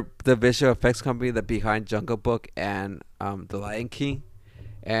 They're the visual effects company that behind Jungle Book and The Lion King,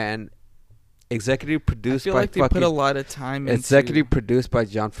 and executive I produced feel by like they put a lot of time into. executive produced by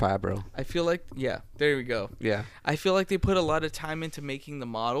Jon Favreau. I feel like there we go. Yeah. I feel like they put a lot of time into making the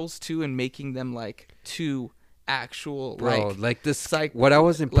models too and making them like to actual Bro, like this. psych- What I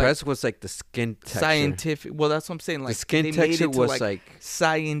was impressed was like the skin texture. scientific. Well, that's what I'm saying. Like The skin they made texture it to, was like,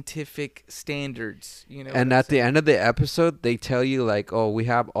 scientific standards. You know. and what I'm at the saying? end of the episode, they tell you like, oh, we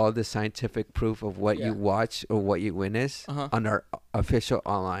have all the scientific proof of what Yeah. you watch or what you witness Uh-huh. on our official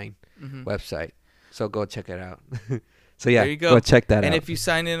online Mhm. website. So go check it out. So yeah, There you go. check that And out. if you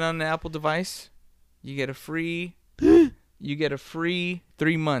sign in on an Apple device, you get a free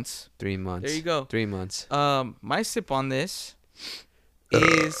 3 months. 3 months. There you go. 3 months. My sip on this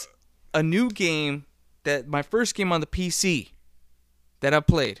is a new game that my first game on the PC that I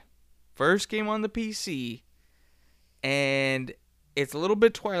played. First game on the PC, and it's a little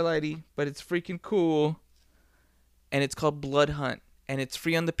bit Twilighty, but it's freaking cool. And it's called Blood Hunt, and it's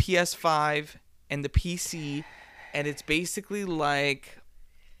free on the PS5 and the PC, and it's basically like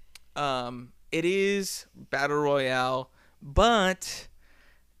it is Battle Royale, but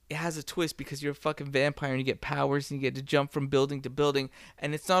it has a twist because you're a fucking vampire and you get powers and you get to jump from building to building,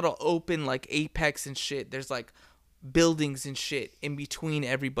 and it's not all open like Apex and shit. There's like buildings and shit in between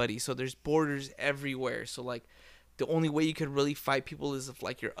everybody, so there's borders everywhere. So like the only way you could really fight people is if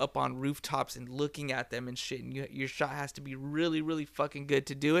like you're up on rooftops and looking at them and shit, and your shot has to be really, really fucking good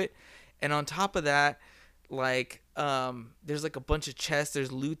to do it. And on top of that, like there's like a bunch of chests,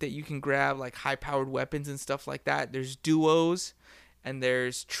 there's loot that you can grab, like high powered weapons and stuff like that. There's duos and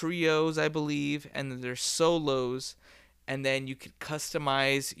there's trios, I believe, and then there's solos, and then you could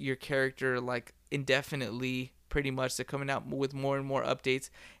customize your character like indefinitely, pretty much. They're coming out with more and more updates,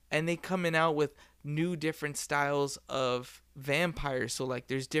 and they coming out with new different styles of vampires. So like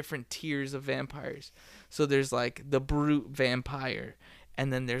there's different tiers of vampires. So there's like the brute vampire,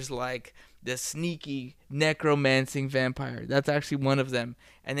 and then there's like the sneaky necromancing vampire. That's actually one of them.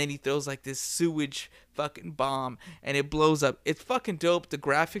 And then he throws like this sewage fucking bomb and it blows up. It's fucking dope. The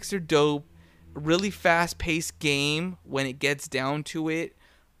graphics are dope. Really fast paced game when it gets down to it.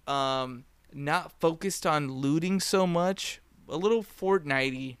 Not focused on looting so much. A little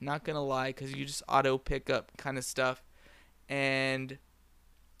Fortnite-y, not gonna lie, because you just auto pick up kind of stuff.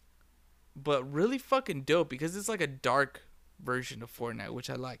 But really fucking dope because it's like a dark version of Fortnite, which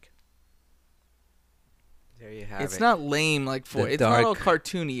I like. There you have It's it. not lame like Fortnite. It's not all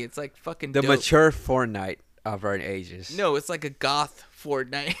cartoony. It's like fucking The dope. mature Fortnite of our ages. No, it's like a goth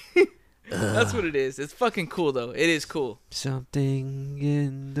Fortnite. That's what it is. It's fucking cool though. It is cool. Something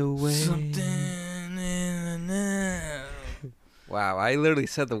in the way. Something in the night. Wow, I literally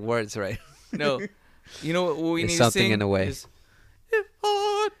said the words right. No. You know what we It's need something to sing? in a way. Is, if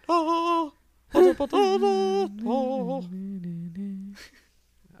I die,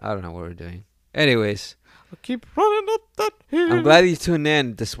 I don't know what we're doing. Anyways, I keep running up that hill. I'm glad you tuned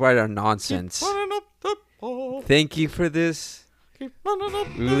in despite our nonsense. Keep running up that path. Thank you for this. Keep running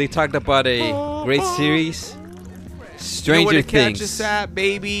up We really talked about a great series. You know where Stranger to catch Things. us at,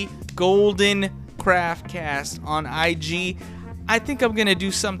 baby? Golden Craftcast on IG. I think I'm gonna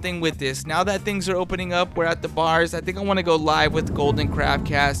do something with this. Now that things are opening up, we're at the bars. I think I want to go live with Golden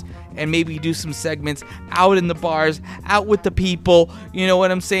Craftcast and maybe do some segments out in the bars, out with the people. You know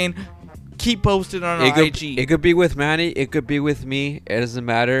what I'm saying? Keep posted on our IG. It could be with Manny. It could be with me. It doesn't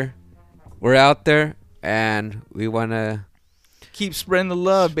matter. We're out there, and we want to Keep spreading the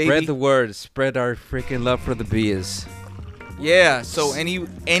love, baby. spread the word. Spread our freaking love for the beers. Yeah, so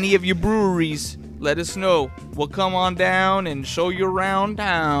any of your breweries, let us know. We'll come on down and show you around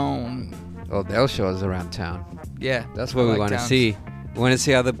town. Oh, they'll show us around town. Yeah, That's what I we like want to towns. see. We want to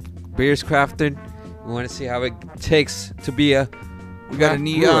see how the beer's crafted. We want to see how it takes to be a. We got a craft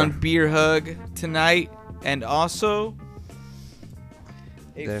neon brewer. beer hug tonight, and also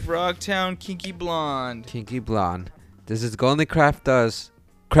a The- Frogtown Kinky Blonde. Kinky Blonde. This is Golden Craftcast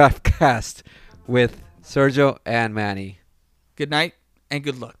with Sergio and Manny. Good night and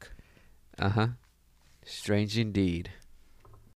good luck. Strange indeed.